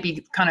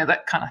maybe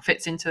that kind of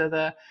fits into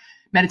the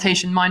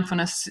meditation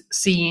mindfulness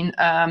scene.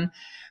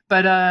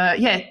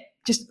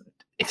 Just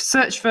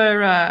search for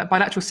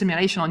bilateral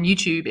stimulation on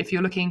YouTube if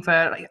you're looking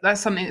for, that's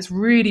something that's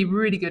really,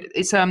 really good.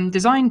 It's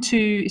designed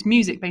it's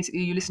music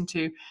basically you listen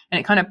to, and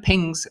it kind of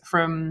pings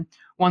from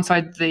one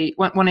side,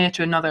 one ear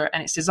to another,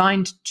 and it's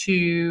designed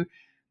to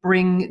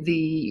bring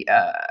the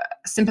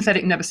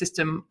sympathetic nervous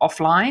system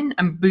offline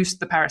and boost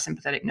the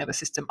parasympathetic nervous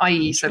system,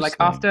 i.e. so like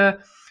after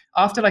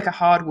like a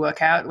hard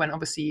workout, when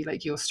obviously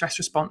like your stress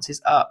response is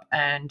up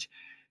and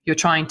you're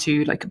trying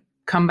to like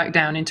come back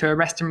down into a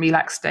rest and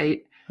relax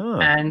state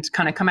and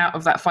kind of come out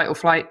of that fight or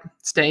flight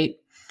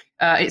state,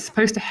 it's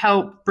supposed to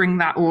help bring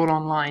that all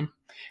online.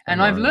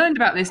 And I've learned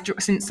about this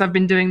since I've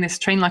been doing this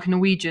Train Like a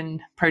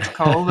Norwegian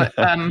protocol that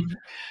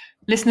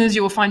listeners,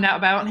 you will find out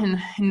about in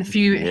a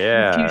few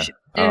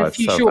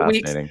short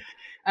weeks.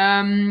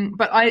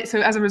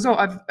 So as a result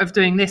of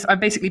doing this,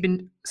 I've basically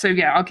been,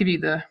 I'll give you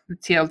the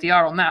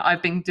TLDR on that.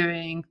 I've been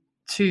doing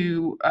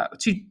two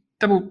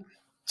double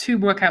run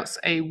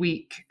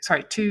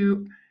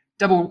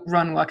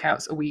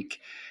workouts a week.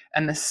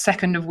 And the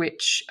second of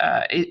which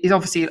is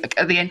obviously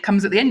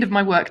comes at the end of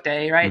my work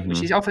day, right?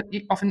 Which is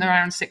often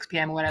around 6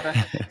 p.m. or whatever.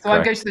 So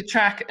I go to the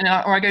track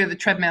or I go to the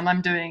treadmill and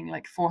I'm doing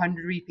like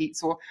 400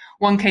 repeats or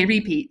 1K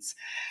repeats.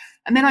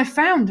 And then I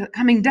found that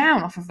coming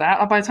down off of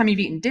that, by the time you've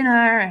eaten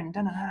dinner and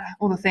done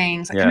all the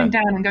things, coming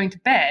down and going to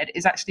bed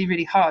is actually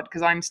really hard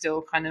because I'm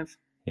still kind of...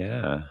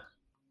 Yeah.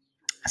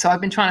 So I've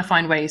been trying to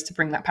find ways to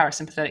bring that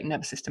parasympathetic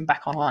nervous system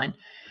back online.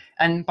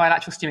 And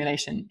bilateral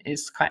stimulation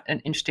is quite an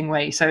interesting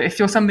way. So if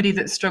you're somebody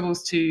that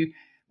struggles to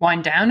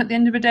wind down at the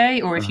end of the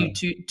day, or if you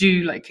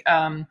do like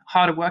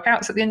harder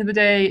workouts at the end of the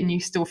day and you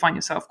still find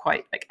yourself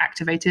quite like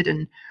activated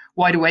and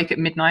wide awake at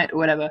midnight or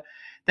whatever,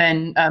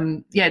 then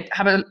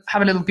have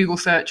a little Google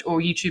search or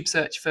YouTube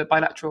search for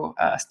bilateral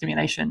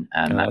stimulation.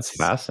 That's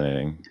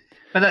fascinating.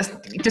 But that's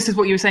just as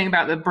what you were saying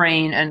about the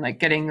brain and like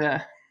getting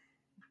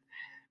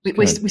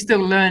we're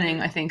still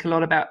learning, I think, a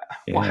lot about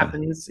what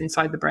happens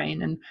inside the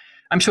brain. And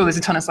I'm sure there's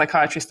a ton of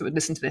psychiatrists that would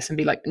listen to this and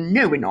be like,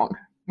 no, we're not.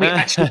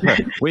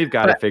 We've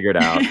got it figured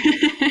out.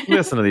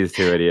 Listen to these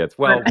two idiots.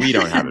 Well, we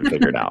don't have it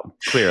figured out,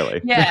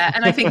 clearly. Yeah,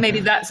 and I think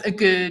maybe that's a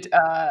good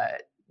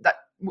that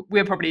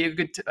we're probably a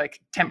good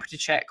like temperature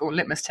check or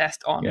litmus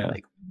test on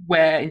like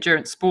where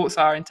endurance sports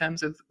are in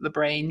terms of the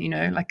brain. You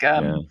know, like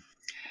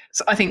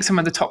so I think some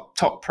of the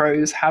top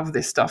pros have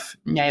this stuff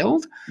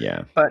nailed.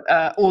 Yeah. But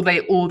or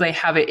they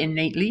have it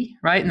innately,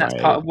 right? And that's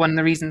part of one of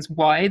the reasons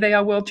why they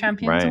are world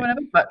champions or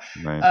whatever. But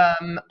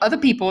other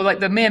people,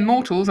 like the mere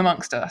mortals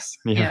amongst us,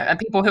 you know, and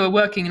people who are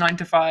working 9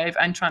 to 5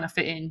 and trying to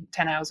fit in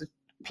 10 hours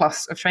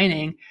plus of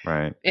training,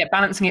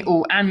 balancing it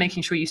all and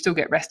making sure you still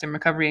get rest and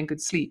recovery and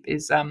good sleep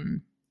is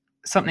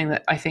something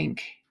that I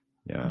think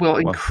will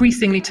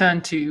increasingly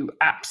turn to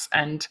apps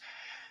and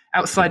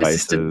outside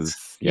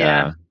assistance.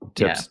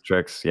 Tips,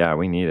 tricks. Yeah,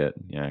 we need it.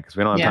 Yeah, because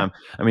we don't have time.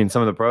 I mean,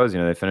 some of the pros, you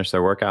know, they finish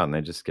their workout and they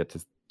just get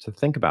to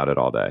think about it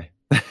all day.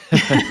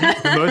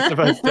 Most of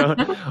us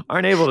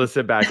aren't able to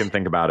sit back and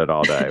think about it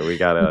all day. We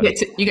gotta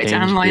you get to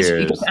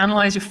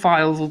analyze your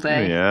files all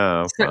day.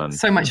 Yeah, fun.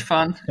 So much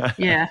fun.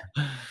 Yeah.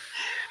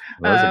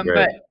 Those are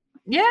great. But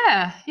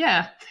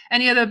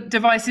any other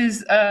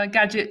devices,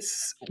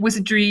 gadgets,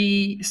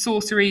 wizardry,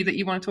 sorcery that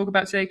you want to talk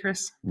about today,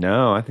 Chris?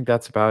 No, I think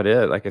that's about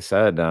it. Like I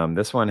said,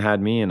 this one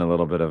had me in a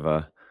little bit of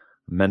a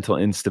mental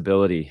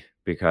instability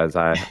because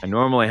I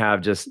normally have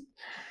just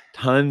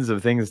tons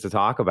of things to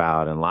talk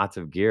about and lots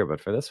of gear.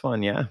 But for this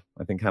one,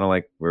 I think kind of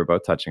like we were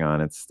both touching on,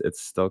 it's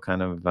still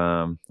kind of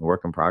a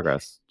work in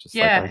progress. Just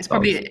it's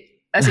probably...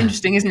 That's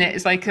interesting, isn't it?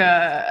 It's like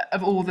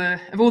of all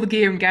the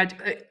gear and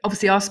gadgets.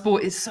 Obviously, our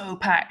sport is so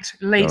packed,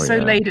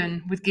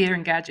 laden with gear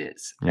and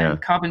gadgets,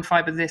 and carbon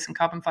fiber this and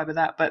carbon fiber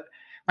that. But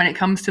when it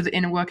comes to the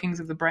inner workings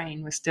of the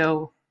brain, we're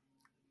still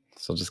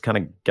just kind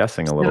of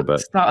guessing a little bit.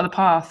 Start of the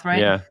path,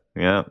 right?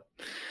 Yeah.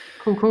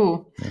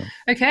 Cool. Yeah.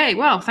 Okay,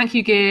 well, thank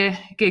you, Gear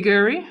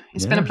Guru.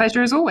 It's been a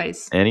pleasure as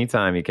always.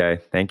 Anytime, EK.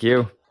 Thank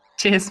you.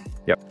 Cheers.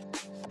 Yep.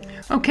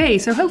 Okay,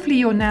 so hopefully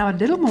you're now a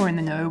little more in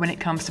the know when it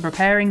comes to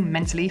preparing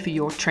mentally for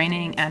your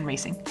training and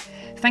racing.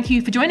 Thank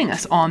you for joining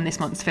us on this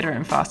month's Fitter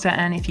and Faster,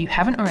 and if you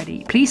haven't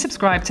already, please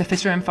subscribe to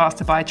Fitter and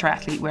Faster by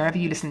Triathlete wherever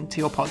you listen to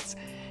your pods.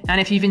 And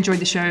if you've enjoyed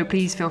the show,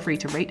 please feel free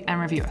to rate and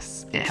review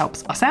us. It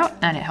helps us out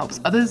and it helps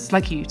others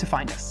like you to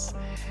find us.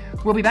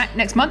 We'll be back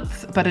next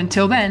month, but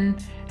until then,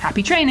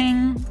 happy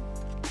training!